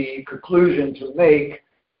easy conclusion to make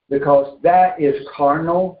because that is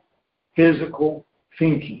carnal, physical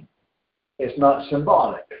thinking. It's not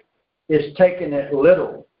symbolic. It's taking it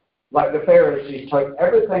literal, like the Pharisees took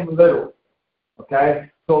everything literal.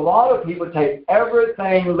 Okay? So a lot of people take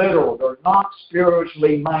everything literal. They're not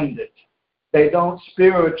spiritually minded. They don't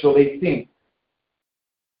spiritually think.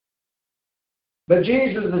 But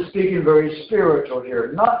Jesus is speaking very spiritual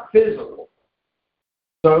here, not physical.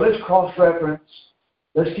 So let's cross-reference.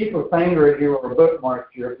 Let's keep a finger here or a bookmark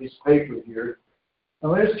here, a piece of paper here.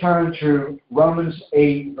 And let's turn to Romans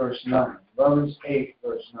 8, verse 9. Romans 8,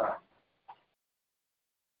 verse 9.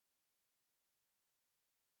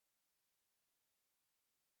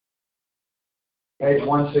 Page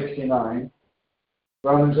 169.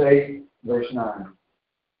 Romans 8, verse 9.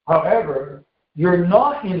 However, you're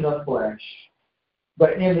not in the flesh,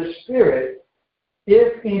 but in the Spirit,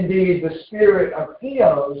 if indeed the Spirit of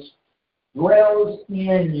Theos dwells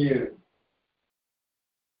in you.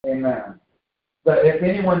 Amen. But if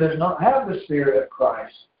anyone does not have the Spirit of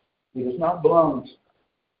Christ, he does not belong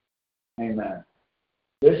to him. Amen.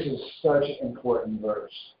 This is such an important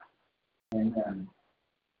verse. Amen.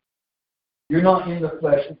 You're not in the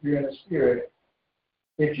flesh if you're in the Spirit,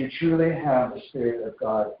 if you truly have the Spirit of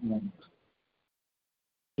God in you.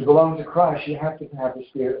 To belong to Christ, you have to have the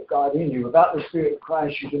Spirit of God in you. Without the Spirit of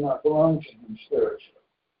Christ, you do not belong to Him spiritually.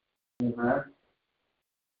 Amen.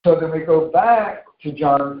 So then we go back to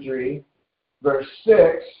John 3, verse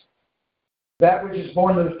 6. That which is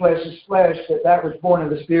born of the flesh is flesh, but that which is born of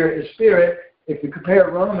the Spirit is spirit. If you compare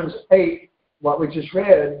Romans 8, what we just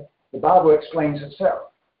read, the Bible explains itself.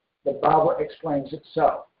 The Bible explains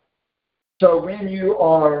itself. So when you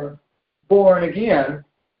are born again,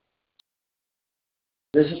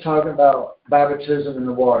 this is talking about baptism in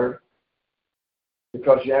the water,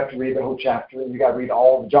 because you have to read the whole chapter. You got to read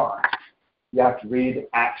all of John. You have to read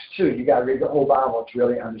Acts 2. You got to read the whole Bible to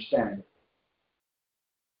really understand it.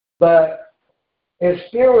 But it's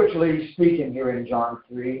spiritually speaking here in John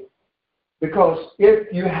 3, because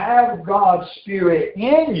if you have God's Spirit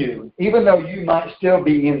in you, even though you might still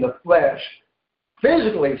be in the flesh,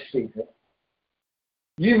 physically speaking,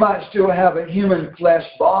 you might still have a human flesh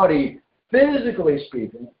body, physically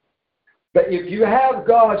speaking, but if you have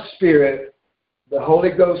God's Spirit, the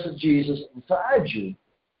Holy Ghost of Jesus inside you,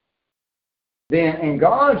 then in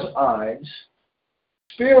God's eyes,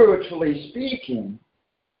 spiritually speaking,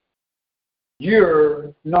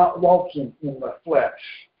 you're not walking in the flesh.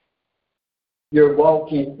 You're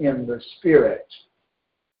walking in the Spirit.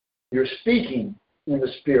 You're speaking in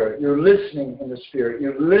the Spirit. You're listening in the Spirit.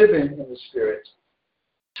 You're living in the Spirit,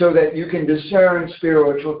 so that you can discern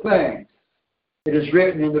spiritual things. It is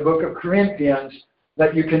written in the book of Corinthians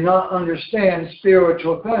that you cannot understand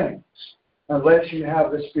spiritual things unless you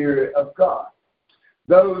have the Spirit of God.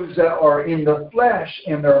 Those that are in the flesh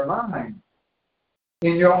in their mind,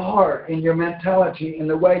 in your heart, in your mentality, in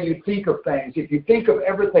the way you think of things. If you think of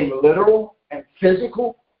everything literal and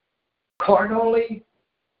physical, carnally,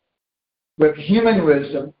 with human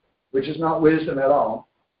wisdom, which is not wisdom at all,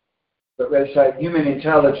 but let's say human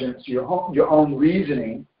intelligence, your own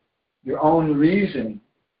reasoning,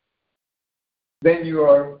 then you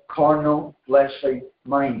are carnal, fleshly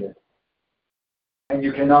minded. And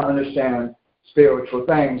you cannot understand spiritual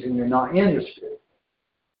things, and you're not in the Spirit.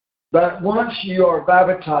 But once you are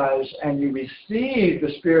baptized and you receive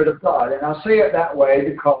the Spirit of God, and I'll say it that way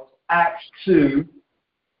because Acts 2,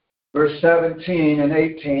 verse 17 and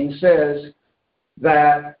 18 says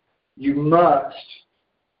that you must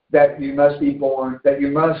be born, that you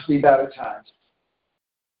must be baptized.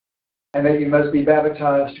 And that you must be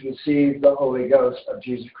baptized to receive the Holy Ghost of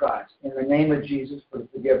Jesus Christ in the name of Jesus for the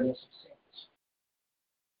forgiveness of sins.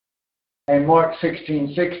 And Mark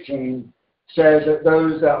 16:16 says that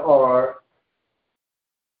those that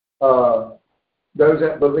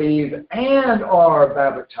believe and are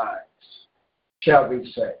baptized shall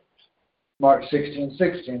be saved. Mark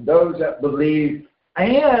 16:16. Those that believe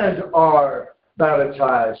and are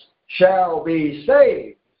baptized shall be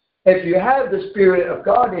saved. If you have the Spirit of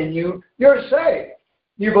God in you, you're saved.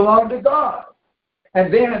 You belong to God.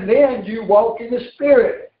 And then you walk in the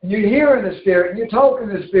Spirit. And you hear in the Spirit. And you talk in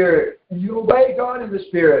the Spirit. And you obey God in the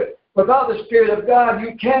Spirit. Without the Spirit of God,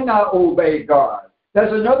 you cannot obey God.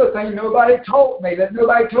 That's another thing nobody told me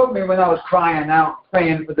when I was crying out,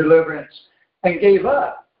 praying for deliverance, and gave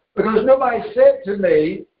up. Because nobody said to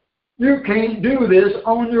me, you can't do this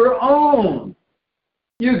on your own.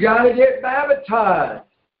 You got to get baptized.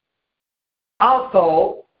 I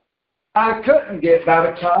thought I couldn't get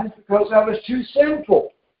baptized because I was too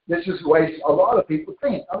sinful. This is the way a lot of people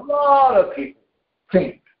think.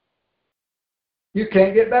 You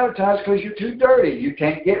can't get baptized because you're too dirty. You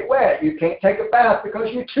can't get wet. You can't take a bath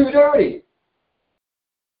because you're too dirty.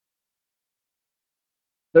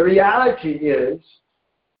 The reality is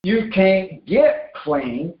you can't get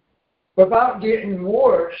clean without getting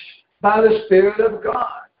washed by the Spirit of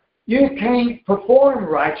God. You can't perform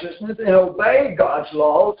righteousness and obey God's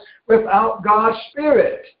laws without God's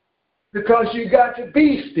Spirit. Because you've got to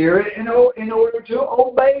be Spirit in order to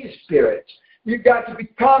obey Spirit. You've got to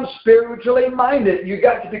become spiritually minded. You've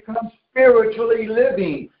got to become spiritually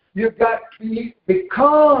living. You've got to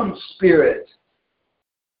become Spirit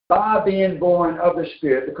by being born of the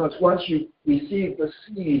Spirit. Because once you receive the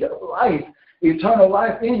seed of life, eternal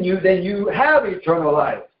life in you, then you have eternal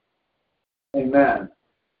life. Amen.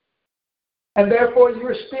 And therefore,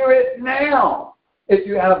 your spirit now, if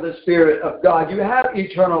you have the Spirit of God, you have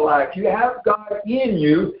eternal life. You have God in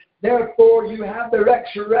you. Therefore, you have the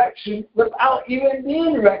resurrection without even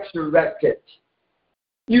being resurrected.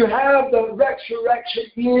 You have the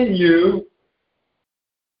resurrection in you,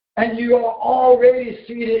 and you are already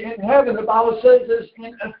seated in heaven. The Bible says this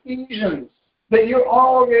in Ephesians, that you're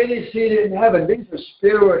already seated in heaven. These are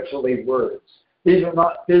spiritually words. These are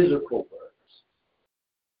not physical words.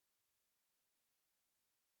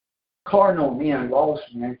 Carnal men, lost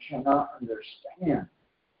men, cannot understand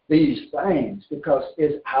these things because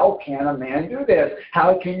how can a man do this?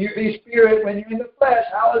 How can you be spirit when you're in the flesh?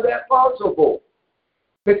 How is that possible?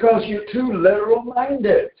 Because you're too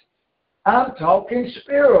literal-minded. I'm talking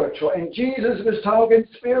spiritual, and Jesus was talking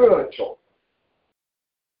spiritual.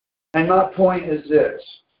 And my point is this.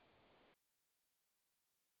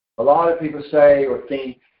 A lot of people say or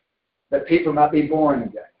think that people might be born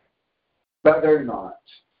gay, but they're not.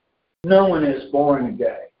 No one is born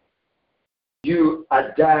gay. You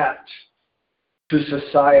adapt to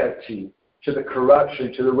society, to the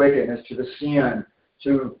corruption, to the wickedness, to the sin,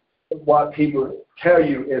 to what people tell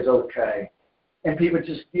you is okay. And people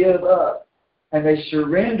just give up. And they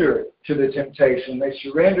surrender to the temptation. They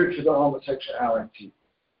surrender to the homosexuality.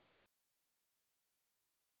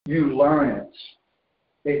 You learn it.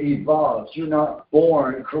 It evolves. You're not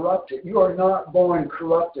born corrupted. You are not born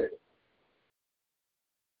corrupted.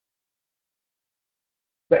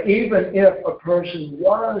 But even if a person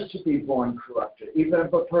was to be born corrupted, even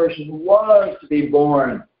if a person was to be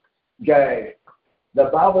born gay, the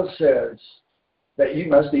Bible says that you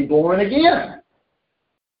must be born again.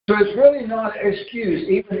 So it's really not an excuse,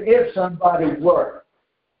 even if somebody were,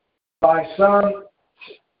 by some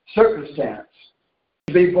circumstance,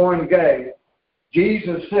 to be born gay.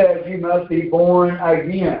 Jesus said you must be born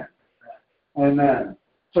again. Amen.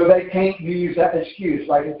 So they can't use that excuse.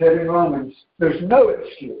 Like it said in Romans, there's no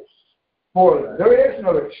excuse for them. There is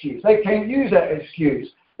no excuse. They can't use that excuse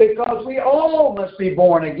because we all must be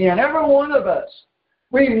born again. Every one of us.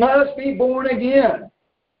 We must be born again.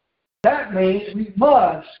 That means we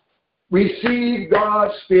must receive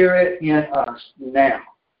God's Spirit in us now.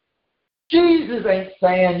 Jesus ain't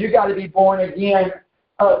saying you got to be born again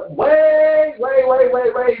way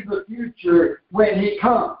in the future when He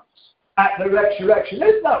comes at the resurrection.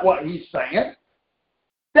 That's not what He's saying.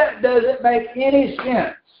 That doesn't make any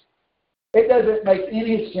sense. It doesn't make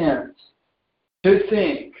any sense to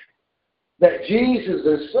think that Jesus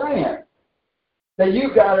is saying that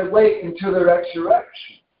you've got to wait until the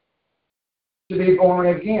resurrection to be born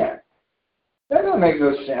again. That doesn't make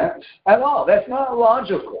no sense at all. That's not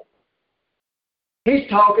logical. He's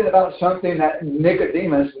talking about something that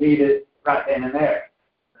Nicodemus needed right then and there.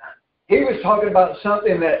 He was talking about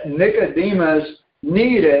something that Nicodemus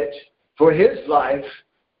needed for his life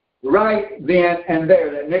right then and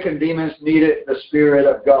there, that Nicodemus needed the Spirit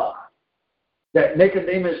of God, that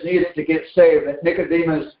Nicodemus needed to get saved, that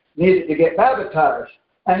Nicodemus needed to get baptized.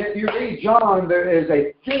 And if you read John, there is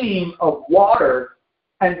a theme of water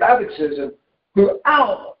and baptism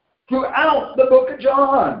throughout the book of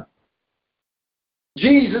John.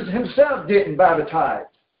 Jesus Himself didn't baptize.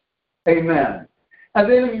 Amen. And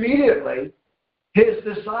then immediately, His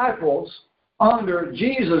disciples, under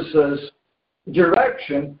Jesus'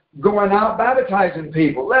 direction, going out baptizing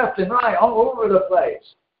people left and right, all over the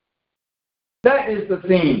place. That is the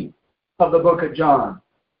theme of the book of John.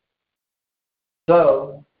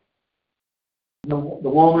 So, the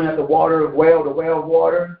woman at the well of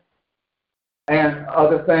water, and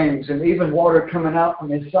other things, and even water coming out from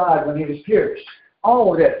His side when He was pierced.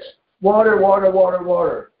 All of this. Water.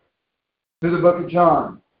 Through the book of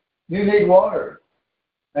John. You need water.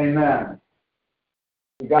 Amen.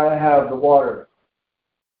 You got to have the water.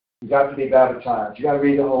 You got to be baptized. You got to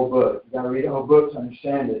read the whole book. You got to read the whole book to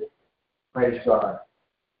understand it. Praise God.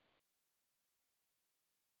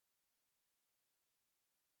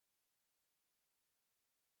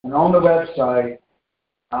 And on the website,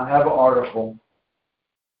 I have an article,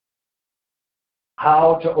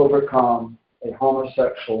 How to Overcome a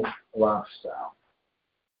Homosexual Lifestyle.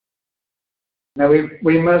 Now,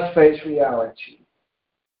 we must face reality.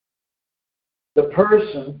 The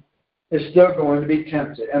person is still going to be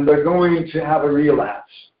tempted, and they're going to have a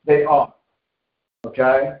relapse. They are.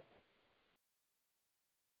 Okay?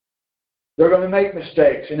 They're going to make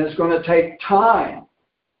mistakes, and it's going to take time,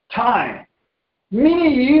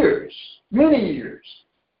 many years,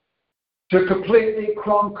 to completely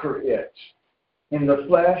conquer it in the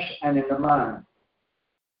flesh and in the mind.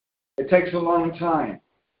 It takes a long time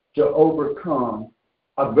to overcome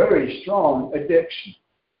a very strong addiction.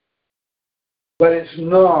 But it's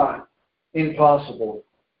not impossible.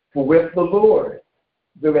 For with the Lord,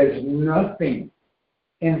 there is nothing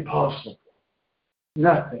impossible.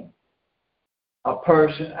 Nothing. A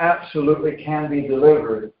person absolutely can be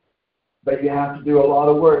delivered, but you have to do a lot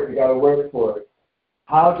of work. You got to work for it.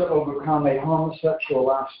 How to overcome a homosexual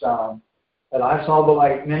lifestyle at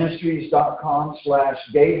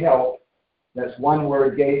ISawTheLightMinistries.com/gayhelp. That's one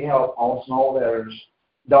word, gayhelp, all small letters,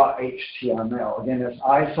 .html. Again, that's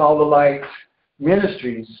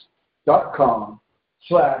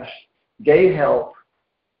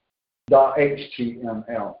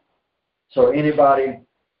ISawTheLightMinistries.com/gayhelp.html. So anybody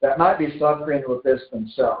that might be suffering with this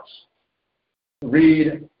themselves,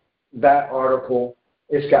 read that article.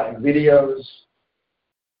 It's got videos.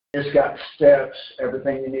 It's got steps,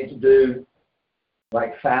 everything you need to do,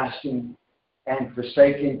 like fasting and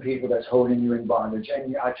forsaking people that's holding you in bondage.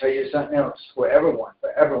 And I tell you something else, for everyone.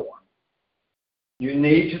 You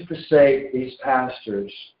need to forsake these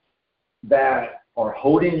pastors that are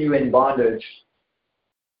holding you in bondage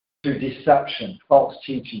to deception, false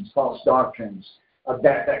teachings, false doctrines,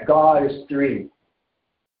 that God is three.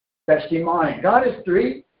 That's demonic. God is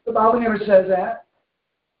three? The Bible never says that.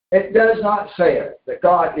 It does not say it, that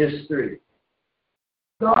God is three.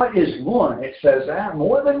 God is one. It says that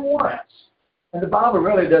more than once. And the Bible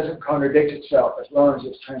really doesn't contradict itself as long as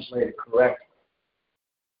it's translated correctly,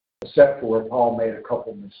 except for where Paul made a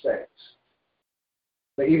couple of mistakes.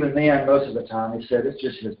 But even then, most of the time, he said it's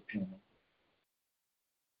just his opinion.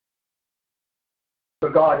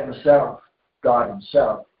 But God himself,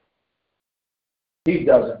 he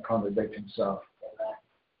doesn't contradict himself.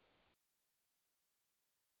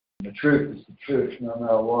 The truth is the truth, no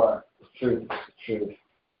matter what. The truth is the truth.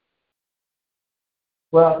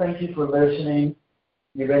 Well, thank you for listening.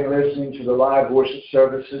 You've been listening to the live worship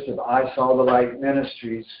services of I Saw the Light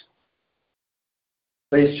Ministries.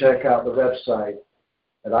 Please check out the website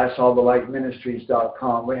at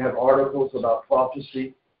ISawTheLightMinistries.com. We have articles about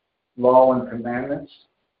prophecy, law and commandments,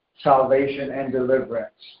 salvation and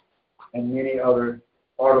deliverance, and many other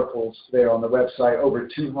articles there on the website, over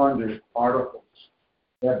 200 articles.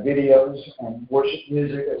 We have videos and worship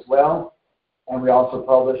music as well. And we also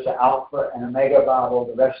publish the Alpha and Omega Bible,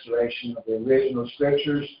 the restoration of the original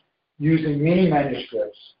scriptures, using many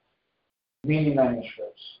manuscripts. Many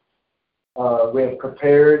manuscripts. We have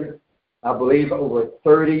prepared, I believe, over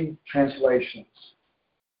 30 translations.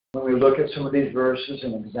 When we look at some of these verses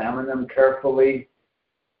and examine them carefully,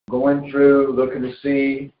 going through, looking to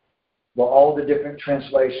see what all the different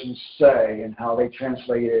translations say and how they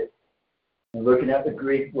translate it, and looking at the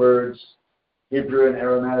Greek words, Hebrew and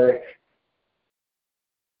Aramaic,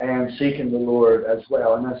 and seeking the Lord as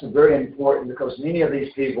well. And that's very important because many of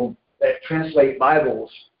these people that translate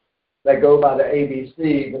Bibles, they go by the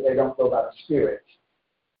ABC, but they don't go by the Spirit.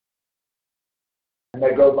 And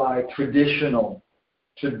they go by traditional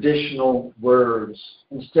words,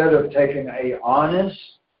 instead of taking an honest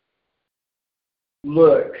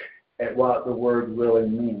look at what the word really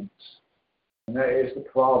means. And that is the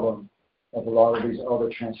problem of a lot of these other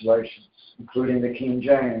translations, including the King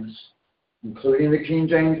James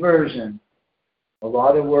Version. A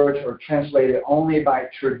lot of words are translated only by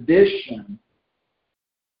tradition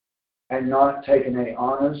and not taking an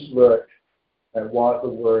honest look at what the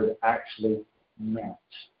word actually meant.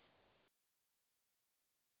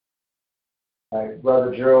 All right,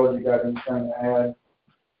 Brother Gerald, you got anything to add?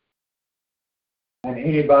 And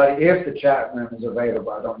anybody, if the chat room is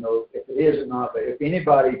available, I don't know if it is or not, but if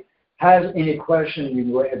anybody has any question, you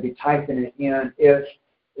would be typing it in if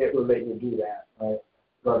it will let you do that, right,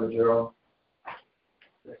 Brother Gerald?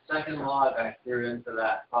 The second log I threw into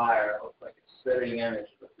that fire looks like a spitting image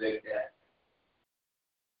of a big deck.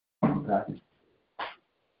 Okay.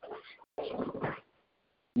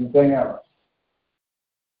 Anything else?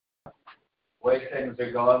 The way things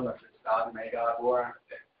are going with this God-made-God war,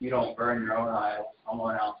 if you don't burn your own idols,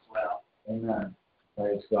 someone else will. Amen.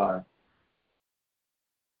 Praise God.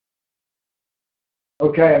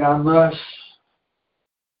 Okay, and I must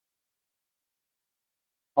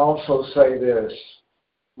also say this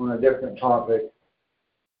on a different topic,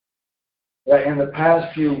 that in the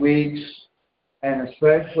past few weeks, and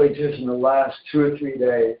especially just in the last 2 or 3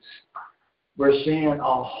 days, we're seeing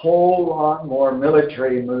a whole lot more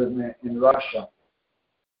military movement in Russia.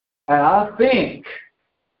 And I think,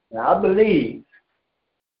 and I believe,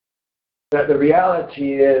 that the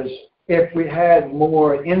reality is if we had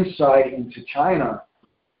more insight into China,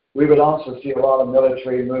 we would also see a lot of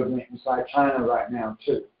military movement inside China right now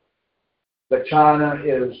too. But China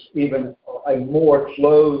is even a more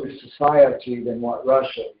closed society than what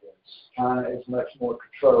Russia is. China is much more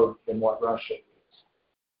controlled than what Russia is.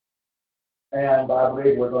 And I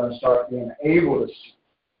believe we're going to start being able to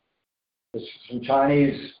see some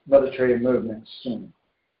Chinese military movements soon.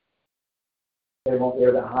 They won't be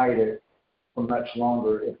able to hide it for much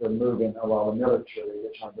longer if they're moving a lot of military,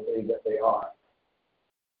 which I believe that they are.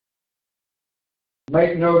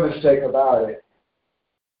 Make no mistake about it,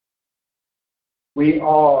 we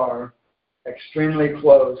are extremely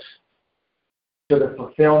close to the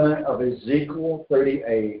fulfillment of Ezekiel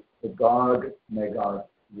 38, the Gog-Magog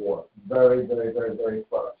war. Very, very, very, very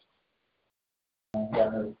close. I've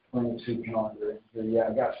got a 22 calendar in here. Yeah,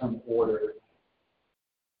 I got some order.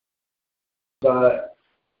 But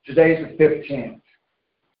today's the 15th.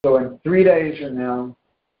 So in 3 days from now,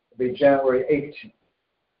 it'll be January 18th.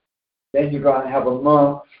 Then you're going to have a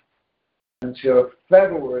month until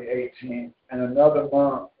February 18th and another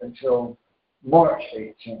month until March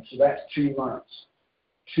 18th. So that's 2 months.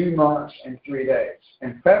 2 months and 3 days.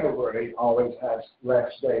 And February always has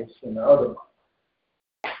less days than the other month.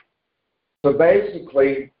 So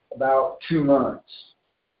basically about 2 months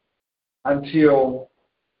until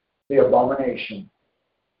the abomination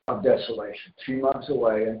of desolation. 2 months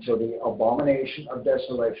away until the abomination of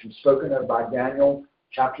desolation spoken of by Daniel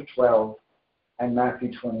chapter 12 and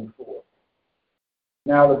Matthew 24.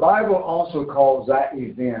 Now the Bible also calls that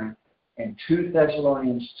event in 2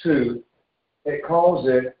 Thessalonians 2, it calls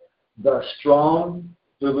it the strong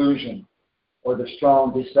delusion or the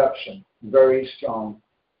strong deception, very strong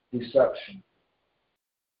deception.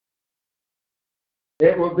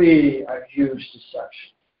 It will be a huge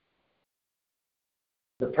deception.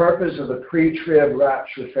 The purpose of the pre-trib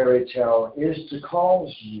rapture fairy tale is to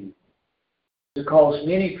cause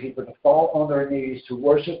many people to fall on their knees to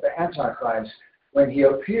worship the Antichrist when he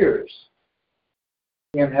appears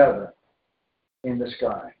in heaven, in the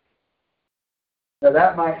sky. Now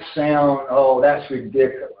that might sound, oh, that's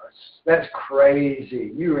ridiculous. That's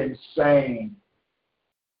crazy. You're insane.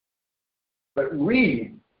 But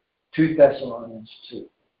read 2 Thessalonians 2.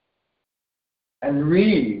 And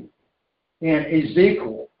read in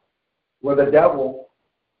Ezekiel where the devil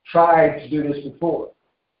tried to do this before.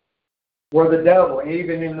 where the devil,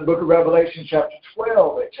 even in the book of Revelation chapter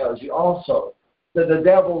 12, it tells you also that the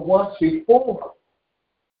devil once before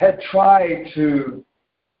had tried to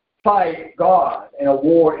fight God in a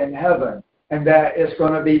war in heaven, and that is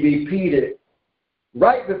going to be repeated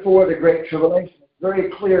right before the Great Tribulation. It's very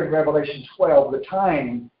clear in Revelation 12, the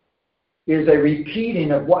time is a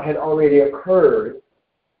repeating of what had already occurred,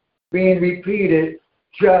 being repeated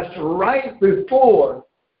just right before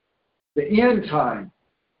the end time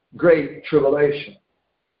Great Tribulation.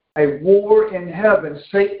 A war in heaven,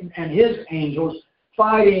 Satan and his angels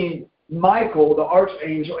fighting Michael, the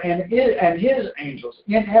archangel, and his angels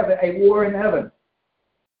in heaven, a war in heaven.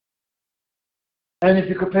 And if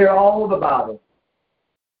you compare all of the Bible,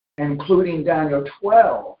 including Daniel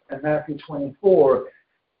 12 and Matthew 24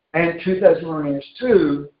 and 2 Thessalonians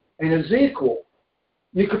 2 and Ezekiel,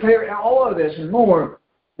 you compare all of this and more,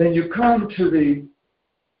 then you come to the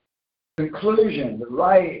conclusion, the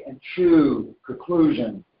right and true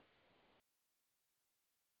conclusion,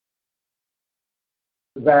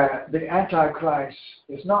 that the Antichrist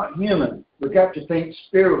is not human. We've got to think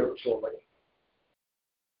spiritually.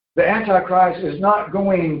 The Antichrist is not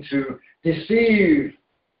going to deceive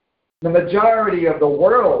the majority of the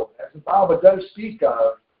world, as the Bible does speak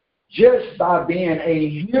of, just by being a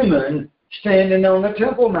human standing on the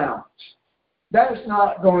Temple Mount. That's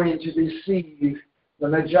not going to deceive the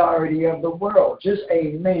majority of the world, just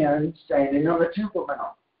a man standing on the Temple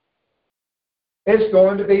Mount. It's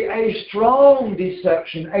going to be a strong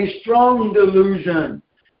deception, a strong delusion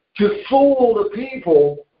to fool the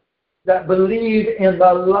people that believe in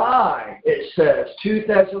the lie, it says, 2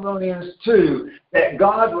 Thessalonians 2, that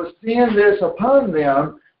God will send this upon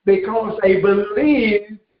them because they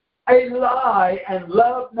believe a lie and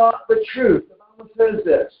love not the truth. The Bible says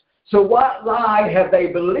this. So what lie have they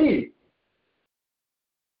believed?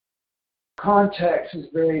 Context is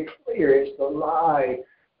very clear. It's the lie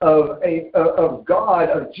of God,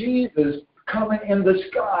 of Jesus coming in the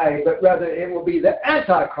sky, but rather it will be the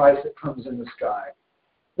Antichrist that comes in the sky,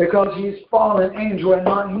 because he's fallen angel and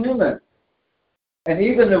not human. And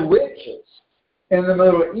even the witches in the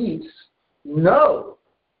Middle East know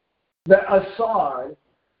that Assad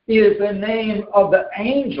is the name of the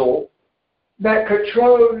angel that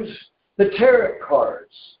controls the tarot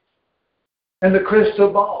cards and the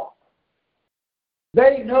crystal ball.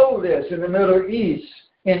 They know this in the Middle East,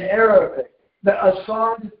 in Arabic, that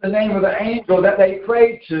Assad is the name of the angel that they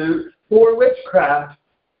pray to for witchcraft.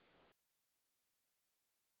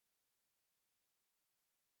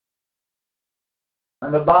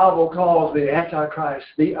 And the Bible calls the Antichrist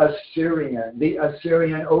the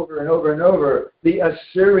Assyrian over and over and over, the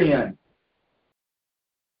Assyrian.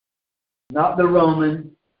 Not the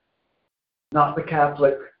Roman, not the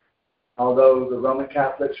Catholic, although the Roman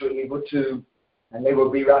Catholics are evil too, and they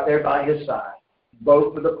will be right there by his side.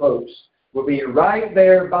 Both of the popes will be right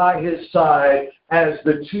there by his side as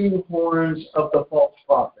the two horns of the false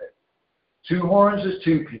prophet. 2 horns is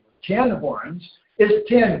 2 people. 10 horns is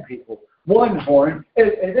 10 people. 1 horn,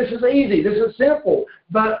 and this is easy, this is simple,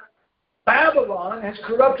 but Babylon has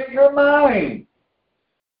corrupted your mind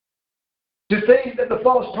to think that the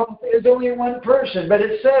false prophet is only one person, but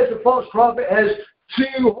it says the false prophet has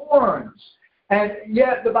 2 horns, and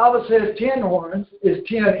yet the Bible says 10 horns is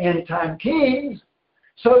 10 end-time kings,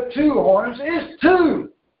 so 2 horns is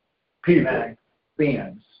 2 people,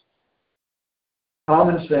 beings.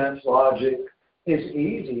 Common sense, logic is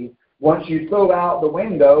easy once you throw out the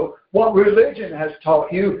window what religion has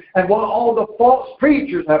taught you and what all the false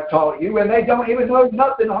preachers have taught you, and they don't even know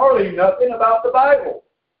nothing, hardly nothing about the Bible.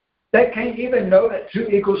 They can't even know that 2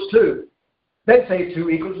 equals 2. They say 2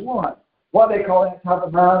 equals 1. What do they call that type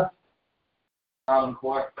of math? Common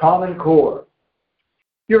Core. Common Core.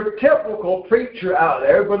 Your typical preacher out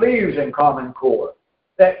there believes in Common Core,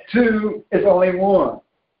 that 2 is only 1.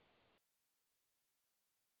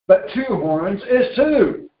 But 2 horns is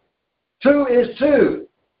 2. 2 is 2.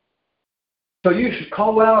 So you should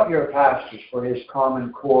call out your pastors for his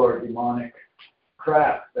Common Core demonic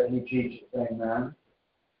crap that he teaches. Amen.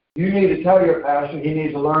 You need to tell your pastor he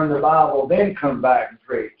needs to learn the Bible, then come back and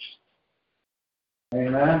preach.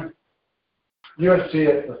 Amen. You'll see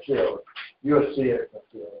it fulfilled. You'll see it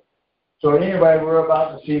fulfilled. So anyway, we're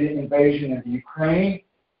about to see the invasion of Ukraine,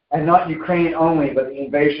 and not Ukraine only, but the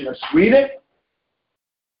invasion of Sweden,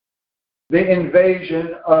 the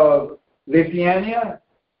invasion of Lithuania,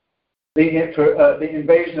 the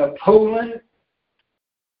invasion of Poland,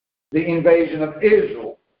 the invasion of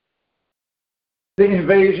Israel, the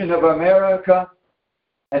invasion of America,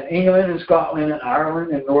 and England and Scotland and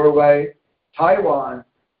Ireland and Norway, Taiwan,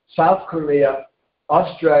 South Korea,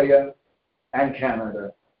 Australia, and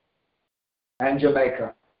Canada. and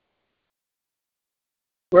Jamaica.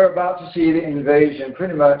 We're about to see the invasion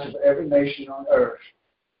pretty much of every nation on earth.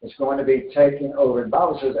 It's going to be taken over. The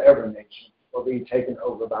Bible says every nation will be taken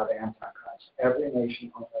over by the Antichrist. Every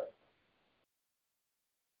nation on earth.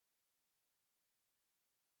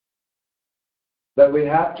 But we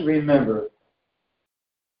have to remember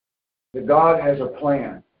that God has a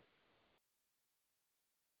plan.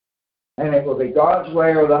 And it will be God's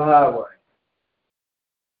way or the highway.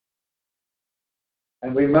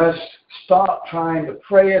 And we must stop trying to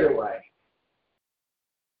pray it away.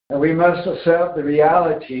 And we must accept the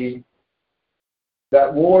reality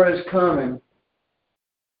that war is coming.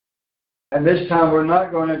 And this time we're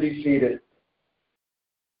not going to defeat it.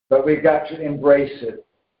 But we've got to embrace it.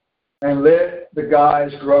 And let the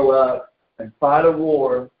guys grow up and fight a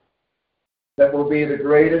war that will be the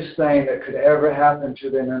greatest thing that could ever happen to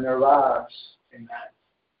them in their lives. Amen.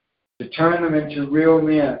 To turn them into real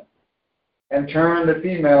men. And turn the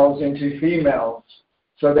females into females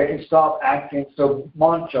so they can stop acting so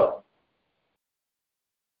macho.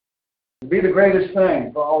 It'll be the greatest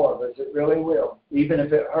thing for all of us. It really will. Even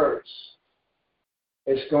if it hurts.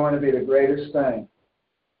 It's going to be the greatest thing.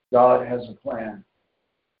 God has a plan.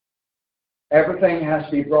 Everything has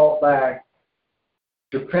to be brought back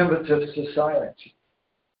to primitive society.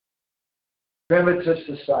 Primitive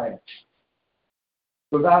society.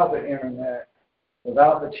 Without the internet,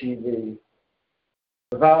 without the TV,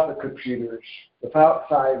 without the computers, without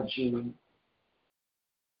 5G.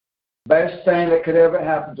 Best thing that could ever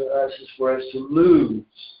happen to us is for us to lose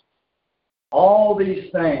all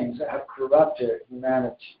these things that have corrupted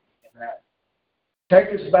humanity. Take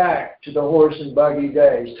us back to the horse and buggy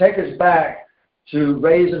days. Take us back to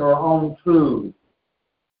raising our own food.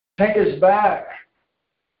 Take us back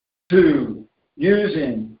to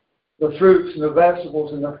using the fruits and the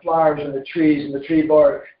vegetables and the flowers and the trees and the tree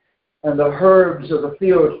bark and the herbs of the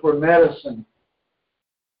field for medicine.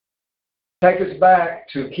 Take us back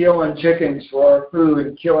to killing chickens for our food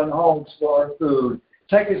and killing hogs for our food.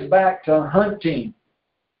 Take us back to hunting.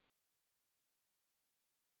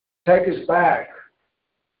 Take us back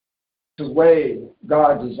to the way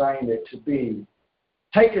God designed it to be.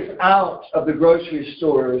 Take us out of the grocery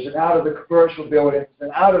stores and out of the commercial buildings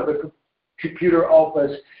and out of the computer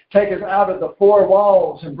office. Take us out of the four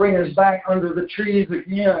walls and bring us back under the trees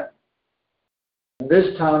again. And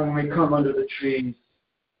this time when we come under the trees,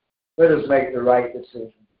 let us make the right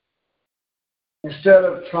decision. Instead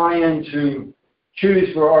of trying to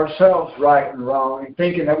choose for ourselves right and wrong and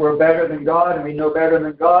thinking that we're better than God and we know better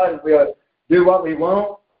than God and we'll do what we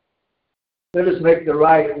want, let us make the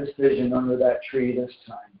right decision under that tree this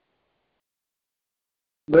time.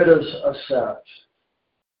 Let us accept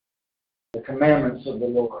the commandments of the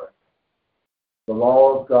Lord, the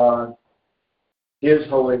law of God, His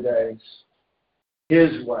holy days,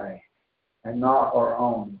 His way, and not our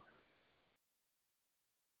own.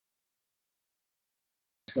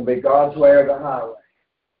 It's going to be God's way or the highway.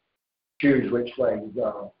 Choose which way you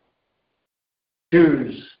go.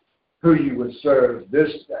 Choose who you would serve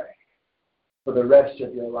this day for the rest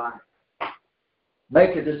of your life.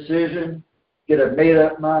 Make a decision. Get a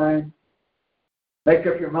made-up mind. Make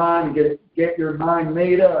up your mind. Get your mind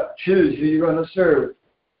made up. Choose who you're going to serve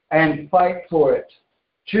and fight for it.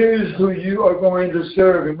 Choose who you are going to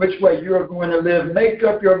serve and which way you are going to live. Make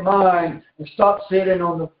up your mind and stop sitting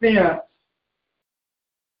on the fence.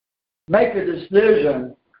 Make a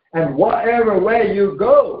decision, and whatever way you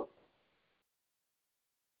go,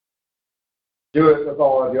 do it with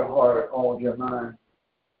all of your heart, all of your mind.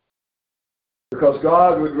 Because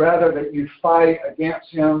God would rather that you fight against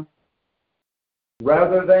Him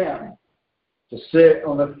rather than to sit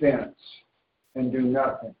on the fence and do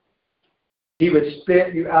nothing. He would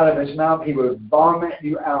spit you out of His mouth. He would vomit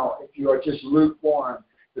you out if you are just lukewarm.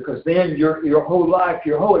 Because then your whole life,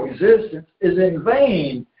 your whole existence is in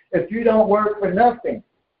vain if you don't work for nothing.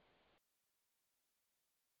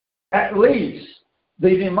 At least the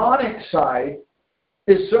demonic side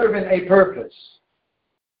is serving a purpose.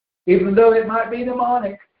 Even though it might be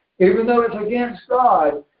demonic, even though it's against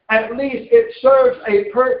God, at least it serves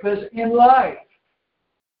a purpose in life.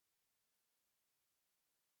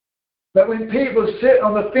 But when people sit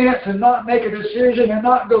on the fence and not make a decision and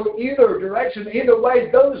not go either direction, either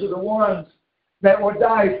way, those are the ones that will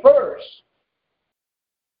die first.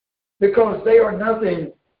 Because they are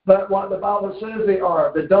nothing but what the Bible says they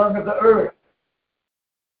are, the dung of the earth.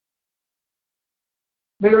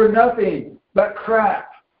 They are nothing but crap.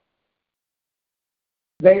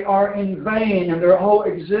 They are in vain, and their whole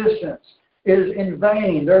existence is in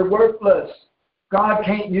vain. They're worthless. God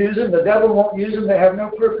can't use them. The devil won't use them. They have no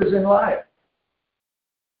purpose in life.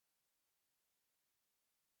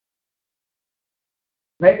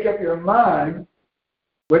 Make up your mind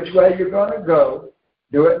which way you're going to go.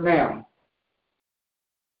 Do it now.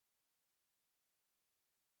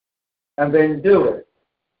 And then do it.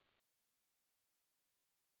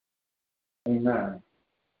 Amen.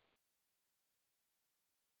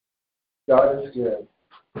 God is good.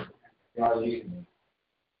 God is good.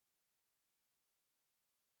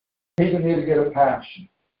 People need to get a passion.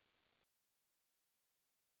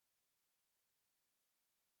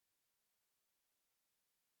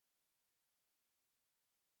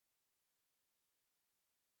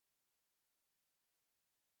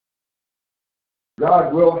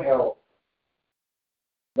 God will help.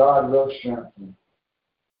 God will strengthen.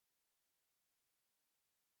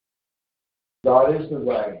 God is the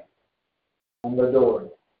way and the door.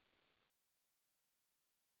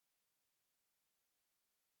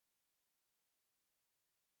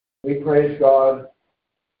 We praise God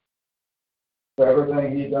for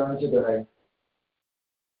everything He's done today.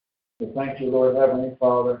 We thank you, Lord Heavenly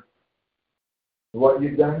Father, for what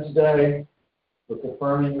you've done today, for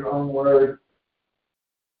confirming your own word,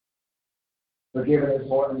 for giving us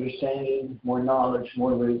more understanding, more knowledge,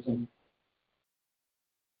 more wisdom.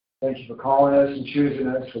 Thank you for calling us and choosing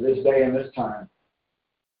us for this day and this time.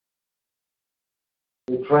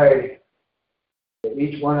 We pray that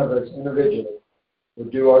each one of us individually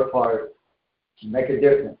would do our part to make a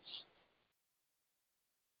difference,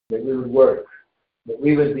 that we would work, that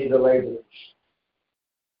we would be the laborers,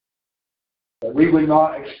 that we would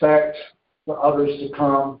not expect for others to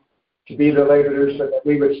come to be the laborers, but that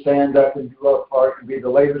we would stand up and do our part and be the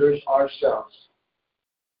laborers ourselves.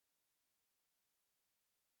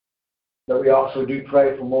 But we also do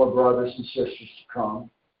pray for more brothers and sisters to come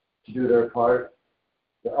to do their part,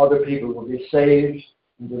 that other people will be saved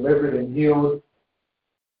and delivered and healed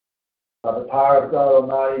by the power of God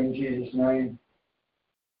Almighty in Jesus' name.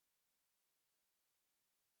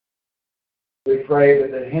 We pray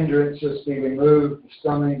that the hindrances be removed, the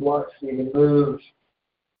stumbling blocks be removed,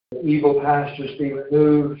 the evil pastors be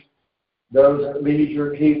removed, those that lead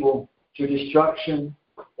your people to destruction,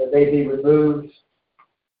 that they be removed,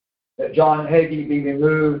 that John Hagee be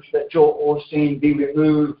removed, that Joel Osteen be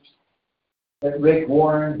removed, that Rick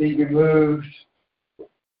Warren be removed,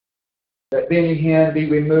 that Benny Hinn be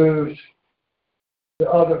removed, that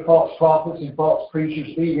other false prophets and false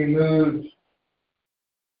preachers be removed,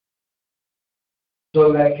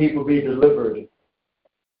 so that people be delivered,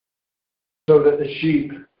 so that the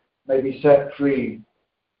sheep may be set free,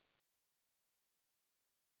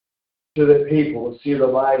 so that people will see the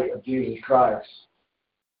light of Jesus Christ,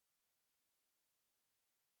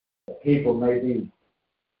 that people may be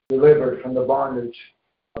delivered from the bondage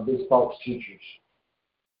of these false teachers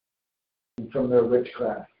and from their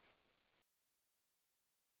witchcraft,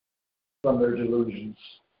 from their delusions,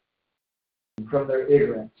 and from their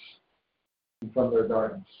ignorance, and from their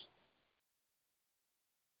darkness.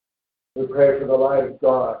 We pray for the light of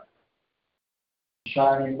God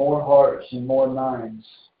shining more hearts and more minds,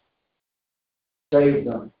 save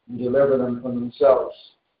them and deliver them from themselves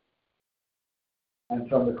and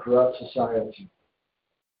from the corrupt society.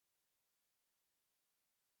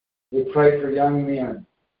 We pray for young men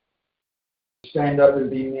to stand up and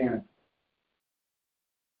be men.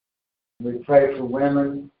 We pray for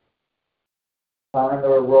women to find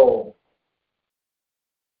their role.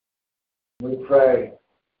 We pray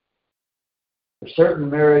for certain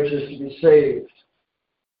marriages to be saved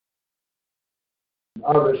and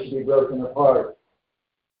others to be broken apart,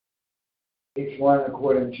 each one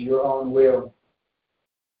according to your own will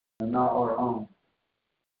and not our own.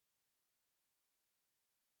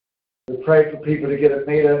 We pray for people to get a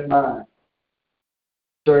made-up mind,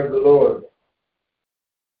 serve the Lord,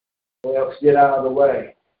 or else get out of the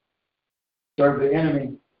way, serve the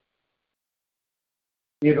enemy.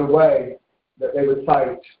 Either way, that they would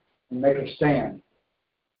fight and make a stand.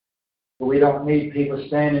 But we don't need people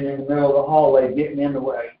standing in the middle of the hallway getting in the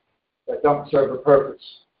way that don't serve a purpose.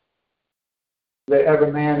 Let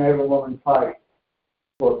every man, every woman fight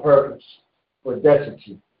for a purpose, for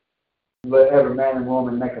destiny. Let every man and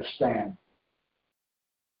woman make a stand.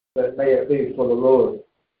 But may it be for the Lord.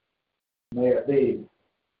 May it be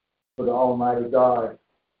for the Almighty God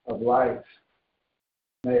of life.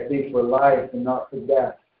 May it be for life and not for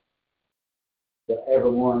death. That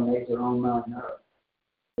everyone makes their own mind up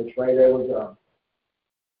which way they will go.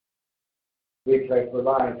 We pray for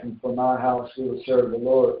life, and for my house we will serve the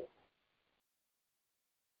Lord.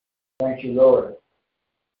 Thank you, Lord,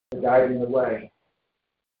 for guiding the way.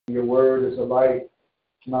 Your word is a light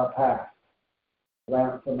to my path, a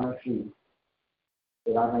lamp for my feet,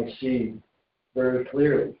 that I may see very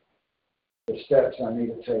clearly the steps I need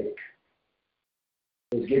to take.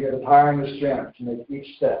 Please give me the power and the strength to make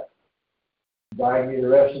each step. Guide me the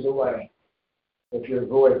rest of the way with your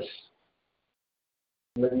voice.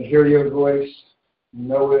 Let me hear your voice,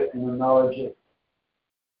 know it, and acknowledge it.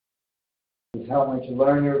 Please help me to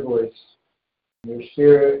learn your voice, your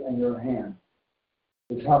spirit, and your hand.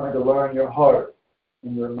 Please help me to learn your heart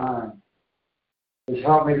and your mind. Please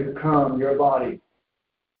help me to become your body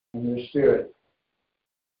and your spirit.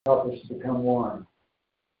 Help us to become one.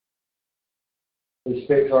 Please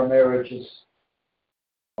fix our marriages,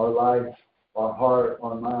 our life, our heart,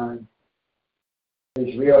 our mind.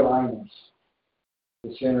 Please realign us to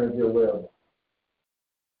the center of your will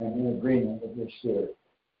and in agreement with your spirit.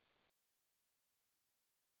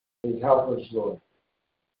 Please help us, Lord.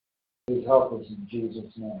 Please help us in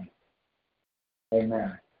Jesus' name.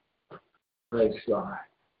 Amen. Praise God.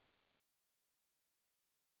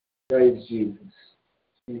 Praise Jesus.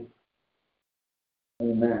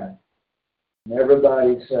 Amen. And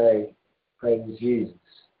everybody say, praise Jesus.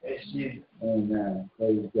 Praise Jesus. Amen.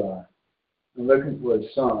 Praise God. I'm looking for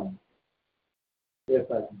a song. See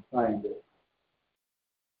if I can find it.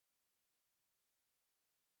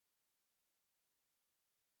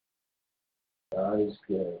 God is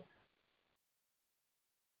good.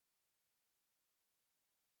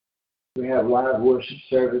 We have live worship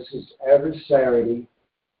services every Saturday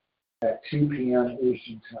at 2 p.m.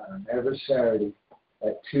 Eastern Time. Every Saturday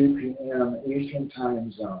at 2 p.m. Eastern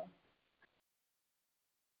Time Zone.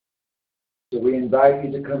 So we invite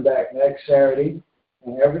you to come back next Saturday,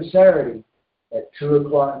 and every Saturday at 2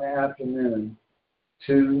 o'clock in the afternoon,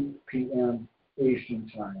 2 p.m. Eastern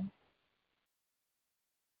Time.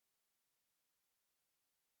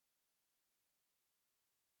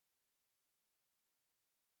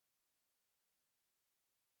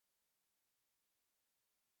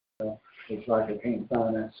 Looks like I can't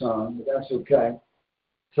find that song, but that's okay.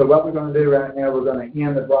 So what we're going to do right now, we're going to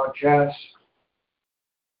end the broadcast,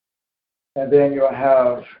 and then you'll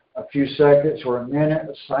have a few seconds or a minute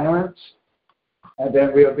of silence, and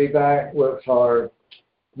then we'll be back with our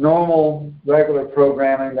normal, regular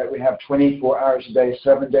programming that we have 24 hours a day,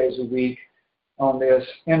 7 days a week on this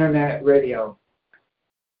internet radio.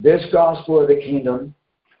 This Gospel of the Kingdom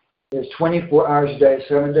is 24 hours a day,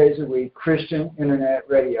 7 days a week, Christian internet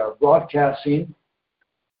radio, broadcasting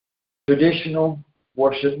traditional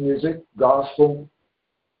worship music, gospel,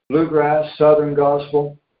 bluegrass, southern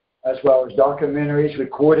gospel, as well as documentaries,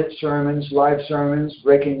 recorded sermons, live sermons,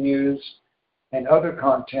 breaking news, and other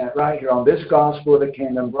content right here on this Gospel of the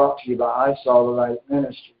Kingdom, brought to you by I Saw the Light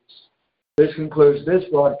Ministries. This concludes this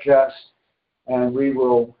broadcast, and we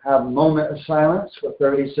will have a moment of silence for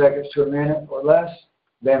 30 seconds to a minute or less.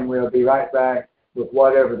 Then we'll be right back with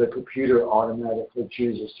whatever the computer automatically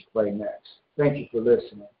chooses to play next. Thank you for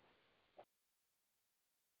listening.